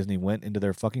Fox and Disney went into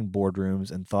their fucking boardrooms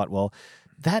and thought, well,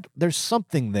 there's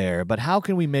something there, but how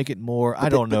can we make it more? I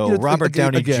don't know. Robert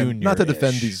Downey Jr. Not to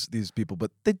defend these people,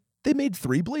 but they made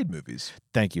 3 Blade movies.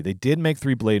 Thank you. They did make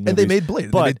 3 Blade movies, and they made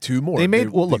Blade. They made 2 more.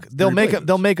 They'll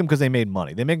make them because they made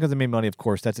money. They make them because they made money. Of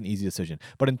course, that's an easy decision.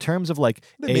 But in terms of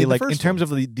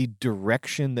the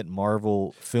direction that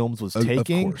Marvel Films was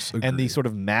taking and the sort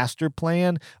of master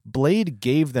plan, Blade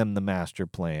gave them the master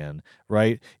plan,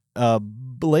 right?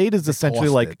 Blade is essentially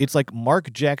like it's like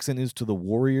Mark Jackson is to the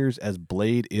Warriors as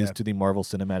Blade is to the Marvel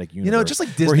Cinematic Universe. Just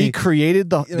like Disney, where he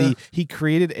created he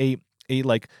created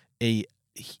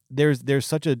there's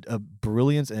such a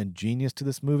brilliance and a genius to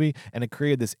this movie, and it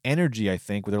created this energy, I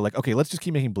think, where they're like, okay, let's just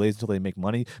keep making Blades until they make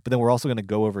money, but then we're also going to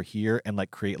go over here and like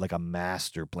create like a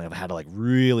master plan of how to like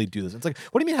really do this. It's like,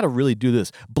 what do you mean how to really do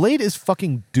this? Blade is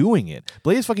fucking doing it.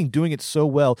 Blade is fucking doing it so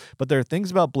well, but there are things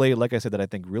about Blade, like I said, that I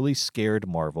think really scared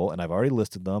Marvel, and I've already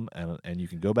listed them, and you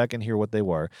can go back and hear what they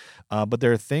were, but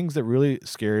there are things that really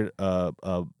scared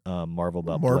Marvel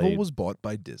about Blade. Marvel was bought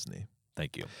by Disney.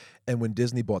 Thank you. And when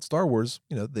Disney bought Star Wars,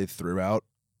 they threw out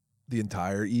the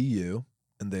entire EU,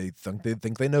 and they think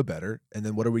they know better. And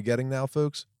then what are we getting now,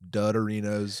 folks?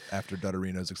 Duderinos after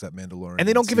Duderinos, except Mandalorian. And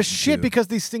they don't give a shit because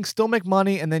these things still make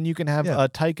money. And then you can have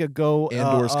Taika go,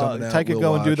 Andor's coming out. Taika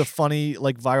go and do the funny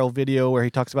like viral video where he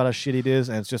talks about how shitty it is,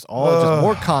 and it's just just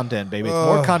more content, baby. It's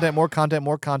more content,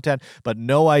 but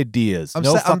no ideas,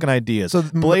 fucking ideas. So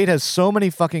Blade has so many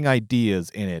fucking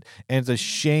ideas in it, and it's a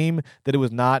shame that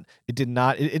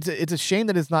it's a shame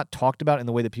that it's not talked about in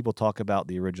the way that people talk about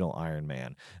the original Iron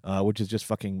Man, which is just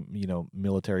fucking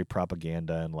military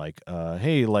propaganda and like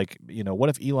hey, like what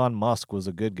if Elon Musk was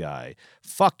a good guy?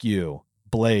 Fuck you,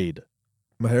 Blade.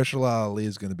 Mahershala Ali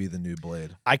is going to be the new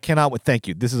Blade. I cannot. Thank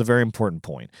you. This is a very important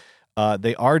point.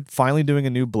 They are finally doing a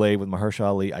new Blade with Mahershala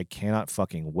Ali. I cannot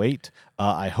fucking wait.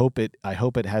 I hope it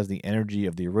has the energy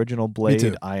of the original Blade. Me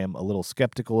too. I am a little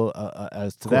skeptical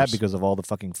as to that because of all the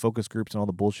fucking focus groups and all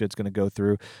the bullshit it's going to go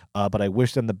through. But I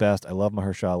wish them the best. I love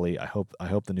Mahershala Ali. I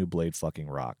hope the new Blade fucking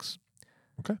rocks.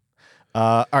 Okay.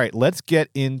 All right, let's get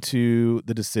into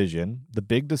the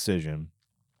big decision.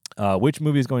 Which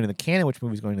movie is going to the canon? Which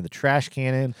movie is going to the trash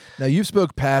canon? Now, you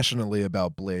spoke passionately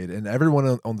about Blade, and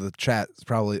everyone on the chat is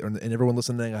probably, and everyone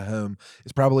listening at home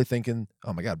is probably thinking,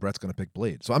 "Oh my God, Brett's going to pick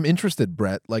Blade." So I'm interested,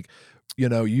 Brett. Like, you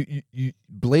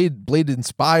Blade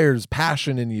inspires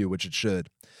passion in you, which it should.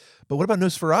 But what about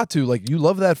Nosferatu? Like, you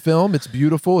love that film. It's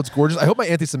beautiful. It's gorgeous. I hope my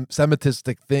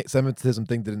anti-Semitism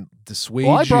thing didn't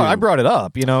dissuade you. I brought it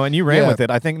up, and you ran with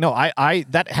it. I think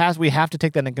we have to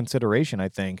take that in consideration. I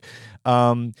think,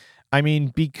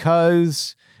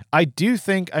 because I do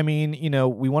think,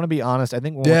 we want to be honest. I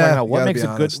think when we're talking about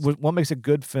what makes a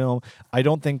good film, I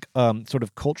don't think sort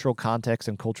of cultural context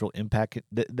and cultural impact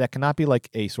that cannot be like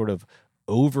a sort of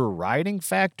overriding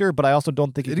factor, but I also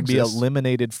don't think it can be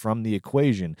eliminated from the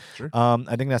equation. Sure.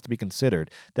 I think that has to be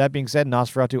considered. That being said,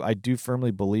 Nosferatu, I do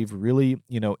firmly believe really,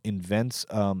 invents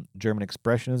German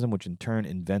expressionism, which in turn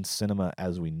invents cinema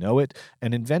as we know it,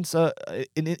 and invents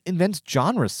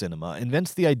genre cinema,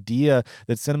 invents the idea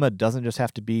that cinema doesn't just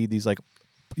have to be these like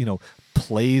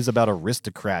plays about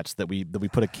aristocrats that we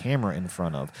put a camera in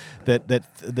front of.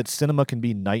 That cinema can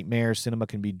be nightmare, cinema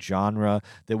can be genre.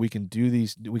 That we can do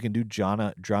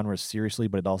genre seriously,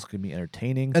 but it also can be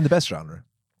entertaining And the best genre.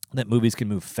 That movies can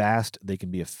move fast, they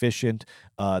can be efficient,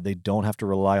 they don't have to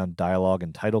rely on dialogue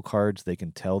and title cards, they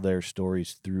can tell their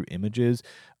stories through images.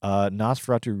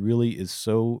 Nosferatu really is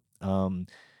so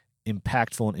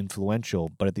impactful and influential,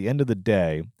 but at the end of the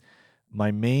day, my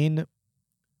main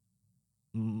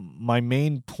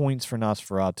points for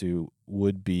Nosferatu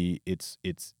would be it's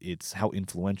how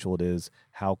influential it is,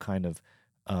 how kind of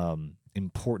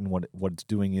important what it's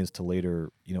doing is to later,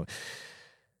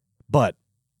 but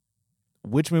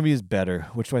which movie is better?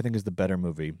 Which do I think is the better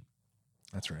movie?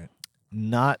 That's right.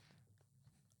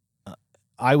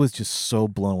 I was just so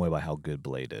blown away by how good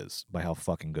Blade is, by how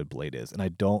fucking good Blade is, and I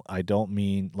don't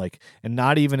mean like, and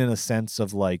not even in a sense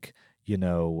of like,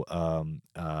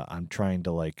 I'm trying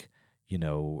to like,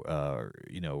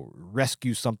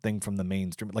 rescue something from the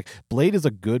mainstream. Like Blade is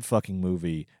a good fucking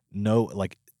movie. No,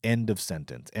 like. End of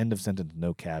sentence,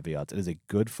 no caveats. It is a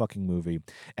good fucking movie.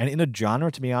 And in a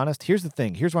genre, to be honest, here's the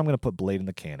thing. Here's why I'm going to put Blade in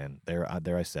the canon. There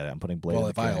I said it. I'm putting Blade in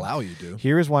the canon. Well, if I allow you to.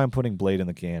 Here's why I'm putting Blade in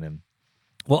the canon.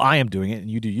 Well, I am doing it,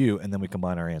 and you do you, and then we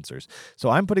combine our answers.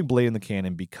 So I'm putting Blade in the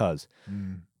canon because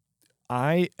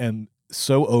I am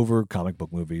so over comic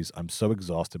book movies. I'm so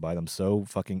exhausted by them, so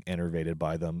fucking enervated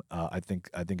by them. I think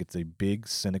it's a big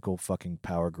cynical fucking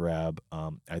power grab.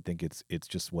 I think it's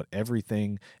just what every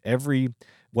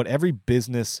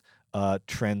business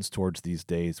trends towards these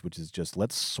days, which is just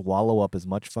let's swallow up as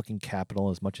much fucking capital,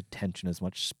 as much attention, as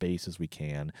much space as we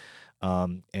can.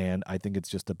 And I think it's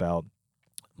just about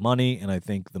money, and I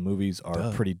think the movies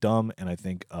are pretty dumb, and I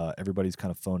think everybody's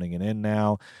kind of phoning it in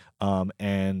now.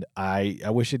 And I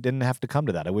wish it didn't have to come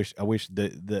to that. I wish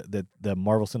the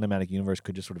Marvel Cinematic Universe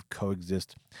could just sort of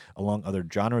coexist along other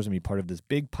genres and be part of this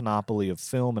big panoply of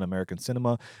film and American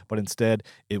cinema, but instead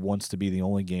it wants to be the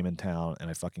only game in town,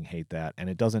 and I fucking hate that. And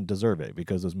it doesn't deserve it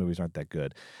because those movies aren't that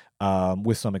good,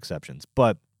 with some exceptions.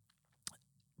 But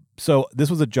so this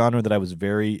was a genre that I was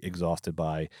very exhausted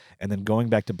by, and then going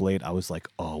back to Blade, I was like,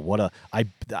 oh, I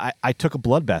took a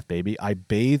bloodbath, baby. I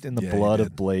bathed in the blood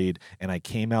of Blade, and I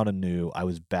came out anew. I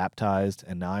was baptized,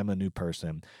 and now I'm a new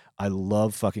person. I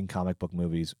love fucking comic book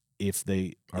movies if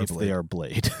they are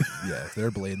Blade. Yeah, if they're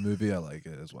a Blade movie, I like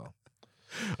it as well.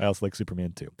 I also like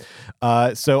Superman too.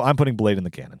 So I'm putting Blade in the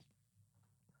canon.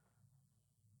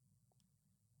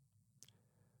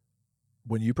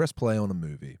 When you press play on a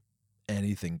movie,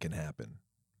 anything can happen.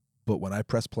 But when I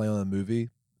press play on a movie,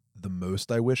 the most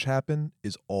I wish happened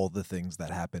is all the things that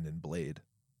happen in Blade.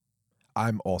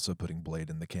 I'm also putting Blade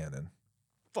in the canon.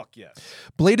 Fuck yes.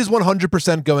 Blade is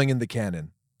 100% going in the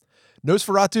canon.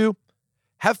 Nosferatu,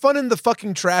 have fun in the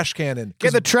fucking trash cannon.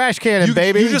 Get the trash cannon,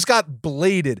 baby. You just got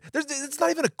bladed. It's not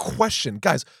even a question.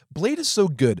 Guys, Blade is so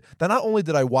good that not only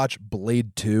did I watch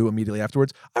Blade 2 immediately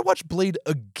afterwards, I watched Blade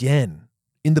again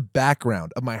in the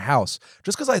background of my house,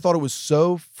 just because I thought it was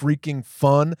so freaking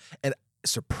fun and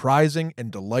surprising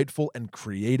and delightful and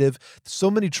creative.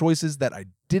 So many choices that I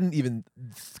didn't even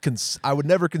I would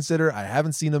never consider. I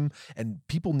haven't seen them, and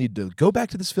people need to go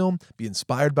back to this film, be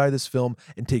inspired by this film,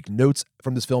 and take notes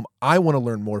from this film. I want to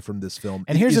learn more from this film.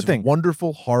 And here's the thing.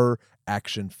 Wonderful horror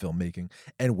action filmmaking,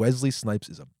 and Wesley Snipes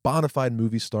is a bona fide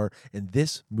movie star, and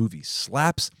this movie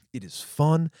slaps. It is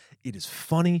fun. It is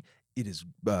funny. It is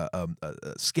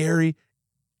scary.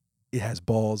 It has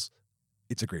balls.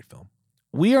 It's a great film.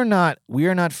 We are not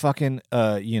fucking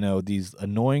these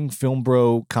annoying film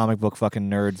bro comic book fucking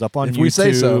nerds up on if YouTube we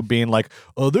say so. Being like,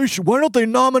 why don't they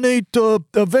nominate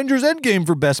Avengers Endgame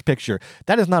for Best Picture?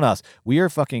 That is not us. We are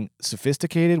fucking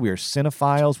sophisticated. We are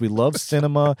cinephiles. We love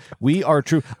cinema. We are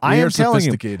true. I am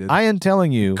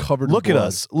telling you. Covered in look at blood.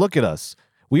 us. Look at us.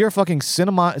 We are fucking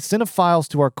cinephiles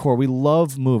to our core. We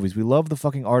love movies. We love the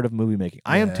fucking art of movie making.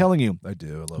 I am telling you. I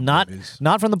do. I love movies.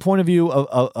 Not from the point of view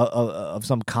of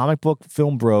some comic book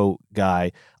film bro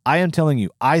guy. I am telling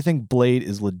you, I think Blade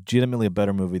is legitimately a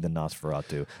better movie than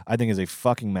Nosferatu. I think it's a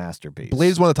fucking masterpiece. Blade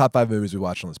is one of the top 5 movies we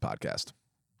watched on this podcast.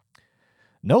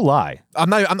 No lie.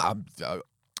 I'm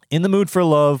In the Mood for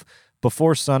Love,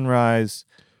 Before Sunrise,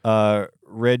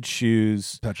 Red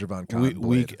Shoes, Petra Von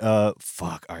Kahn.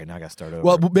 fuck. All right, now I gotta start over.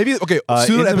 Well, maybe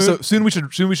soon we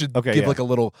should give like a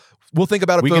little. We'll think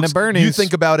about it. Weekend folks. at Bernie's. You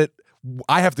think about it.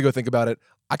 I have to go think about it.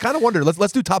 I kind of wonder.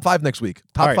 Let's do top 5 next week.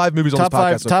 Top 5 movies on this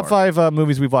podcast. Top 5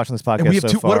 movies we've watched on this podcast. And we have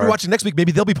so far. What are we watching next week?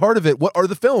 Maybe they'll be part of it. What are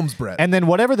the films, Brett? And then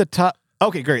whatever the top.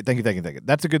 Okay, great. Thank you.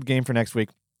 That's a good game for next week.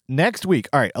 next week.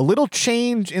 All right, a little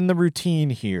change in the routine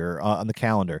here on the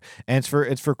calendar, and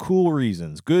it's for cool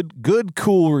reasons. Good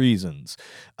cool reasons.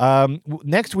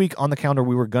 Next week on the calendar,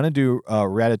 we were gonna do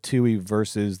Ratatouille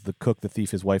versus The Cook, the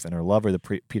Thief, His Wife, and Her Lover, the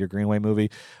Peter Greenaway movie.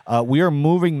 We are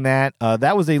moving that.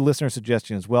 That was a listener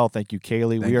suggestion as well. Thank you,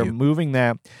 Kaylee. We are moving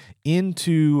that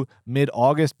into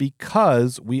mid-August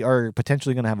because we are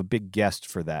potentially going to have a big guest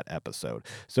for that episode.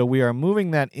 So we are moving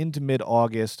that into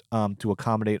mid-August to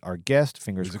accommodate our guest.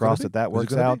 Fingers crossed that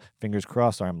works out. Fingers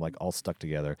crossed. Sorry, I'm like all stuck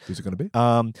together. Who's it going to be?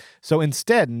 So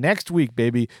instead, next week,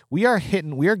 baby, we are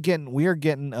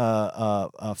getting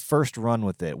a first run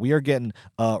with it. We are getting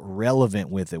relevant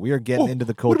with it. We are getting into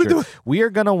the culture. We are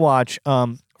going to watch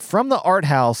from the art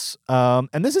house,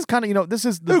 and this is kind of,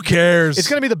 who cares? It's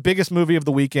going to be the biggest movie of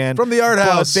the weekend. From the art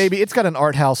house. Baby, it's got an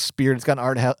art house spirit. It's got an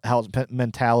art house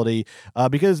mentality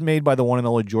because it's made by the one and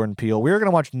only Jordan Peele. We're going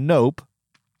to watch Nope.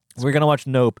 We're going to watch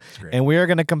Nope, and we are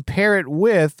going to compare it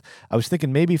with, I was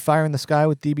thinking maybe Fire in the Sky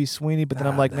with D.B. Sweeney, but then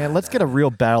I'm like, let's get a real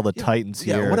Battle of the Titans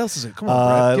here. Yeah, what else is it? Come on,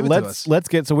 Brad, give it to us.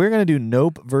 So we're going to do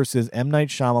Nope versus M. Night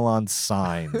Shyamalan's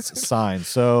Signs.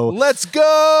 So let's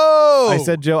go! I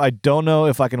said, Joe, I don't know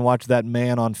if I can watch that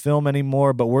man on film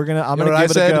anymore, but I'm going to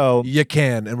give it a go. You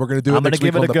can, and we're going to do it I'm going to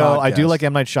give it a go. Podcast. I do like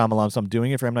M. Night Shyamalan, so I'm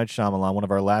doing it for M. Night Shyamalan, one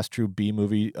of our last true B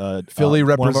movie. Philly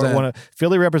represent.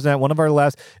 Philly represent, one of our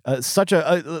last.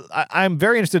 I'm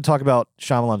very interested to talk about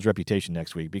Shyamalan's reputation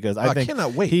next week because I think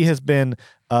cannot wait. He has been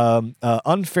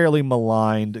unfairly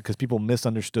maligned because people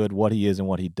misunderstood what he is and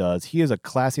what he does. He is a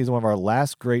class. He's one of our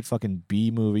last great fucking B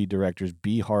movie directors,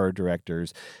 B horror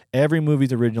directors. Every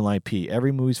movie's original IP.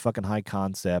 Every movie's fucking high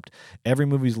concept. Every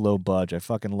movie's low budget. I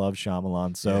fucking love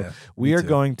Shyamalan. So we are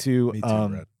going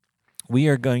to. We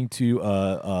are going to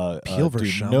Peele versus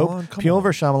Shyamalan? Nope. Peele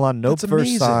versus Shyamalan, Nope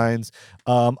versus Signs.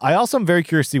 I also am very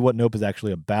curious to see what Nope is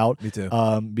actually about. Me too.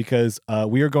 Because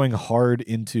we are going hard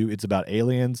into it's about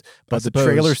aliens, but the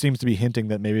trailer seems to be hinting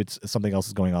that maybe it's something else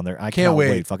is going on there. I can't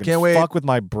wait. Can't wait. Fuck with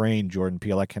my brain, Jordan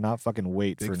Peele. I cannot fucking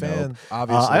wait Big for fan. Nope.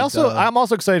 Obviously, I'm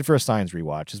also excited for a Signs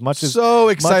rewatch.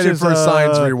 Excited for a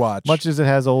Signs rewatch. Much as it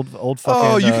has old fucking.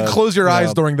 Oh, you can close your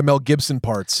eyes during the Mel Gibson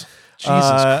parts.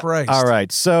 Jesus Christ. All right.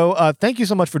 So thank you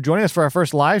so much for joining us for our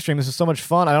first live stream. This is so much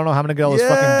fun. I don't know how I'm going to get all this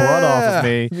fucking blood off of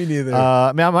me. Me neither.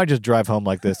 I might just drive home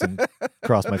like this and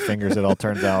cross my fingers. It all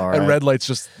turns out all right. And red lights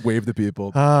just wave to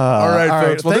people. All right,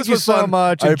 folks. Well, thank you so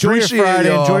much. Enjoy your Friday.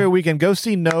 Y'all. Enjoy your weekend. Go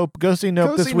see Nope. Go see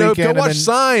Nope this weekend. Go watch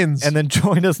Signs. And then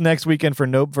join us next weekend for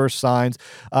Nope versus Signs.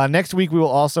 Next week, we will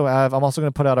also have, I'm also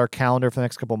going to put out our calendar for the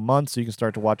next couple months so you can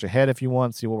start to watch ahead if you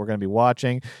want, see what we're going to be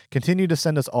watching. Continue to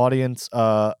send us audience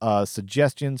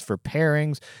suggestions for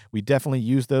pairings. We definitely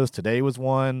use those. Today was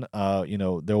one. There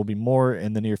will be more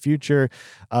in the near future.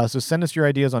 So send us your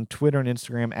ideas on Twitter and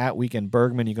Instagram at Weekend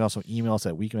Bergman. You can also email us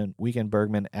at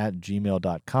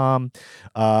weekendbergman@gmail.com.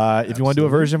 If you want to do a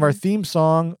version of our theme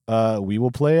song, we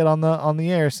will play it on the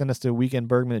air. Send us to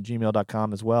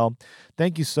weekendbergman@gmail.com as well.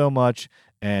 Thank you so much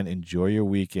and enjoy your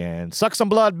weekend. Suck some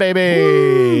blood,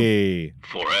 baby.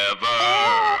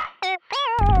 Forever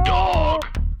Dog.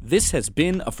 This has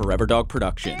been a Forever Dog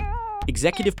production.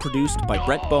 Executive produced by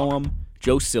Brett Boehm,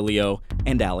 Joe Cilio,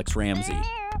 and Alex Ramsey.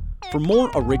 For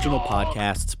more original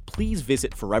podcasts, please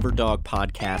visit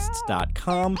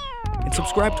foreverdogpodcasts.com and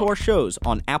subscribe to our shows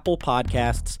on Apple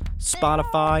Podcasts,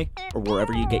 Spotify, or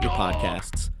wherever you get your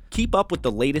podcasts. Keep up with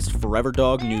the latest Forever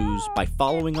Dog news by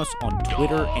following us on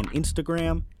Twitter and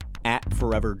Instagram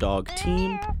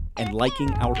 @ForeverDogTeam and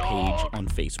liking our page on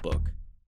Facebook.